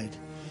nationwide.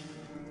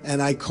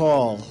 And I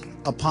call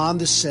upon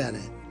the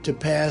Senate to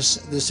pass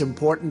this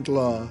important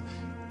law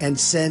and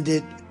send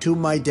it to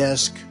my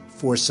desk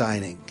for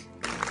signing.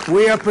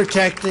 We are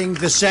protecting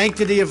the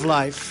sanctity of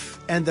life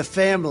and the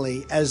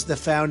family as the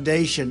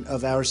foundation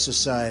of our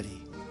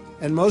society.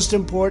 And most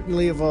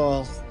importantly of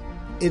all,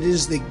 it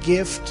is the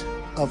gift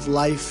of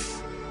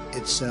life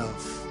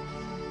itself.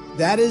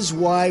 That is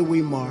why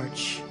we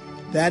march,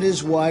 that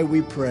is why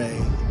we pray,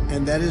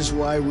 and that is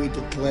why we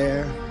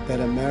declare that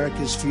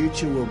America's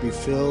future will be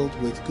filled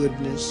with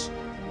goodness,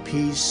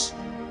 peace,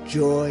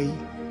 joy,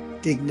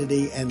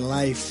 dignity, and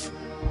life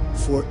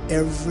for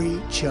every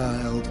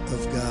child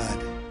of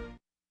God.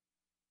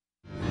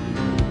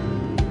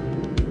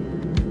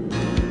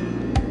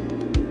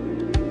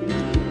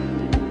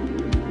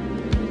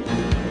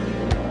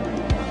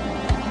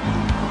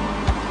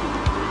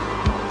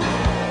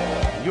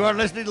 You are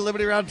listening to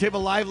Liberty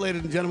Roundtable Live,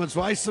 ladies and gentlemen.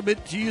 So I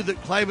submit to you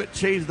that climate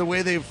change, the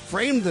way they've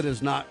framed it,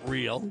 is not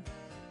real.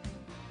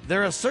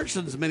 Their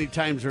assertions many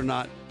times are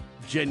not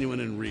genuine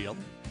and real.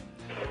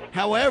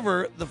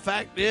 However, the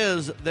fact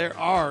is there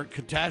are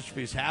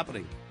catastrophes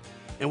happening.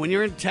 And when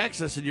you're in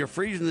Texas and you're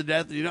freezing to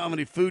death and you don't have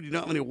any food, you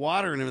don't have any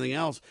water and everything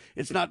else,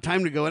 it's not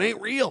time to go, it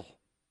ain't real.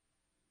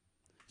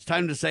 It's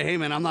time to say, hey,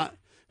 man,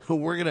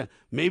 we're going to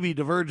maybe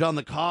diverge on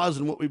the cause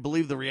and what we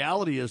believe the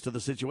reality is to the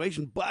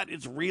situation, but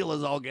it's real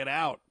as all get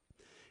out.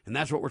 And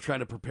that's what we're trying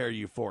to prepare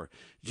you for.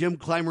 Jim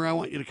Clymer, I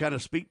want you to kind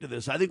of speak to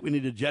this. I think we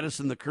need to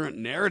jettison the current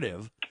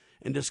narrative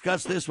and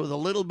discuss this with a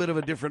little bit of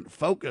a different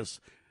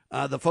focus,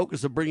 the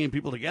focus of bringing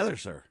people together,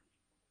 sir.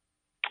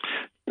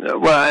 Well,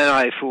 and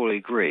I fully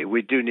agree.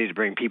 We do need to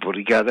bring people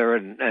together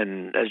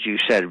and as you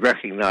said,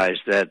 recognize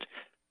that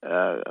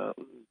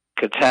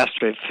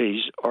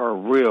catastrophes are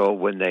real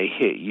when they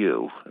hit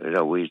you. You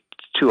know, we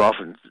too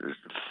often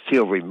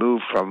feel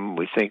removed from them.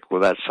 We think,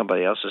 well, that's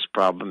somebody else's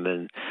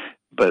problem,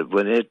 but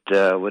when it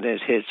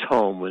hits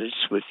home, when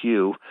it's with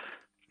you,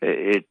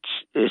 it's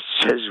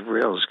as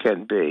real as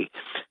can be.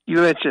 You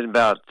mentioned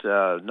about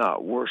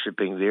not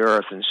worshiping the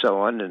earth and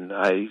so on, and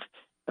I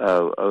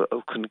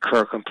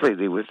concur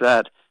completely with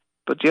that.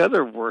 But the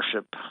other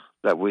worship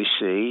that we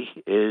see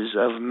is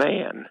of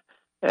man.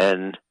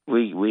 And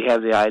we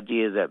have the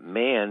idea that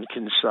man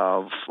can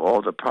solve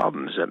all the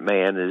problems, that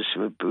man is,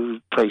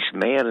 we place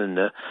man in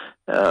the,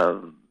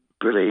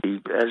 really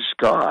as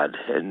God,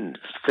 and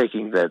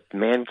thinking that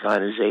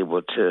mankind is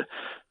able to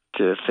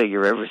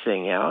figure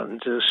everything out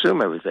and to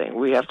assume everything.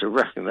 We have to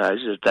recognize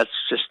that that's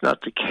just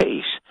not the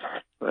case.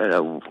 You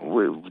know,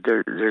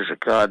 there's a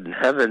God in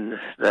heaven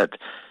that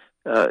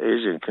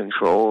is in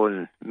control,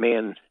 and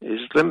man is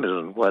limited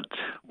on what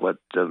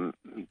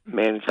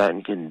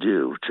mankind can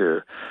do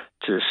to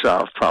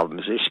solve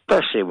problems,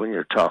 especially when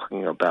you're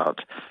talking about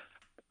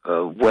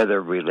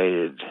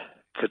weather-related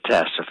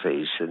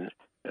catastrophes and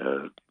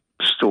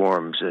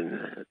storms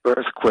and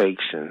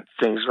earthquakes and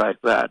things like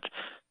that.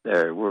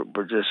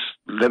 We're just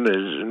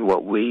limited in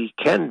what we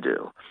can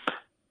do.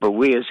 But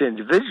we as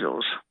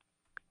individuals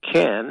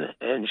can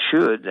and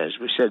should, as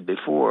we said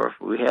before,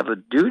 we have a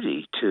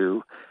duty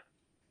to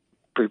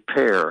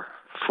prepare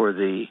for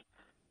the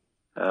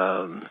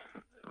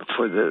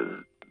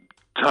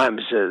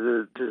times,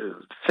 the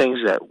things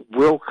that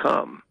will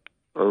come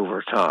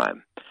over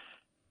time.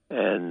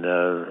 And,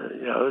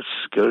 let's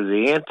go to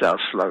the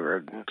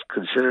anti-sluggard and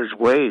consider his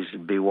ways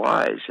and be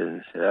wise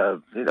and,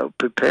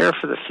 prepare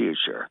for the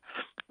future.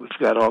 We've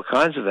got all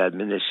kinds of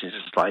admonitions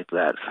like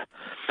that.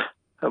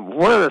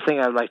 One other thing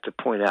I'd like to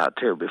point out,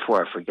 too,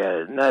 before I forget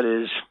it, and that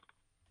is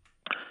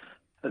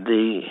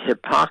the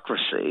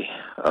hypocrisy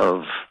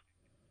of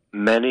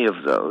many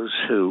of those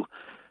who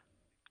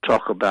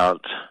talk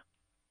about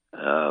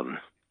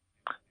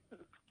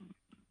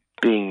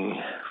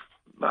being,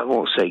 I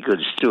won't say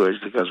good stewards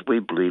because we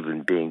believe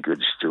in being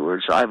good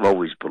stewards. I've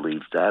always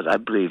believed that.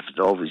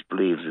 Always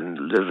believed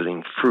in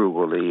living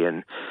frugally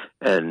and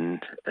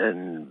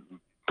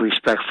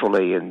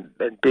respectfully and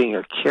being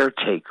a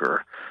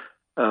caretaker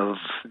of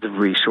the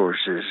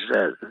resources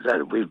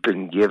that we've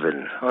been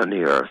given on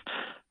the earth.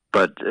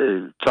 But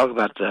talk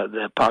about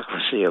the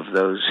hypocrisy of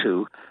those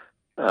who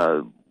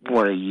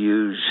want to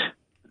use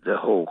the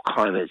whole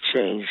climate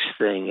change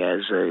thing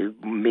as a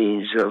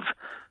means of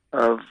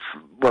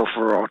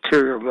for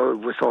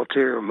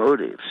ulterior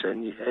motives,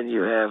 and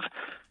you have,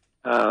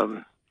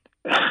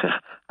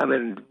 I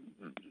mean,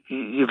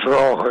 you've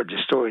all heard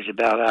the stories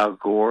about Al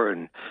Gore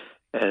and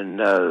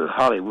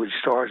Hollywood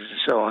stars and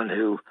so on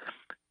who,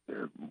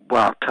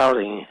 while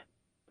touting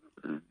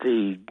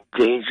the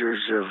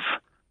dangers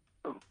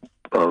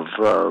of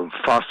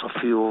fossil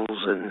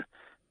fuels and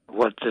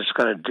what it's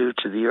going to do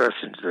to the earth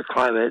and to the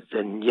climate,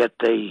 and yet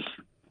they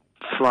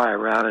fly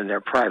around in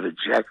their private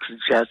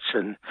jets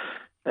and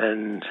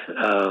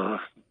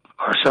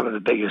are some of the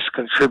biggest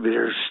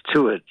contributors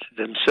to it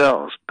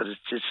themselves, but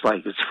it's just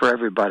like it's for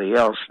everybody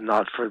else,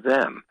 not for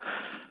them.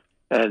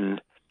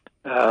 And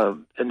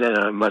then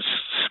on a much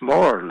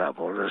smaller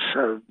level,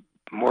 a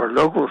more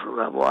local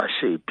level, I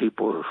see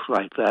people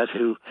like that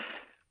who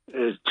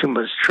is too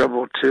much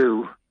trouble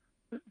to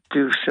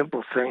do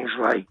simple things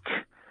like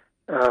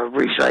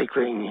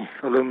recycling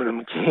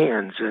aluminum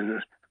cans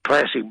and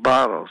plastic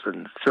bottles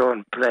and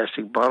throwing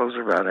plastic bottles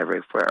around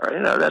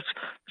everywhere. That's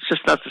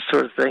just not the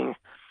sort of thing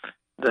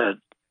that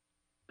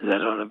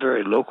on a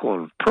very local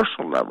and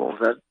personal level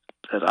that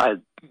I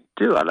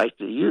do. I like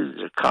to use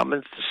the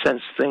common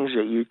sense things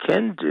that you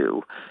can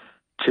do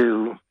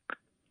to,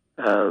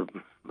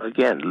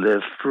 again,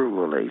 live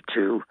frugally,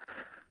 to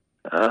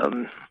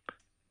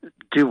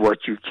do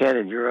what you can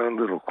in your own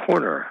little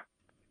corner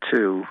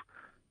to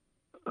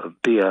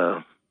be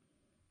a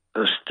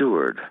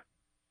steward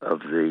of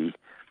the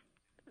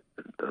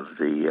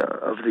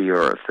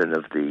earth and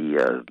of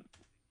the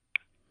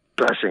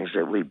blessings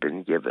that we've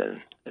been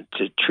given, and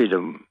to treat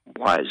them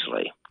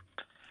wisely.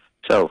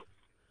 So,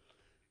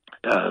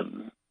 I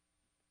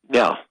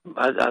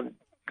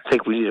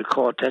think we need to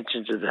call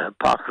attention to the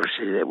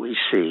hypocrisy that we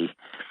see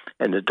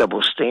and the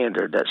double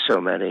standard that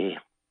so many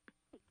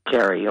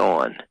carry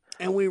on.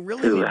 And we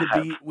really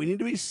need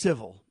to be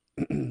civil.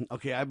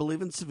 Okay, I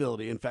believe in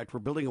civility. In fact, we're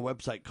building a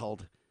website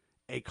called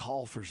A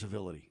Call for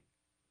Civility.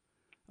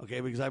 Okay,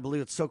 because I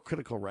believe it's so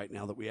critical right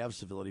now that we have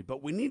civility.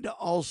 But we need to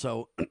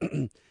also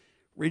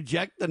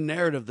reject the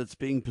narrative that's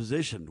being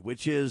positioned,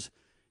 which is,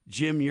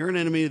 Jim, you're an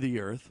enemy of the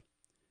earth.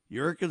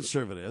 You're a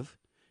conservative.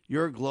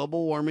 You're a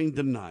global warming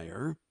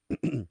denier.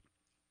 And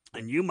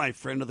you, my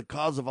friend, are the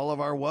cause of all of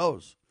our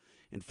woes.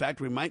 In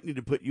fact, we might need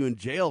to put you in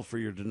jail for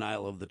your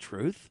denial of the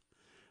truth.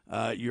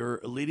 You're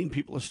leading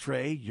people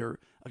astray.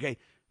 Okay,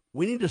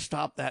 we need to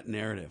stop that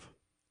narrative.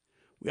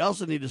 We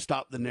also need to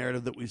stop the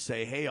narrative that we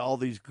say, hey, all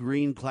these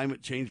green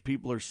climate change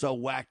people are so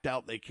whacked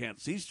out they can't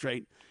see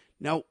straight.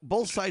 Now,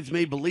 both sides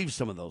may believe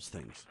some of those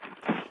things,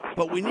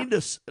 but we need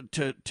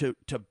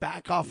to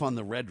back off on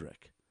the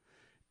rhetoric,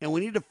 and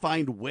we need to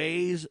find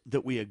ways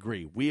that we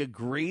agree. We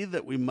agree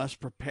that we must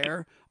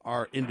prepare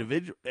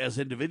as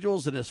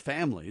individuals and as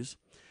families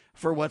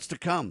for what's to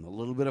come. A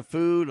little bit of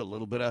food, a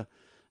little bit of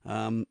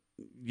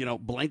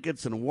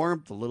blankets and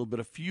warmth, a little bit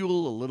of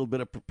fuel, a little bit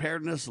of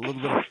preparedness, a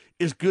little bit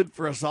is good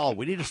for us all.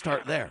 We need to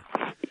start there.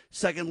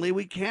 Secondly,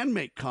 we can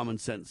make common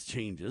sense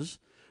changes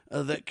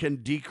that can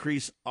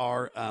decrease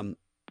our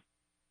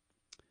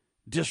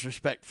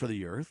disrespect for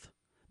the earth.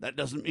 That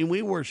doesn't mean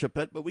we worship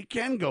it, but we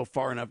can go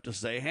far enough to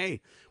say,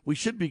 hey, we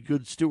should be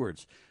good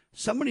stewards.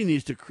 Somebody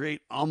needs to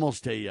create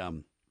almost a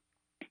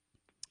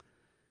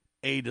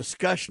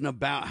discussion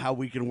about how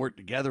we can work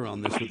together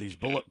on this with these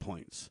bullet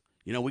points.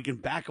 We can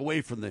back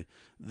away from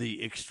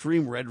the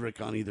extreme rhetoric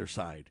on either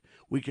side.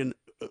 We can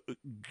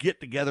get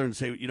together and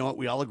say, you know what,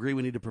 we all agree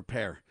we need to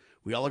prepare.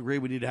 We all agree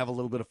we need to have a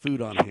little bit of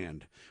food on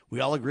hand. We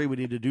all agree we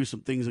need to do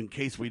some things in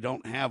case we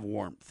don't have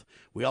warmth.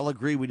 We all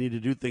agree we need to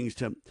do things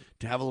to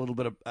have a little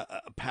bit of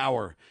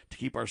power to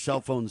keep our cell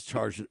phones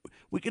charged.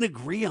 We can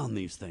agree on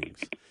these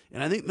things.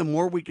 And I think the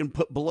more we can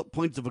put bullet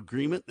points of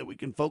agreement that we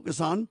can focus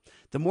on,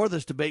 the more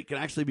this debate can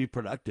actually be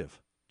productive.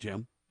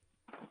 Jim?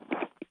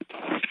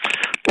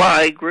 Well,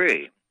 I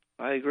agree.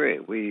 I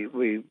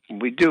do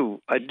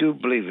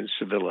believe in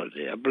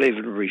civility. I believe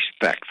in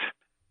respect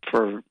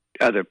for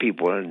other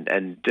people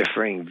and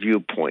differing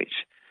viewpoints.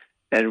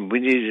 And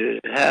we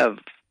need to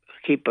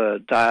keep a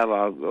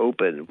dialogue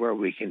open where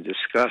we can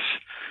discuss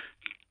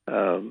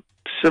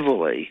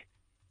civilly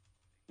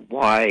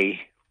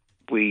why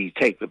we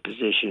take the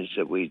positions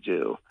that we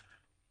do.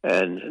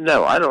 And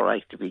no, I don't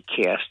like to be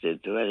cast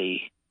into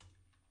any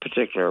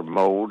particular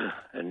mold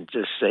and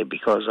just say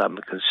because I'm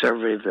a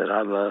conservative that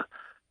I'm a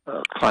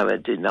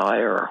climate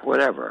denier or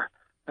whatever.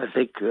 I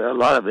think a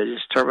lot of it is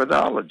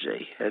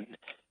terminology and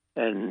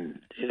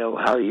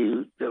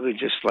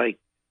just like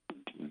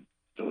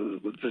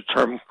the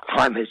term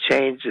climate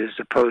change as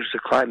opposed to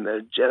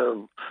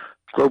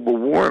global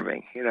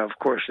warming. Of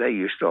course, they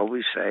used to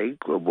always say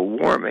global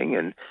warming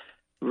and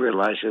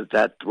realized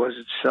that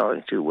wasn't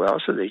selling too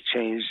well, so they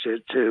changed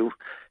it to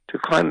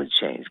climate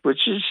change,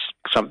 which is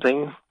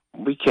something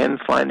we can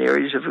find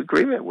areas of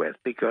agreement with,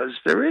 because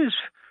there is,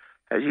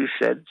 as you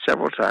said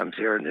several times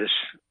here in this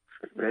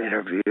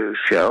interview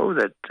show,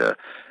 that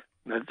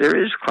there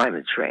is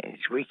climate change.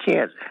 We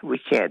can't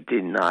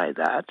deny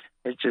that.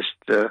 It's just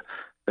the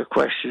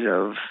question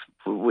of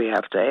we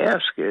have to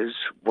ask is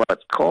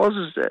what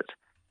causes it.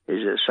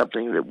 Is it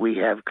something that we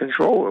have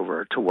control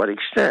over? To what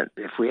extent?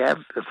 If we have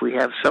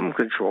some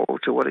control,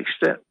 to what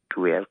extent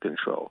do we have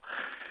control?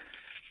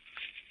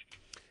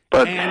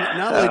 But, and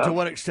not only to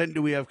what extent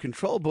do we have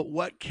control, but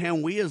what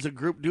can we as a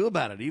group do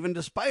about it, even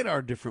despite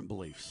our different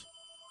beliefs?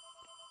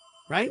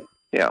 Right?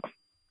 Yeah,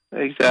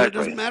 exactly. And it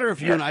doesn't matter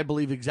if you and I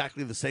believe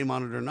exactly the same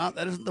on it or not.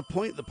 That isn't the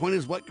point. The point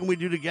is, what can we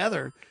do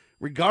together,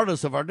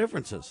 regardless of our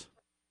differences?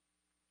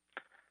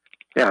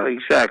 Yeah,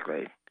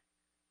 exactly.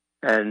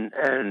 And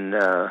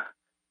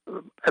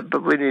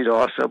But we need to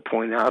also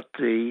point out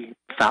the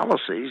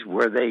fallacies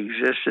where they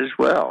exist as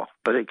well.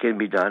 But it can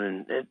be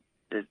done, and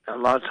a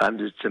lot of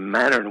times it's the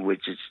manner in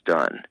which it's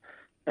done,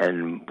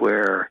 and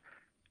where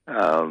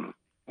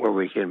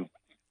we can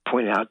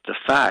point out the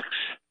facts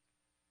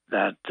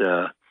that.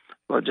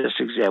 Just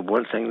example,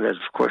 one thing that,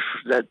 of course,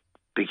 that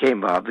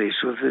became obvious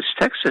with this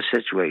Texas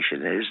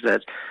situation is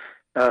that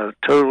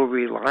total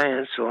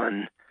reliance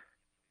on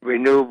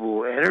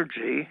renewable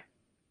energy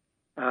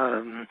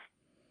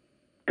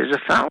is a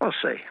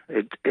fallacy.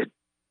 It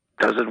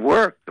doesn't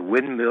work. The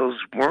windmills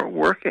weren't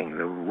working.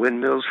 The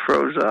windmills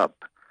froze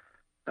up.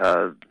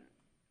 That's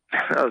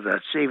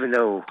even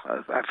though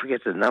I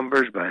forget the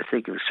numbers, but I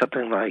think it was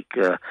something like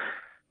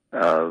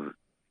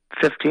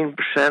 15%,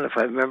 if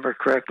I remember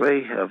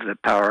correctly, of the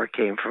power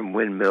came from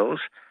windmills,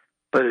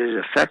 but it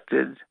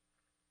affected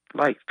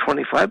like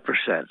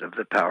 25% of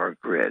the power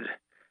grid.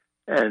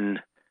 And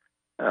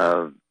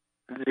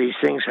these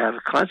things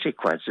have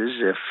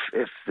consequences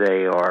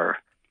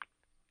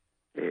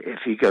if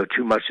you go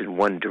too much in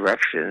one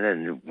direction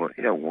and want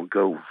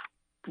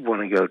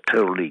to go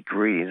totally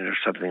green or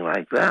something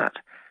like that.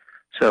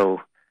 So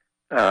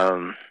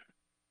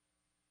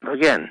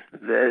again,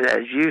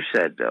 as you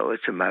said, though,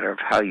 it's a matter of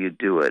how you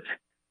do it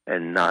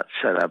and not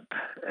set up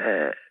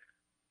a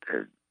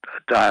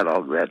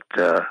dialogue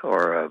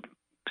or a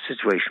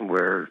situation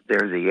where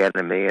they're the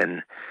enemy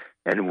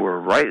and we're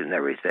right in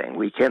everything.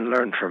 We can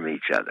learn from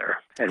each other,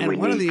 and we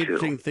one of the need to.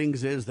 interesting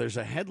things is there's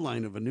a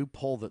headline of a new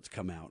poll that's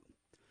come out.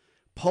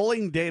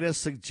 Polling data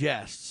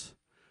suggests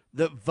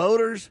that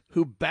voters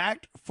who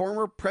backed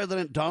former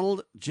President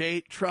Donald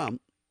J.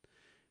 Trump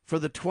for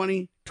the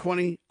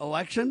 2020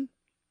 election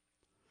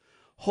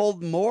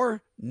hold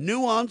more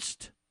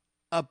nuanced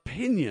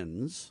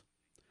opinions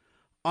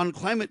on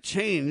climate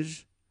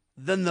change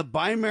than the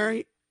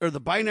binary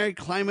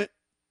climate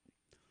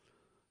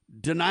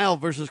denial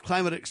versus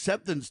climate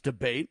acceptance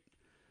debate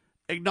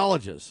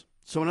acknowledges.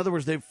 So in other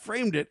words, they've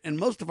framed it, and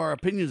most of our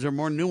opinions are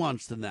more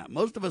nuanced than that.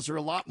 Most of us are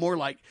a lot more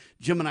like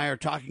Jim and I are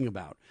talking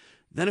about.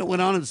 Then it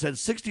went on and said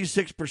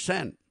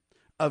 66%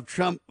 of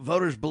Trump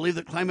voters believe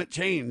that climate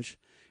change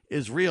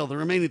is real. The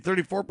remaining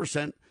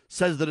 34%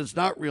 says that it's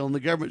not real and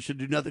the government should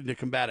do nothing to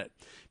combat it.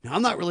 Now,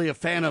 I'm not really a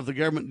fan of the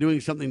government doing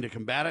something to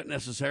combat it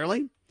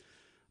necessarily,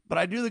 but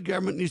I do. The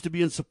government needs to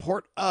be in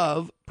support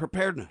of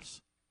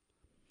preparedness.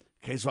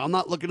 Okay, so I'm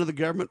not looking to the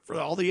government for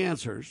all the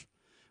answers,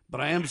 but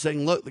I am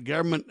saying, look, the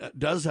government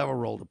does have a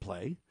role to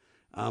play.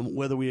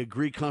 Whether we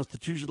agree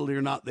constitutionally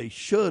or not, they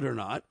should or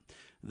not,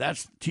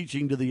 that's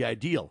teaching to the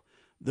ideal.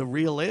 The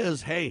real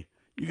is, hey,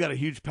 you got a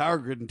huge power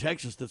grid in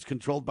Texas that's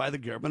controlled by the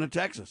government of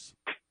Texas.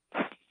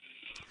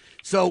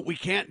 So we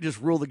can't just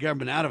rule the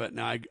government out of it.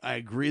 Now, I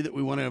agree that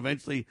we want to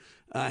eventually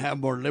have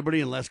more liberty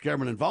and less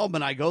government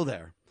involvement. I go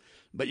there.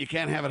 But you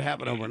can't have it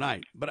happen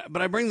overnight.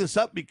 But I bring this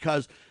up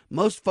because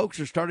most folks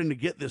are starting to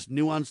get this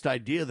nuanced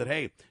idea that,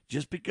 hey,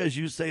 just because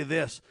you say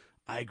this,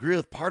 I agree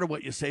with part of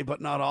what you say,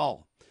 but not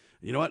all.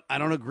 You know what? I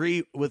don't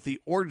agree with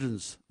the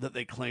origins that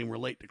they claim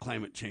relate to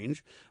climate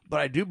change, but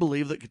I do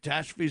believe that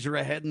catastrophes are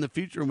ahead in the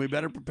future and we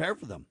better prepare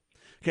for them.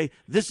 Okay,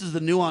 this is the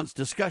nuanced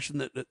discussion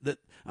that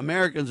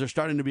Americans are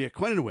starting to be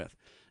acquainted with.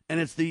 And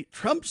it's the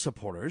Trump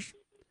supporters,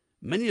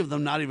 many of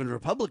them not even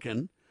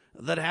Republican,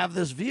 that have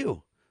this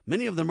view.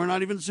 Many of them are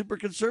not even super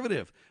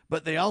conservative,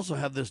 but they also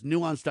have this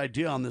nuanced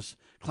idea on this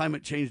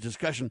climate change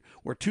discussion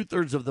where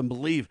 2/3 of them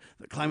believe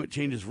that climate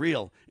change is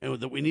real and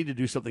that we need to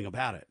do something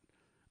about it.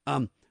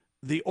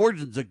 The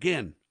origins,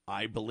 again,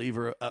 I believe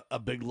are a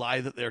big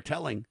lie that they're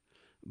telling,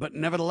 but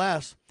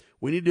nevertheless,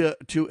 we need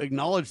to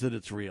acknowledge that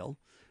it's real.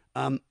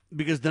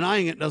 Because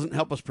denying it doesn't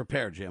help us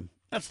prepare, Jim.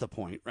 That's the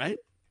point, right?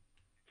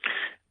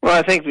 Well,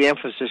 I think the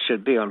emphasis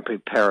should be on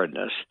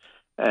preparedness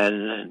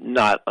and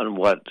not on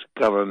what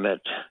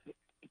government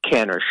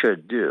can or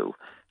should do.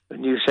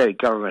 When you say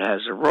government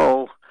has a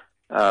role,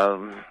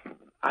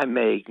 I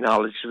may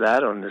acknowledge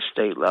that on the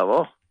state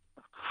level.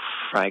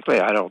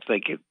 Frankly, I don't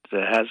think it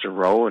has a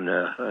role in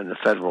the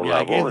federal level.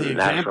 I gave the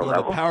example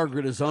of the power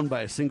grid is owned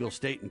by a single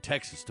state in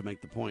Texas to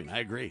make the point. I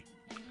agree.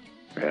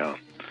 Yeah.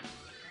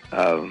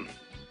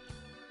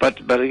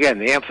 But again,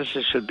 the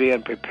emphasis should be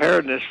on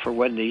preparedness for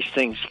when these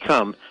things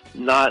come,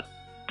 not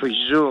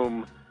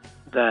presume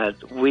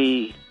that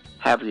we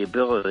have the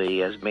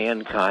ability as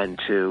mankind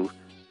to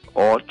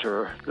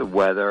alter the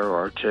weather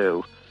or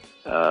to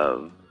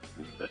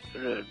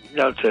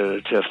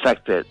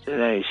affect it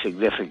in any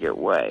significant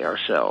way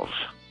ourselves.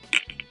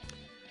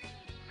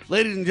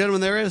 Ladies and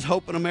gentlemen, there is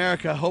hope in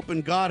America, hope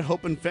in God,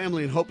 hope in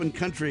family, and hope in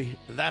country.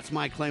 That's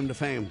my claim to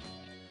fame.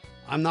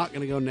 I'm not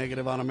going to go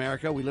negative on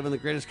America. We live in the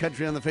greatest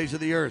country on the face of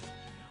the earth.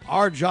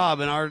 Our job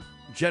in our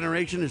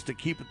generation is to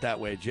keep it that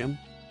way, Jim.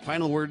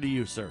 Final word to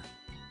you, sir.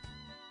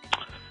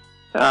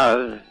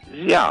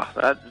 Yeah,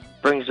 that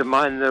brings to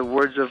mind the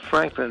words of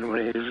Franklin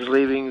when he was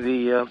leaving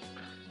the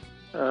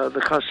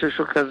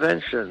Constitutional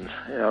Convention.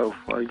 You know,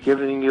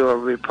 giving you a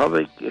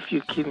republic if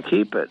you can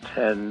keep it,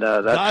 and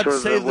that's God sort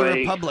of save the way. The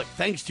republic.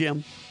 Thanks,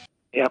 Jim.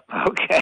 Yep. Okay.